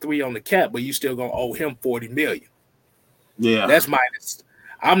 23 on the cap, but you still gonna owe him 40 million. Yeah, that's minus.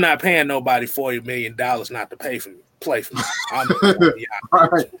 I'm not paying nobody $40 million not to play for me.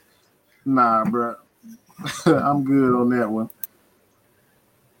 Right. Nah, bro. I'm good on that one.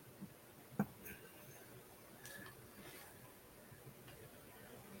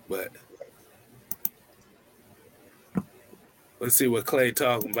 But let's see what Clay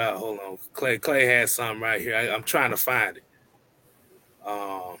talking about. Hold on. Clay has something right here. I'm trying to find it.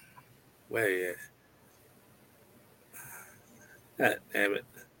 Where is God damn it.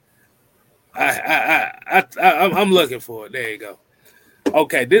 I'm looking for it. There you go.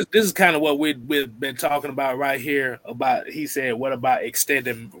 Okay, this is kind of what we've been talking about right here. About he said, what about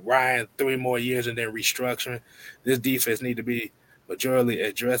extending Ryan 3 more years and then restructuring? This defense need to be majorly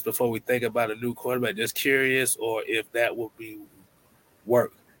addressed before we think about a new quarterback. Just curious, or if that will be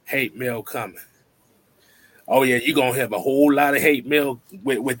work. Hate mail coming. Oh yeah, you gonna have a whole lot of hate mail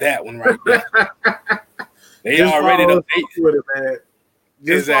with that one right there. They Just already follow know. us on Twitter, man.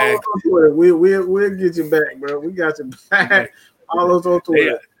 Just Exactly. follow us on Twitter. We'll get you back, bro. We got you back. Follow us on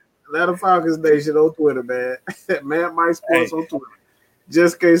Twitter. Atlanta Falcons Nation on Twitter, man. Mad Mike Sports on Twitter.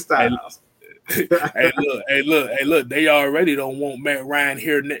 Just K Styles. Hey, look. They already don't want Matt Ryan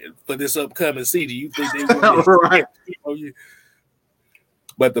here for this upcoming season. You think they will? Right.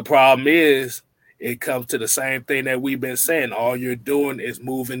 But the problem is, it comes to the same thing that we've been saying. All you're doing is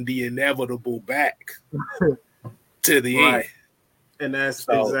moving the inevitable back to the end. And that's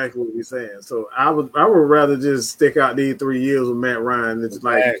exactly what we're saying. So I would rather just stick out these 3 years with Matt Ryan. It's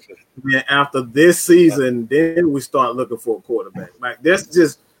like after this season, then we start looking for a quarterback. Like that's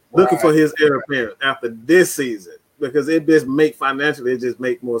just looking for his heir apparent after this season, because it just make financially, it just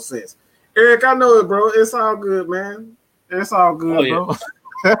make more sense. Eric, I know it, bro. It's all good, man. It's all good, bro.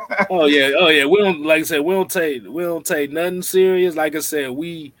 Oh yeah. We don't, like I said, we don't take nothing serious. Like I said,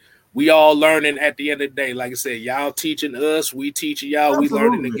 we all learning at the end of the day. Like I said, y'all teaching us, we teaching y'all, we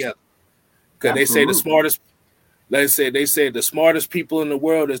learning together. Because they say the smartest, they said the smartest people in the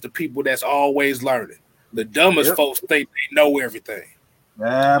world is the people that's always learning. The dumbest folks think they know everything.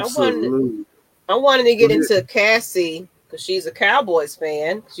 Absolutely. I wanted to get into Cassie because she's a Cowboys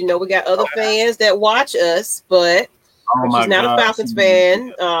fan. You know, we got other fans that watch us, but she's not a Falcons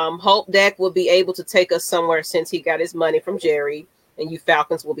fan. Hope Dak will be able to take us somewhere since he got his money from Jerry, and you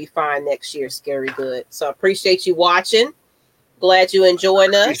Falcons will be fine next year. Scary good. So I appreciate you watching. Glad you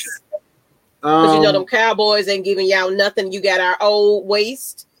enjoying us. Because you know them Cowboys ain't giving y'all nothing. You got our old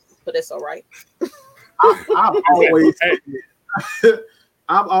waste, but it's all right.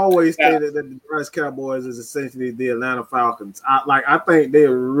 I've always stated that the Dallas Cowboys is essentially the Atlanta Falcons. I think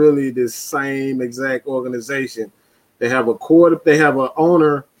they're really the same exact organization. They have they have an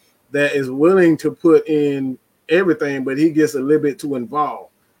owner that is willing to put in everything, but he gets a little bit too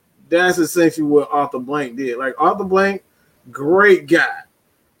involved. That's essentially what Arthur Blank did. Like Arthur Blank, great guy,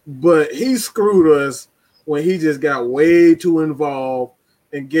 but he screwed us when he just got way too involved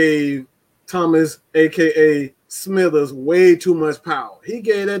and gave Thomas, aka Smithers, way too much power. He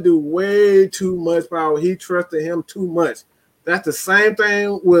gave that dude way too much power. He trusted him too much. That's the same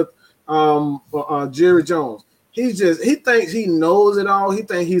thing with Jerry Jones. He thinks he knows it all. He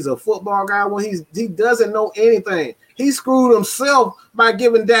thinks he's a football guy when he doesn't know anything. He screwed himself by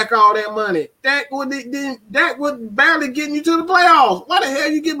giving Dak all that money. Dak would barely getting you to the playoffs. Why the hell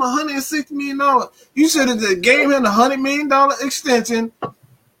you give him $160 million? You should have just gave him the $100 million extension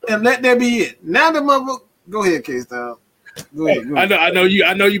and let that be it. Now the motherfucker. Go ahead, K-Style. Go ahead. I know you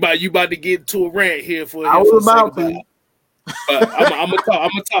about to get into a rant here for. I was about to.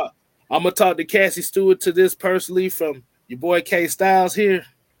 I'm gonna talk to Cassie Stewart to this personally from your boy K Styles here.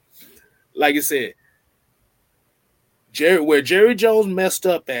 Like I said, where Jerry Jones messed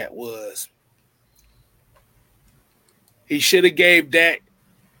up at was he should have gave Dak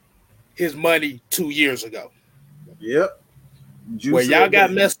his money 2 years ago. Yep. Where y'all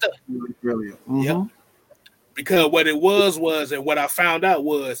got messed up. Mm-hmm. Yep. Because what it was, and what I found out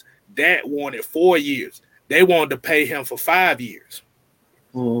was Dak wanted 4 years. They wanted to pay him for 5 years.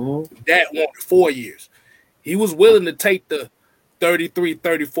 Mm-hmm. Dak wanted 4 years. He was willing to take the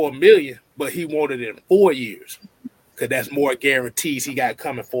 34 million, but he wanted it in 4 years because that's more guarantees he got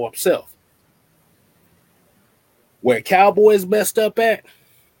coming for himself. Where Cowboys messed up at,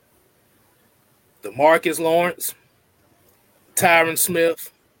 DeMarcus Lawrence, Tyron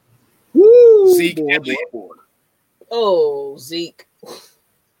Smith, Zeke Elliott. Oh, Zeke.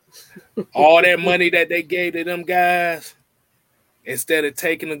 All that money that they gave to them guys, instead of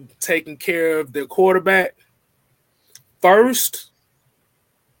taking care of their quarterback first,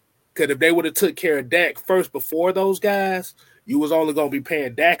 because if they would have took care of Dak first before those guys, you was only going to be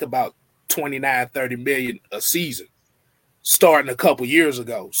paying Dak about $29-30 million a season starting a couple years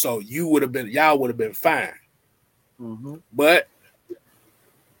ago. So y'all would have been fine. Mm-hmm. But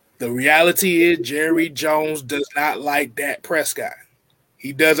the reality is Jerry Jones does not like Dak Prescott.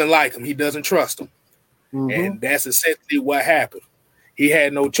 He doesn't like him. He doesn't trust him. Mm-hmm. And that's essentially what happened. He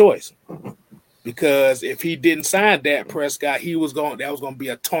had no choice. Because if he didn't sign Dak Prescott, that was going to be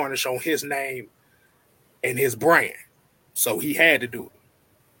a tarnish on his name and his brand. So he had to do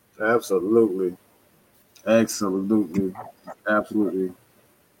it. Absolutely.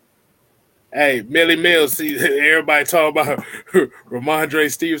 Hey, Millie Mills. See everybody talking about Ramondre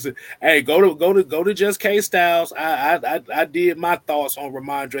Stevenson. Hey, go to Just K Styles. I did my thoughts on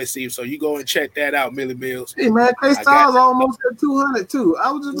Ramondre Stevenson. So you go and check that out, Millie Mills. Hey man, K Styles almost at 200 too. I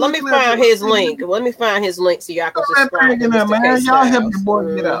was just Let me find his link. Let me find his link so y'all can subscribe to Mr. man. Y'all help your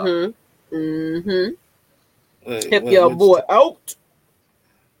boy get out. Help your boy out.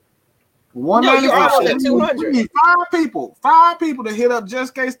 195. You're almost at 200. Five people to hit up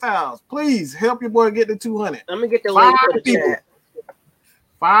Just K Styles. Please help your boy get to 200. I'm gonna get the link for the chat.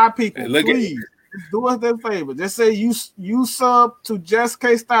 5 people, please. Just do us that favor. Just say you sub to Just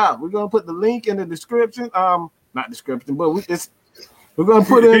K Styles. We're gonna put the link in the description. Not description, but we're gonna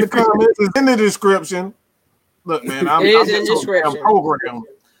put it in the comments. It's in the description. Look, man, I'm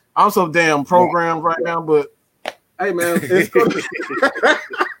so damn programmed right now, but hey, man, it's gonna be,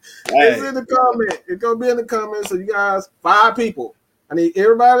 it's in the comment. It's gonna be in the comments. So you guys, 5 people. I need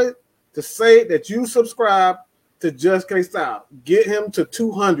everybody to say that you subscribe to Just K Style. Get him to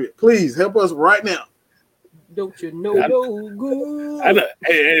 200. Please help us right now. Don't you know no good? I know,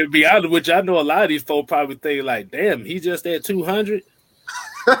 and to be honest with you, I know a lot of these folks probably think like, damn, he just at 200.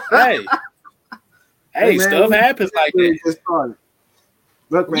 Hey, man, stuff happens like that.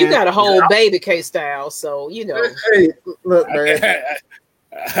 Look, man, you got a whole baby K Style, so you know. Hey, look, man.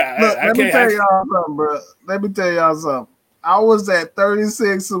 Let me tell y'all something, bro. Let me tell y'all something. I was at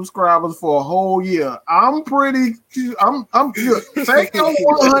 36 subscribers for a whole year. I'm good. Take your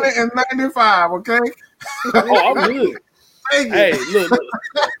 195, okay? Oh, I'm good. Hey, look.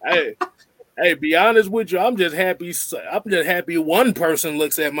 Hey, be honest with you. I'm just happy one person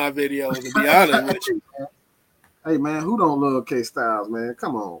looks at my videos, to be honest with you. Hey, man, who don't love K Styles, man?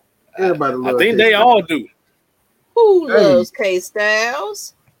 Come on. Everybody loves I think they all do. Who loves K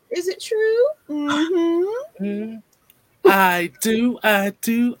Styles? Is it true? Mm-hmm. I do. Ooh,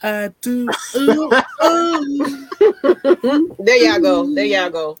 ooh. There y'all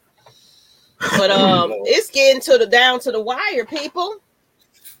go. But it's getting down to the wire, people.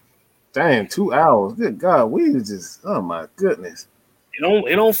 Dang, 2 hours. Good God, we just, oh my goodness. It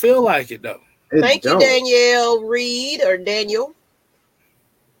don't feel like it though. Thank you, Danielle Reed or Daniel.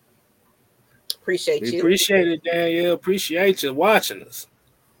 Appreciate you. Appreciate it, Danielle. Appreciate you watching us.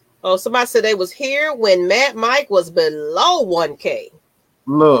 Oh, somebody said they was here when Matt Mike was below 1K.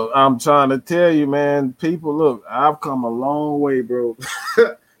 Look, I'm trying to tell you, man. People, look, I've come a long way, bro.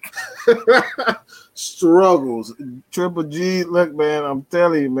 Struggles. Triple G, look, man, I'm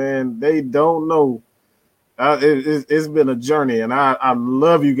telling you, man, they don't know. It's been a journey, and I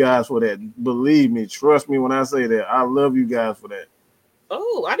love you guys for that. Believe me, trust me when I say that. I love you guys for that.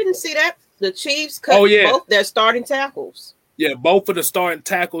 Oh, I didn't see that. The Chiefs cut both their starting tackles. Yeah, both of the starting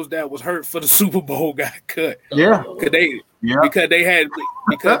tackles that was hurt for the Super Bowl got cut. Yeah, because they had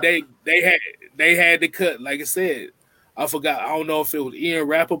to cut. Like I said, I forgot. I don't know if it was Ian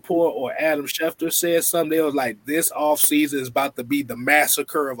Rappaport or Adam Schefter said something. They was like, this offseason is about to be the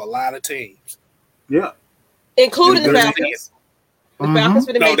massacre of a lot of teams. Yeah, including the Falcons. The Falcons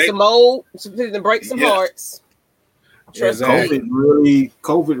going to make some mold, to break some hearts. Exactly.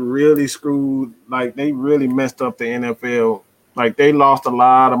 COVID really screwed. Like they really messed up the NFL. Like they lost a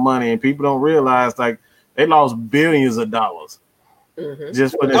lot of money, and people don't realize like they lost billions of dollars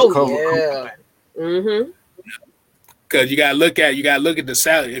just for this COVID. Because you gotta look at the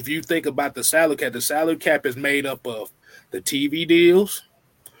salary. If you think about the salary cap is made up of the TV deals,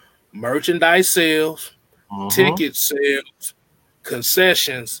 merchandise sales, ticket sales,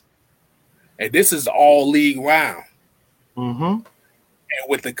 concessions, and this is all league round. And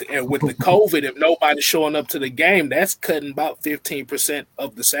with the COVID, if nobody's showing up to the game, that's cutting about 15%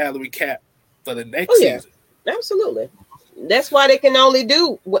 of the salary cap for the next season. Absolutely. That's why they can only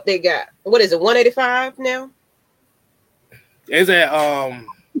do what they got. What is it, 185 now? It's at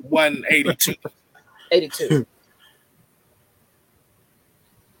 182. 82.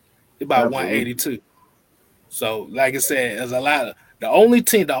 About 182. So, like I said, there's a lot of the only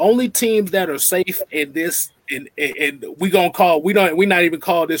teams that are safe in this. And we're not even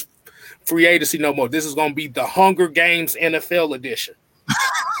call this free agency no more. This is gonna be the Hunger Games NFL edition.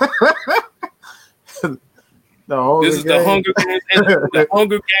 The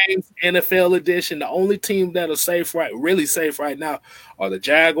Hunger Games NFL edition. The only team that are really safe right now are the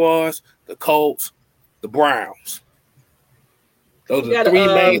Jaguars, the Colts, the Browns. Those are three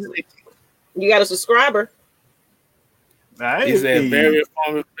main. You got a subscriber. He said very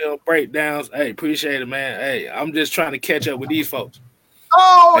informative film breakdowns. Hey, appreciate it, man. Hey, I'm just trying to catch up with these folks.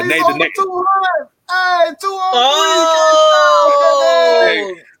 Oh, and he's on 200. Hey, 203.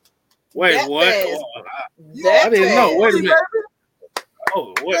 Hey, wait, what? I didn't know. Wait a minute.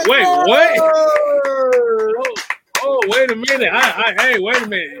 Oh, wait, what? Oh, wait a minute. Hey, wait a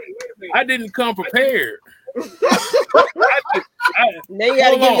minute. I didn't come prepared. Now you got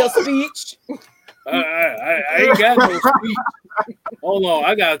to give your speech. I ain't got no speech. Hold on,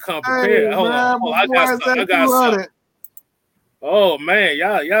 I got to come prepared. Hey, Hold man, on. I got something. Oh man,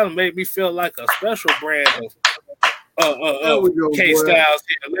 y'all make me feel like a special brand of K-Styles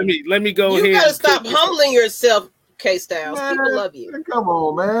here. Let me go ahead. You gotta stop humbling yourself, K-Styles. People love you. Come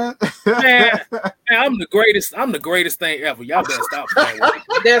on, man. man, I'm the greatest. I'm the greatest thing ever. Y'all better stop playing with me.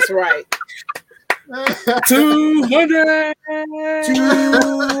 That's right. 200.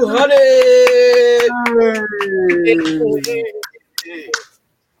 200.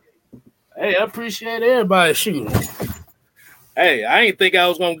 Hey, I appreciate everybody shooting. Hey, I ain't think I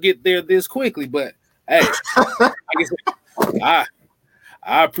was gonna get there this quickly, but hey, like I said,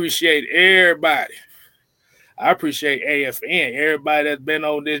 I appreciate everybody. I appreciate AFN, everybody that's been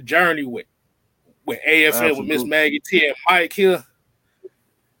on this journey with AFN, absolutely, with Miss Maggie T and Mike here.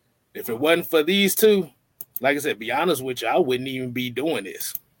 If it wasn't for these two, like I said, be honest with you, I wouldn't even be doing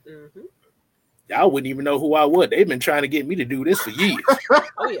this. Mm-hmm. Y'all wouldn't even know who I was. They've been trying to get me to do this for years.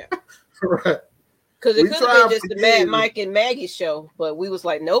 Oh yeah, right. Because it could have been just the Mad Mike and Maggie show, but we was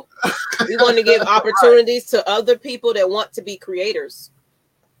like, nope. We want to give opportunities to other people that want to be creators.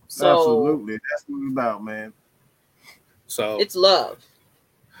 So absolutely, that's what it's about, man. So it's love.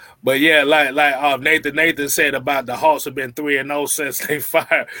 But yeah, like Nathan said about the Hawks have been 3-0 since they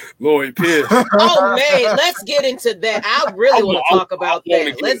fired Lloyd Pierce. Oh man, let's get into that. I really want to talk about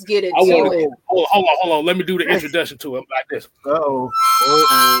that. Let's get into it. Hold on. Let me do the introduction to him like this. Oh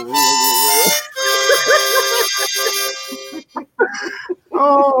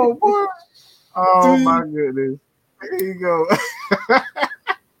boy! Oh my goodness! There you go.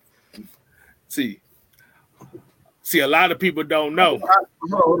 See, a lot of people don't know.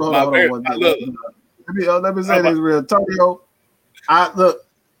 Hold on. Let me say this real, Antonio. That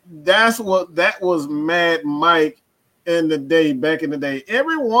was Mad Mike back in the day.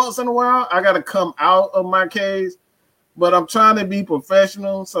 Every once in a while, I got to come out of my cage, but I'm trying to be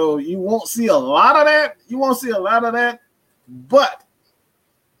professional, so you won't see a lot of that. But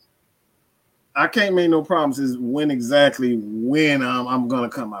I can't make no promises when I'm gonna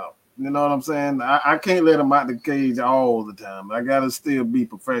come out. You know what I'm saying? I can't let him out the cage all the time. I gotta still be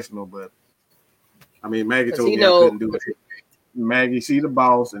professional, but I mean, Maggie told me I couldn't do it. Maggie, she the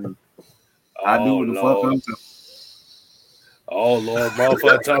boss, and I do what the fuck I'm talking. Oh Lord,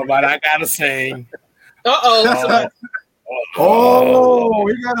 motherfucker, talking about I gotta sing. Uh-oh. Oh,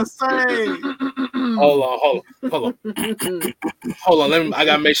 he gotta sing. Hold on. I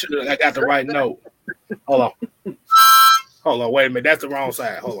gotta make sure that I got the right note. Hold on, wait a minute. That's the wrong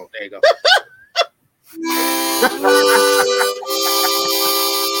side. Hold on, there you go.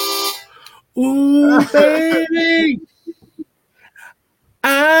 Ooh, baby,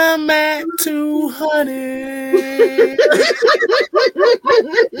 I'm at 200.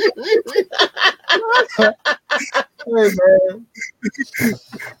 Hey, man.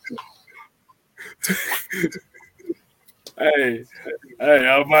 Hey,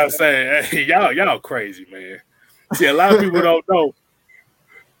 I'm about to say, hey, y'all crazy, man. See, a lot of people don't know.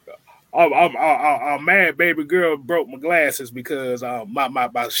 I'm mad baby girl broke my glasses because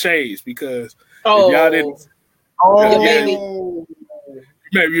my shades because if y'all didn't.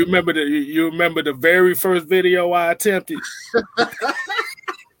 Maybe you remember the very first video I attempted.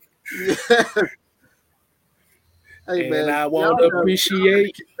 Hey, and man, I want to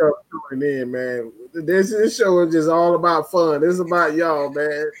appreciate tuning in, man. This show is just all about fun. This is about y'all,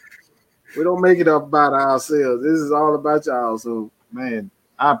 man. We don't make it up about ourselves. This is all about y'all. So, man,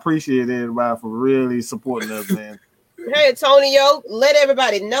 I appreciate everybody for really supporting us, man. Hey, Antonio, let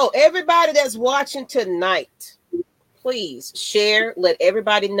everybody know. Everybody that's watching tonight, please share. Let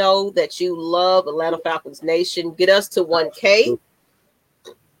everybody know that you love Atlanta Falcons Nation. Get us to 1K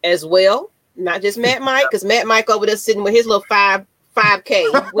as well. Not just Matt Mike, because Matt Mike over there sitting with his little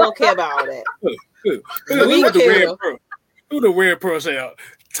 5K. We don't care about all that. Who the red pearl say?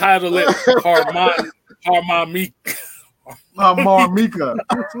 Title it Harmonica.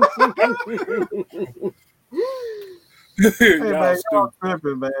 Hey, man, y'all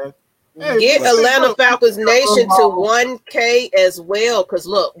tripping, man. Hey, get Atlanta Falcons Nation to 1K as well. Because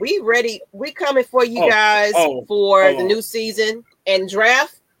look, we ready. We coming for you guys for the new season and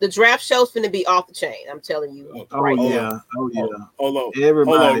draft. The draft show's finna be off the chain. I'm telling you. Hold on.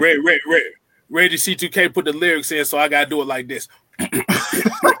 Everybody. Hold on. Reggie C2K put the lyrics in, so I gotta do it like this.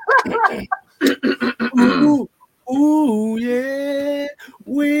 Ooh, yeah,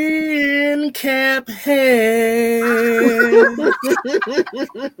 win cap hand.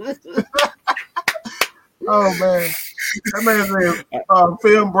 Oh man, that man said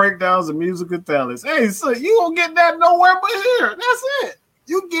film breakdowns and musical talents. Hey, so you don't get that nowhere but here. That's it.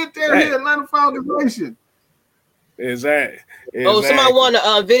 You get that here, Atlanta Falcons Nation. Exactly. Oh, somebody want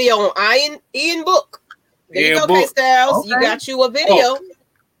a video on Ian Book. There you go, K-Styles. Okay. You got you a video.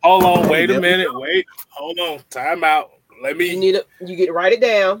 Hold on, wait a minute. Hold on. Time out. Let me. You get to write it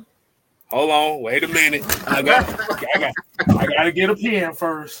down. Hold on, wait a minute. I got to get a pen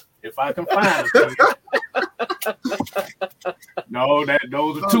first. If I can find it. No,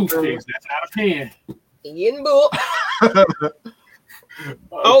 those are toothpicks. That's not a pen. Ian Book.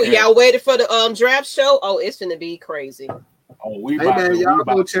 Oh, y'all waited for the draft show? Oh, it's gonna be crazy. Oh, hey man, y'all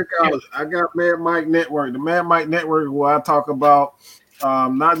go check out. I got Mad Mike Network. The Mad Mike Network, where I talk about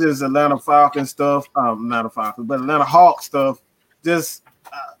not just Atlanta Falcons stuff, not the Falcons, but Atlanta Hawks stuff. Just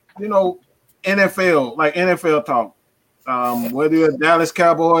NFL, like NFL talk. Whether you're a Dallas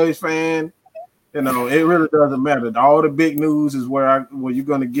Cowboys fan, it really doesn't matter. All the big news is where you're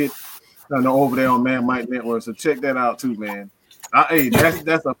gonna get over there on Mad Mike Network. So check that out too, man. Hey,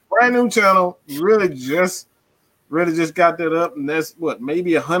 that's a brand new channel. Really just got that up, and that's what,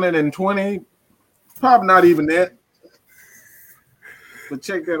 maybe 120, probably not even that. But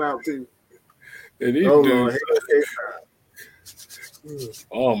check that out too.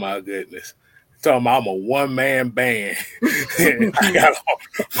 Oh my goodness. Talking about I'm a one-man band. I got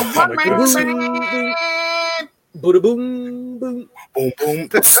a one-man band. Boom, boom, boom. Boom, boom.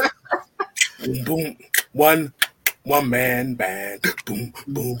 Boom, boom. One-man band. Boom,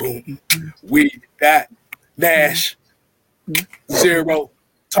 boom, boom. We got Nash. Zero.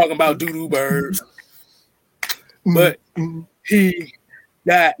 Talking about doo-doo birds. But he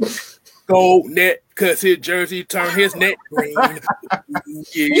got gold net because his jersey turned his neck green. Yeah.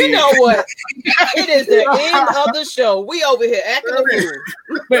 You know what? It is the end of the show. We over here acting a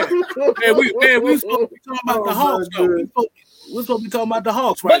fool. Man, we supposed to be talking about the Hawks. We're supposed to be talking about the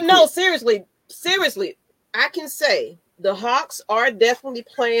Hawks, right? But no, seriously, I can say the Hawks are definitely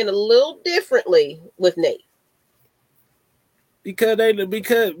playing a little differently with Nate. Because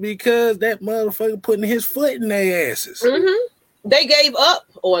that motherfucker putting his foot in their asses. Mm-hmm. They gave up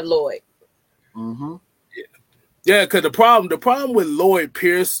on Lloyd. Mm-hmm. Yeah, because the problem with Lloyd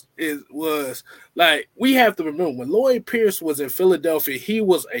Pierce was like, we have to remember when Lloyd Pierce was in Philadelphia, he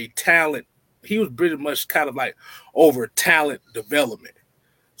was a talent. He was pretty much kind of like over talent development.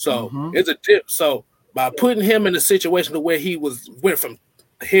 So it's a tip. So by putting him in a situation where he went from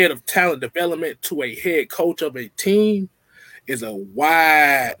head of talent development to a head coach of a team is a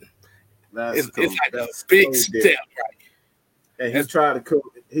wide. It's like a big step, right? And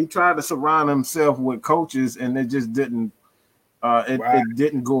he tried to surround himself with coaches, and it just didn't. It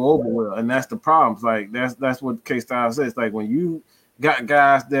didn't go over well, and that's the problem. It's like that's what K-Style says. Like when you got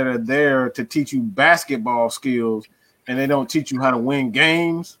guys that are there to teach you basketball skills, and they don't teach you how to win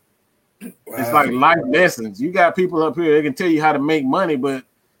games. It's like life lessons. You got people up here, they can tell you how to make money, but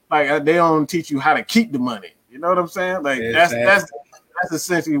like they don't teach you how to keep the money. You know what I'm saying? Like that's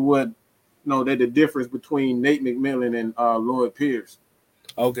essentially what they're the difference between Nate McMillan and Lloyd Pierce.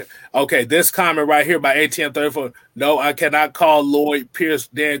 Okay. This comment right here by ATM34. No, I cannot call Lloyd Pierce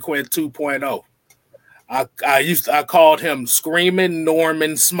Dan Quinn 2.0. I called him Screaming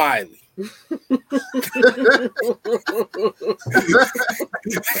Norman Smiley.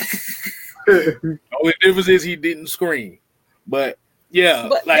 Only difference is he didn't scream, but yeah,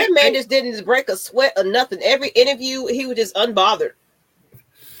 but like, that man just didn't break a sweat or nothing. Every interview, he was just unbothered.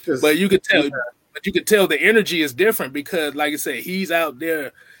 But you could tell, the energy is different because, like I said, he's out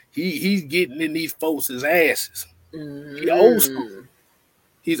there, he's getting in these folks' asses. He's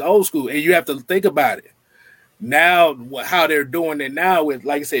old school, and you have to think about it. Now, how they're doing it now with,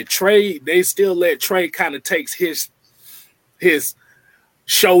 like I said, Trey, they still let Trey kind of takes his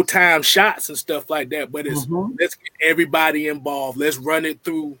Showtime shots and stuff like that. But it's let's get everybody involved. Let's run it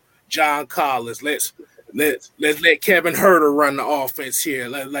through John Collins. Let's let Kevin Huerter run the offense here.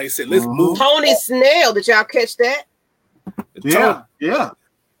 Like I said, let's move. Tony Snell, did y'all catch that? Yeah.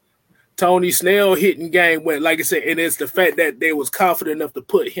 Tony Snell hitting game when, like I said, and it's the fact that they was confident enough to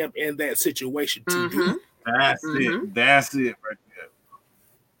put him in that situation to do. That's it. That's it right there.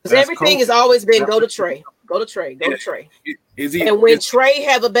 Because everything has always been go to Trey. Go to Trey. And when Trey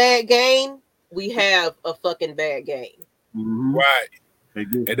have a bad game, we have a fucking bad game. Right.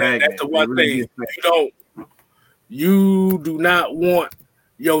 And that's the one thing you do not want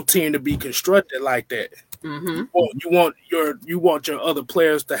your team to be constructed like that. You want your other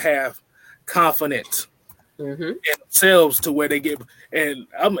players to have confidence Mm-hmm. themselves to where they get. And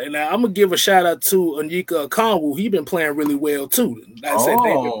I'm gonna give a shout out to Onyeka Okongwu. He been playing really well too. Like I said,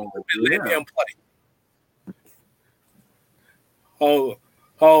 they've been letting him play. Hold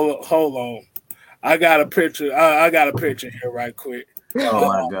on. I got a picture. I got a picture here right quick. Oh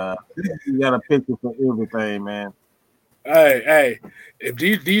my God! You got a picture for everything, man. Hey, if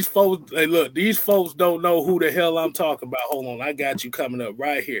these folks, hey, look, these folks don't know who the hell I'm talking about. Hold on, I got you coming up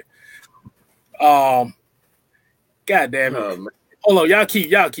right here. God damn it! Hold on,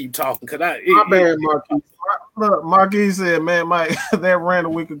 y'all keep talking, cause my bad, Marquis. Look, Marquis said, "Man, Mike, that ran a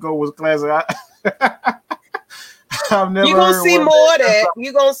week ago was classic." I've never. You're gonna see more of that.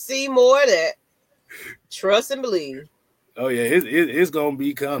 You're gonna see more of that. Trust and believe. Oh yeah, it's gonna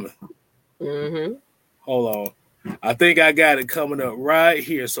be coming. Mm-hmm. Hold on. I think I got it coming up right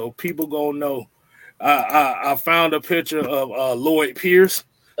here, so people gonna know. I found a picture of Lloyd Pierce,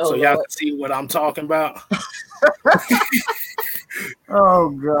 so y'all can see what I'm talking about. Oh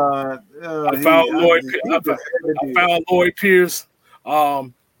God! I found Lloyd Pierce.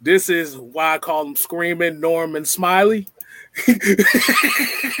 This is why I call him Screaming Norman Smiley.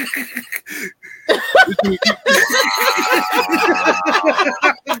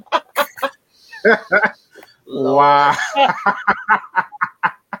 Wow.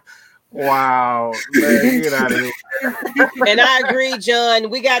 Wow. Man, get out of here. And I agree, John.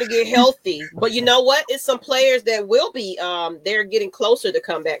 We got to get healthy. But you know what? It's some players that will be they're getting closer to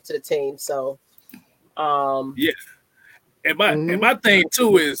come back to the team. So yeah. And my thing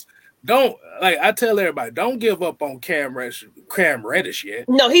too is I tell everybody, don't give up on Cam Reddish yet.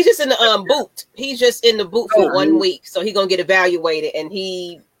 No, he's just in the boot. He's just in the boot for 1 week. So he's gonna get evaluated, and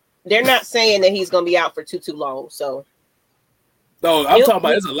they're not saying that he's gonna be out for too long. So no, I'm talking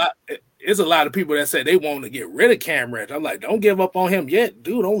about it's a lot of people that say they want to get rid of Cam Reddish. I'm like, don't give up on him yet.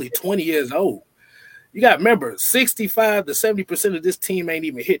 Dude, only 20 years old. You got to remember, 65 to 70% of this team ain't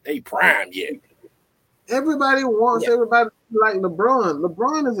even hit their prime yet. Everybody wants everybody like LeBron.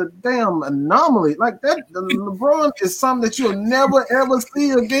 LeBron is a damn anomaly. Like that, LeBron is something that you'll never ever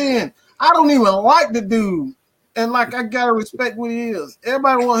see again. I don't even like the dude. And like I gotta respect what he is.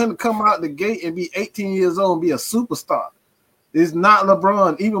 Everybody want him to come out the gate and be 18 years old and be a superstar. It's not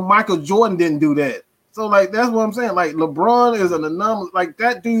LeBron. Even Michael Jordan didn't do that. So like that's what I'm saying. Like LeBron is an anomaly. Like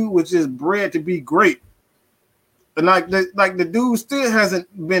that dude was just bred to be great. And like the dude still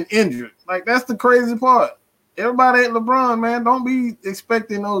hasn't been injured. Like that's the crazy part. Everybody ain't LeBron, man. Don't be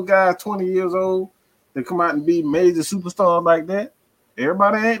expecting those guys 20 years old to come out and be major superstars like that.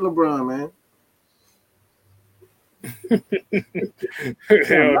 Everybody ain't LeBron, man.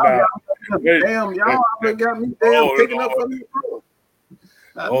 Damn, y'all got me picking up from you.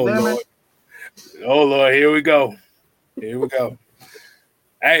 Oh Lord, here we go.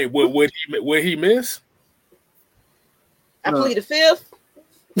 Hey, would he miss? I plead the fifth.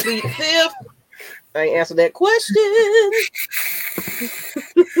 I ain't answered that question.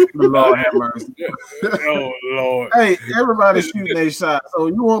 Lord have mercy. Oh Lord. Hey, everybody shooting their shot. So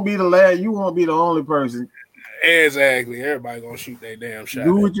you won't be the last, you won't be the only person. Exactly. Everybody gonna shoot their damn shot.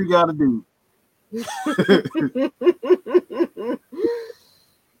 Do what you gotta do.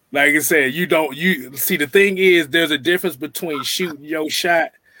 Like I said, you see the thing is there's a difference between shooting your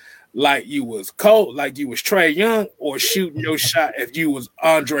shot like you was Cole, like you was Trae Young, or shooting your shot if you was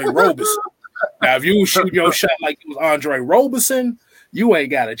Andre Roberson. Now, if you was shooting your shot like you was Andre Roberson, you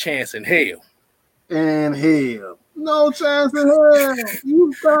ain't got a chance in hell. No chance in hell.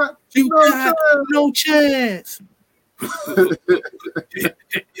 You got no chance.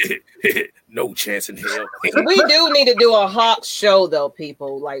 No chance in hell. We do need to do a Hawks show, though,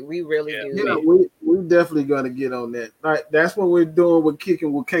 people. Like, we really do. Yeah, we're definitely going to get on that. Like, that's what we're doing with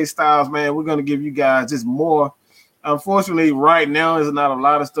Kicking with K-Styles, man. We're going to give you guys just more. Unfortunately, right now is not a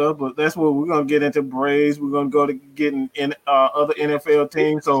lot of stuff, but that's what we're going to get into. Braves. We're going to go to getting in other NFL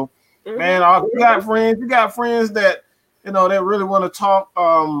teams. So, man, you got friends that, they really want to talk.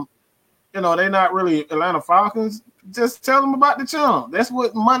 They're not really Atlanta Falcons. Just tell them about the channel. That's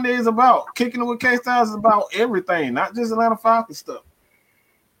what Monday is about. Kicking it with K-Styles is about everything, not just Atlanta Falcons stuff.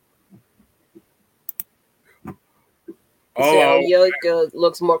 Yoga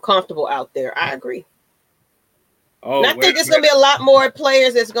looks more comfortable out there. I agree. And I think there's going to be a lot more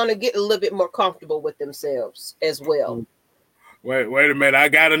players that's going to get a little bit more comfortable with themselves as well. Wait a minute. I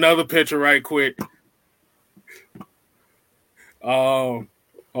got another picture right quick. Hold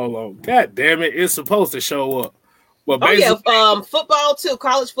on. God damn it. It's supposed to show up. Well, football too.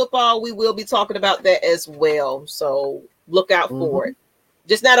 College football, we will be talking about that as well. So look out for it.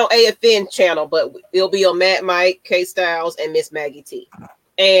 Just not on AFN channel, but it'll be on Matt Mike, K-Styles, and Miss Maggie T.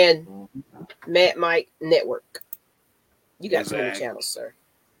 And Mad Mike Network. You got too many Exactly. channels, sir.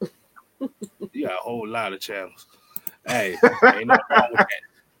 You got a whole lot of channels. Hey, ain't nothing wrong with that.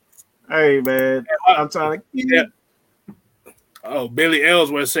 Hey man, I'm trying to keep Yeah. Oh, Billy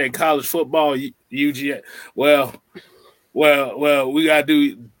Ellsworth said college football, UGA. Well, we gotta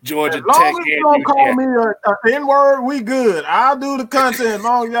do Georgia As long Tech as you and don't call UGA. me an N-word, we good. I'll do the content as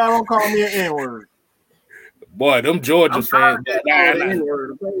long as y'all don't call me an N-word. Boy, them Georgia I'm fans, tired of getting the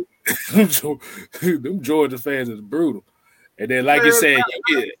N-word, okay? them Georgia fans is brutal. And then, like you said,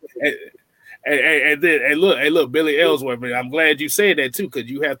 and then look, Billy Ellsworth, man, I'm glad you said that too, because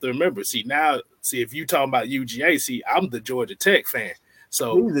you have to remember. See, if you talking about UGA, see, I'm the Georgia Tech fan.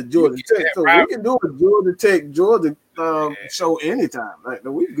 So He's a Georgia Tech, so we can do a Georgia Tech show anytime. Like,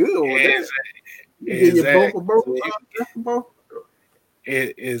 we good with that.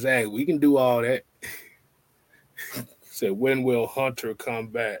 Exactly. We can do all that. Said, when will Hunter come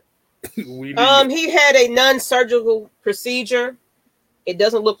back? He had a non-surgical procedure. It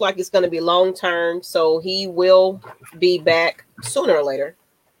doesn't look like it's going to be long term, so he will be back sooner or later,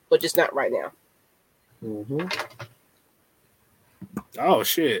 but just not right now. Mm-hmm. Oh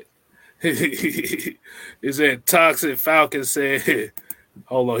shit! Is that Toxic Falcon said?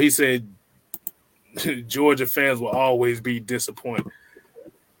 Hold on, he said Georgia fans will always be disappointed.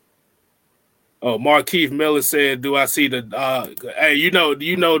 Oh, Markeith Miller said, "Do I see the? Hey, you know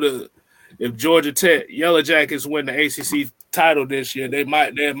if Georgia Tech Yellow Jackets win the ACC title this year, they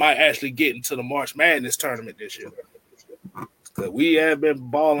might actually get into the March Madness tournament this year because we have been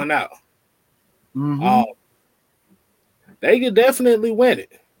balling out. Mm-hmm. They can definitely win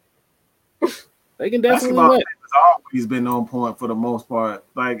it. They can definitely win it. It's always been on point for the most part.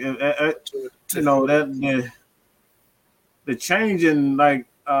 Like, you know, that the change in, like,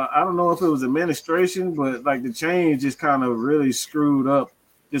 I don't know if it was administration, but like the change just kind of really screwed up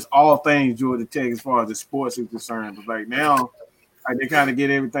just all things Georgia Tech as far as the sports is concerned. But like now, like they kind of get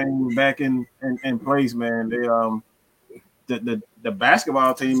everything back in place, man. They the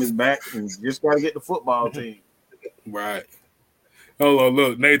basketball team is back, and just got to get the football team right. Hold on,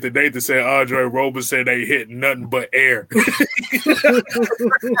 look, Nathan said Andre Roberson said they hit nothing but air.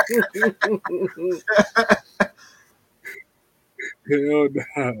 Hell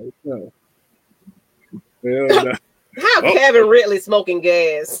no. Hell no. How Kevin Ridley smoking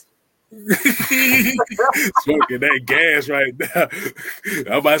gas? Smoking that gas right now.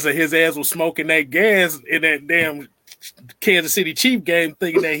 I'm about to say his ass was smoking that gas in that damn Kansas City Chief game,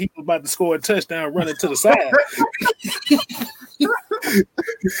 thinking that he was about to score a touchdown running to the side.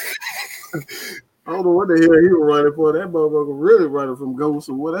 I don't know what the hell he was running for. That motherfucker really running from ghosts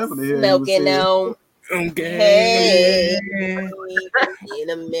or whatever the hell Smoking he was on. Okay. Hey, in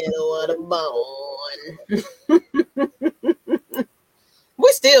the middle of the bone.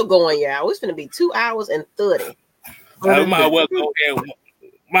 We're still going, y'all. It's going to be 2 hours and 30. I might well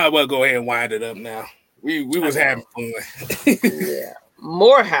go ahead and wind it up now. We was having fun. Yeah.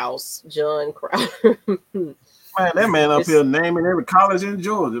 Morehouse, John Crowder. Man, that man up here naming every college in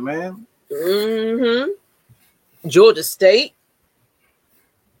Georgia, man. Mm-hmm. Georgia State.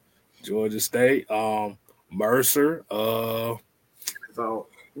 Mercer,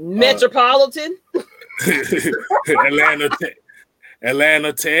 Metropolitan.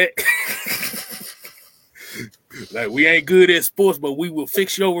 Atlanta Tech. Like, we ain't good at sports, but we will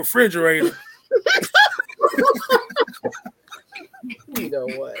fix your refrigerator. You know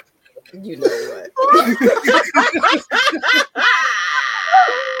what?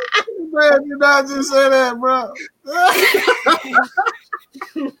 Man, you not just say that, bro.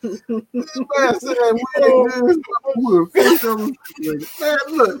 Man said we ain't good. We'll fix your refrigerator. Man,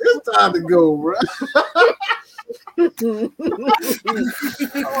 look, it's time to go, bro.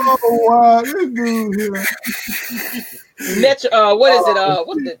 Oh wow, this dude here. What is it?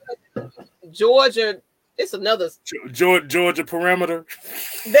 What's the Georgia? It's another Georgia perimeter.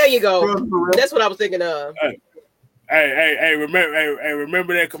 There you go. That's what I was thinking of. Hey,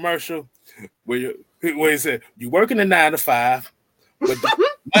 remember that commercial where he said, "You working a 9 to 5, but the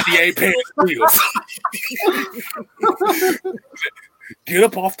money ain't paying the bills." Get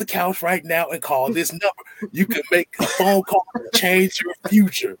up off the couch right now and call this number. You can make a phone call and change your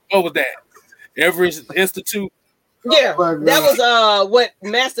future. What was that? Everest Institute? Yeah, that was what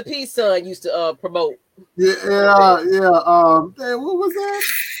Master P's son used to promote. Yeah. What was that?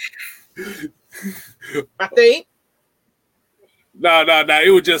 I think. No.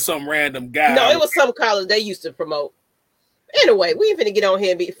 It was just some random guy. No, it was some college they used to promote. Anyway, we ain't finna get on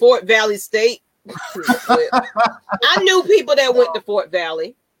here and be Fort Valley State. I knew people that went to Fort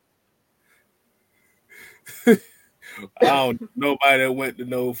Valley. I don't know nobody that went to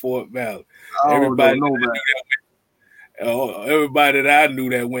no Fort Valley. Everybody that I knew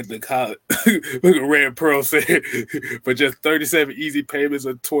that went to college, look at Red Pearl said, for just 37 easy payments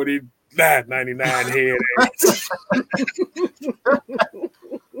of $29.99 head.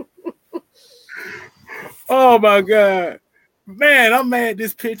 Oh my God. Man, I'm mad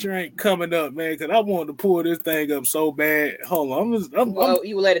this picture ain't coming up, man, because I wanted to pull this thing up so bad. Hold on.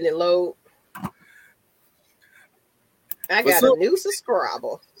 You were letting it load. I got a new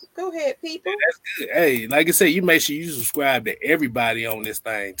subscriber. Go ahead, people. That's good. Hey, like I said, you make sure you subscribe to everybody on this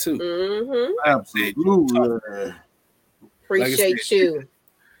thing, too. Mm-hmm. Absolutely. Appreciate you.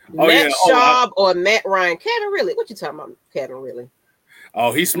 Matt Schaub or Matt Ryan? Kevin Ridley. What you talking about, Kevin Ridley?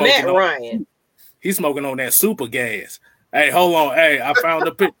 Oh, he's smoking. Matt Ryan. He's smoking on that super gas. Hey, hold on. Hey, I found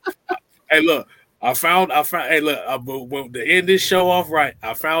the picture. Hey, look. Hey, look. To end this show off right,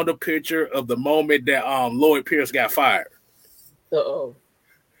 I found a picture of the moment that Lloyd Pierce got fired. Uh-oh.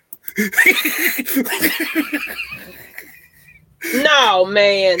 No,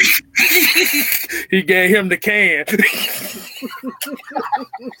 man. He gave him the can.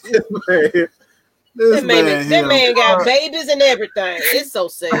 That man got babies and everything. It's so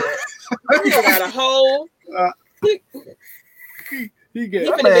sad. He got a whole. He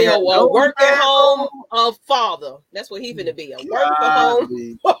finna be a work at home father. That's what he finna be. A work at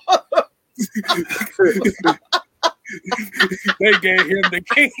home. They gave him the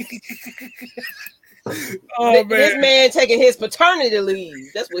king. Oh, this man taking his paternity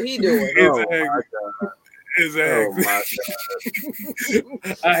leave. That's what he doing. Exactly.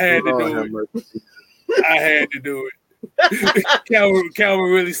 Oh I had to do it.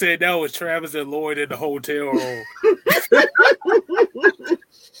 Calvin really said that was Travis and Lloyd in the hotel room.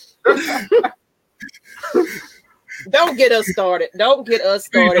 Don't get us started.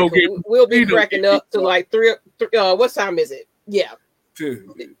 We'll be cracking up to like 3. What time is it? Yeah.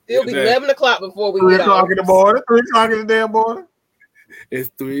 It'll be 11 o'clock before we get off. 3 o'clock in the damn morning. It's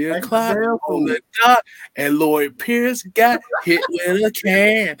 3 o'clock on the dot, and Lloyd Pierce got hit with a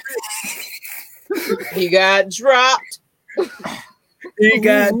can. He got dropped. He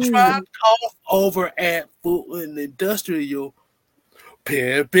got dropped off over at Footland Industrial,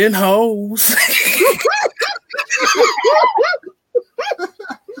 pimping hoes.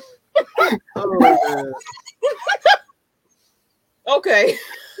 Okay.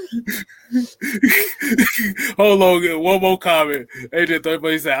 Hold on, one more comment.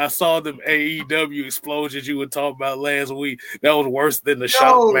 He said, I saw them AEW explosions you were talking about last week. That was worse than the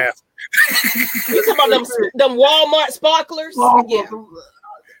Shockmaster. You talking about them Walmart sparklers?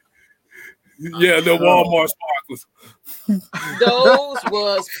 Yeah, the Walmart sparklers. Those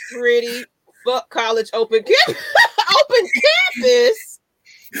was pretty. Fuck college open campus.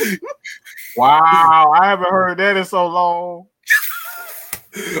 Wow, I haven't heard that in so long.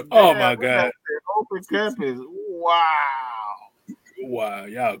 Oh my God. Open campus. Wow,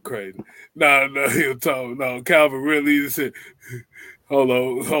 y'all crazy. No, he'll talk. No, Calvin really said, hold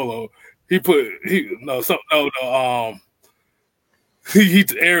on.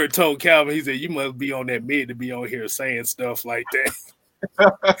 Eric told Calvin, he said, you must be on that mid to be on here saying stuff like that.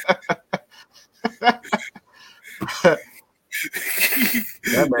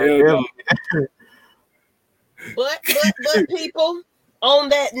 But people, on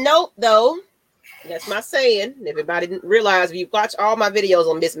that note though, that's my saying. Everybody didn't realize if you watch all my videos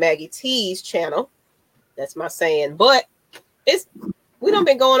on Miss Maggie T's channel, that's my saying. But we done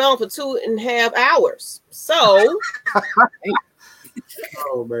been going on for 2.5 hours. So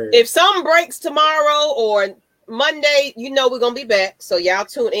if something breaks tomorrow or Monday, we're gonna be back. So y'all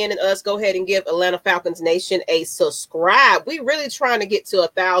tune in and us go ahead and give Atlanta Falcons Nation a subscribe. We really trying to get to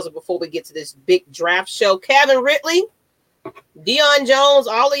 1,000 before we get to this big draft show. Kevin Ridley, Deion Jones,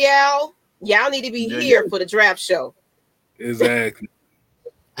 all of y'all need to be here for the draft show. Exactly.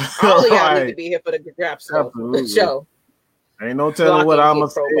 All of y'all need to be here for the draft show. Ain't no telling what I'm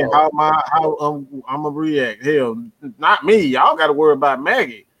gonna say. How I'm gonna react. Hell, not me. Y'all got to worry about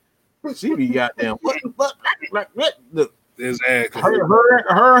Maggie. She be goddamn. What? Look, exactly. Her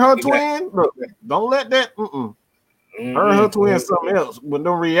and her twin. Look, don't let that. Her and her twin something else with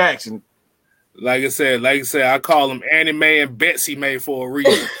no reaction. Like I said, I call them Annie Mae and Betsy Mae for a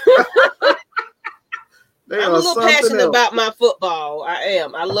reason. I'm a little passionate about my football. I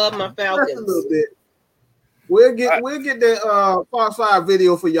am. I love my Falcons. A little bit. We'll get that Fox 5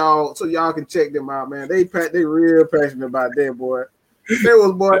 video for y'all so y'all can check them out, man. They real passionate about that, boy. They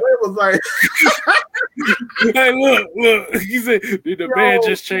was like, hey, look. He said the man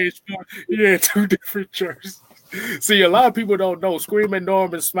just changed. He had 2 different jerseys. See, a lot of people don't know. Screaming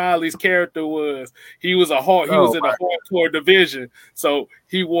Norman Smiley's character was he was in a hardcore division, so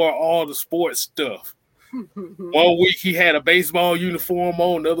he wore all the sports stuff. 1 week he had a baseball uniform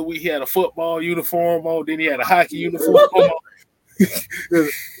on, another week he had a football uniform on, then he had a hockey uniform on.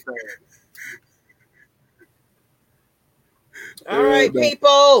 All right,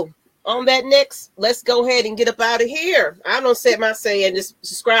 people. On that next, let's go ahead and get up out of here. I'm gonna set my say and just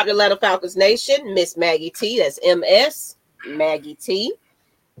subscribe to Atlanta Falcons Nation. Miss Maggie T, that's MS Maggie T,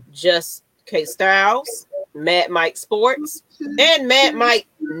 Just K Styles, Mad Mike Sports, and Mad Mike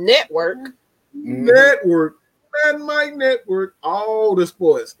Network. Mad Mike Network, all the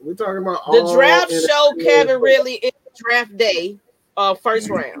sports. We're talking about all the draft show. Kevin Ridley is draft day,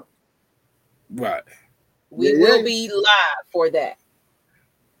 first round. Right. We will be live for that.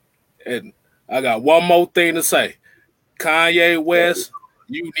 And I got one more thing to say. Kanye West,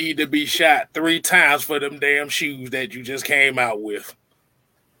 you need to be shot 3 times for them damn shoes that you just came out with.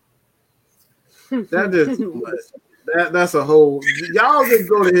 That is too much. That's a whole. Y'all just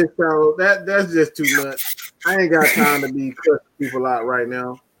go to his channel. That's just too much. I ain't got time to be cussing people out right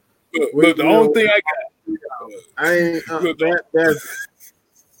now. But the only thing I ain't.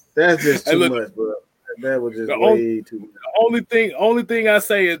 That's just too much, bro. That was just way too much. The only thing I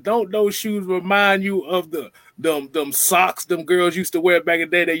say is, don't those shoes remind you of them socks them girls used to wear back in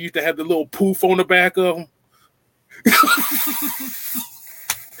the day? They used to have the little poof on the back of them.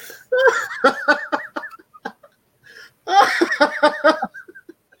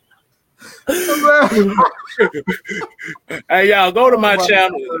 Hey, y'all, go to my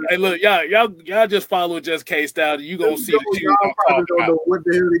channel. Hey, look, y'all just follow Just K Style. You gonna see the shoes I'm talking don't about. know what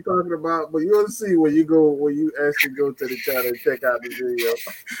the hell they talking about, but you'll see when you actually go to the channel and check out the video.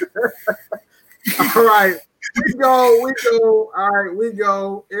 All right, we go. All right, we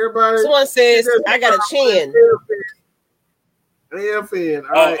go. Everybody. Someone says I got a chin. AFN.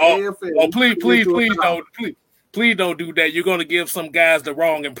 All right, AFN. Oh, please don't do that. You're gonna give some guys the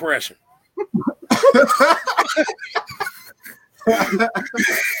wrong impression. I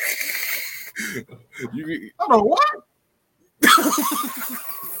don't know what.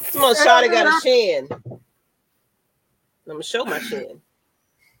 Someone shot got a chin. I'm gonna show my chin.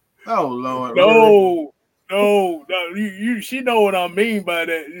 Oh Lord. No. She know what I mean by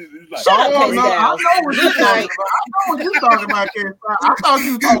that. It's like, Shut up, I know what you're talking about. I know what you're talking about, Ken. I thought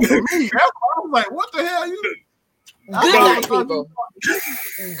you were talking to me. That's why I was like, what the hell you? Good night, people.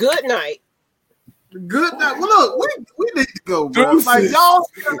 Good night. Good night. Well, look, we need to go, bro. Like y'all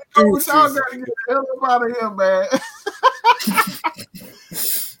gotta get the hell up out of here, man.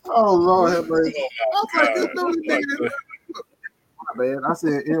 Oh Lord, have mercy. I was like, this dude nigga. My bad. I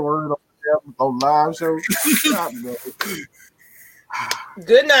said N-word on live show.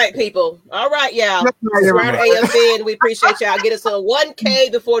 Good night, people. All right, y'all. Subscribe to AFN. We appreciate y'all. Get us a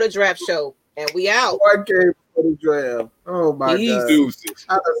 1K before the draft show, and we out. 1K before the draft. Oh my God.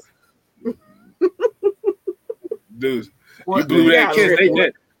 Dude, you blew that kiss.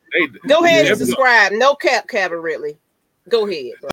 Go ahead and subscribe. No cap, Kevin Ridley. Go ahead, bro.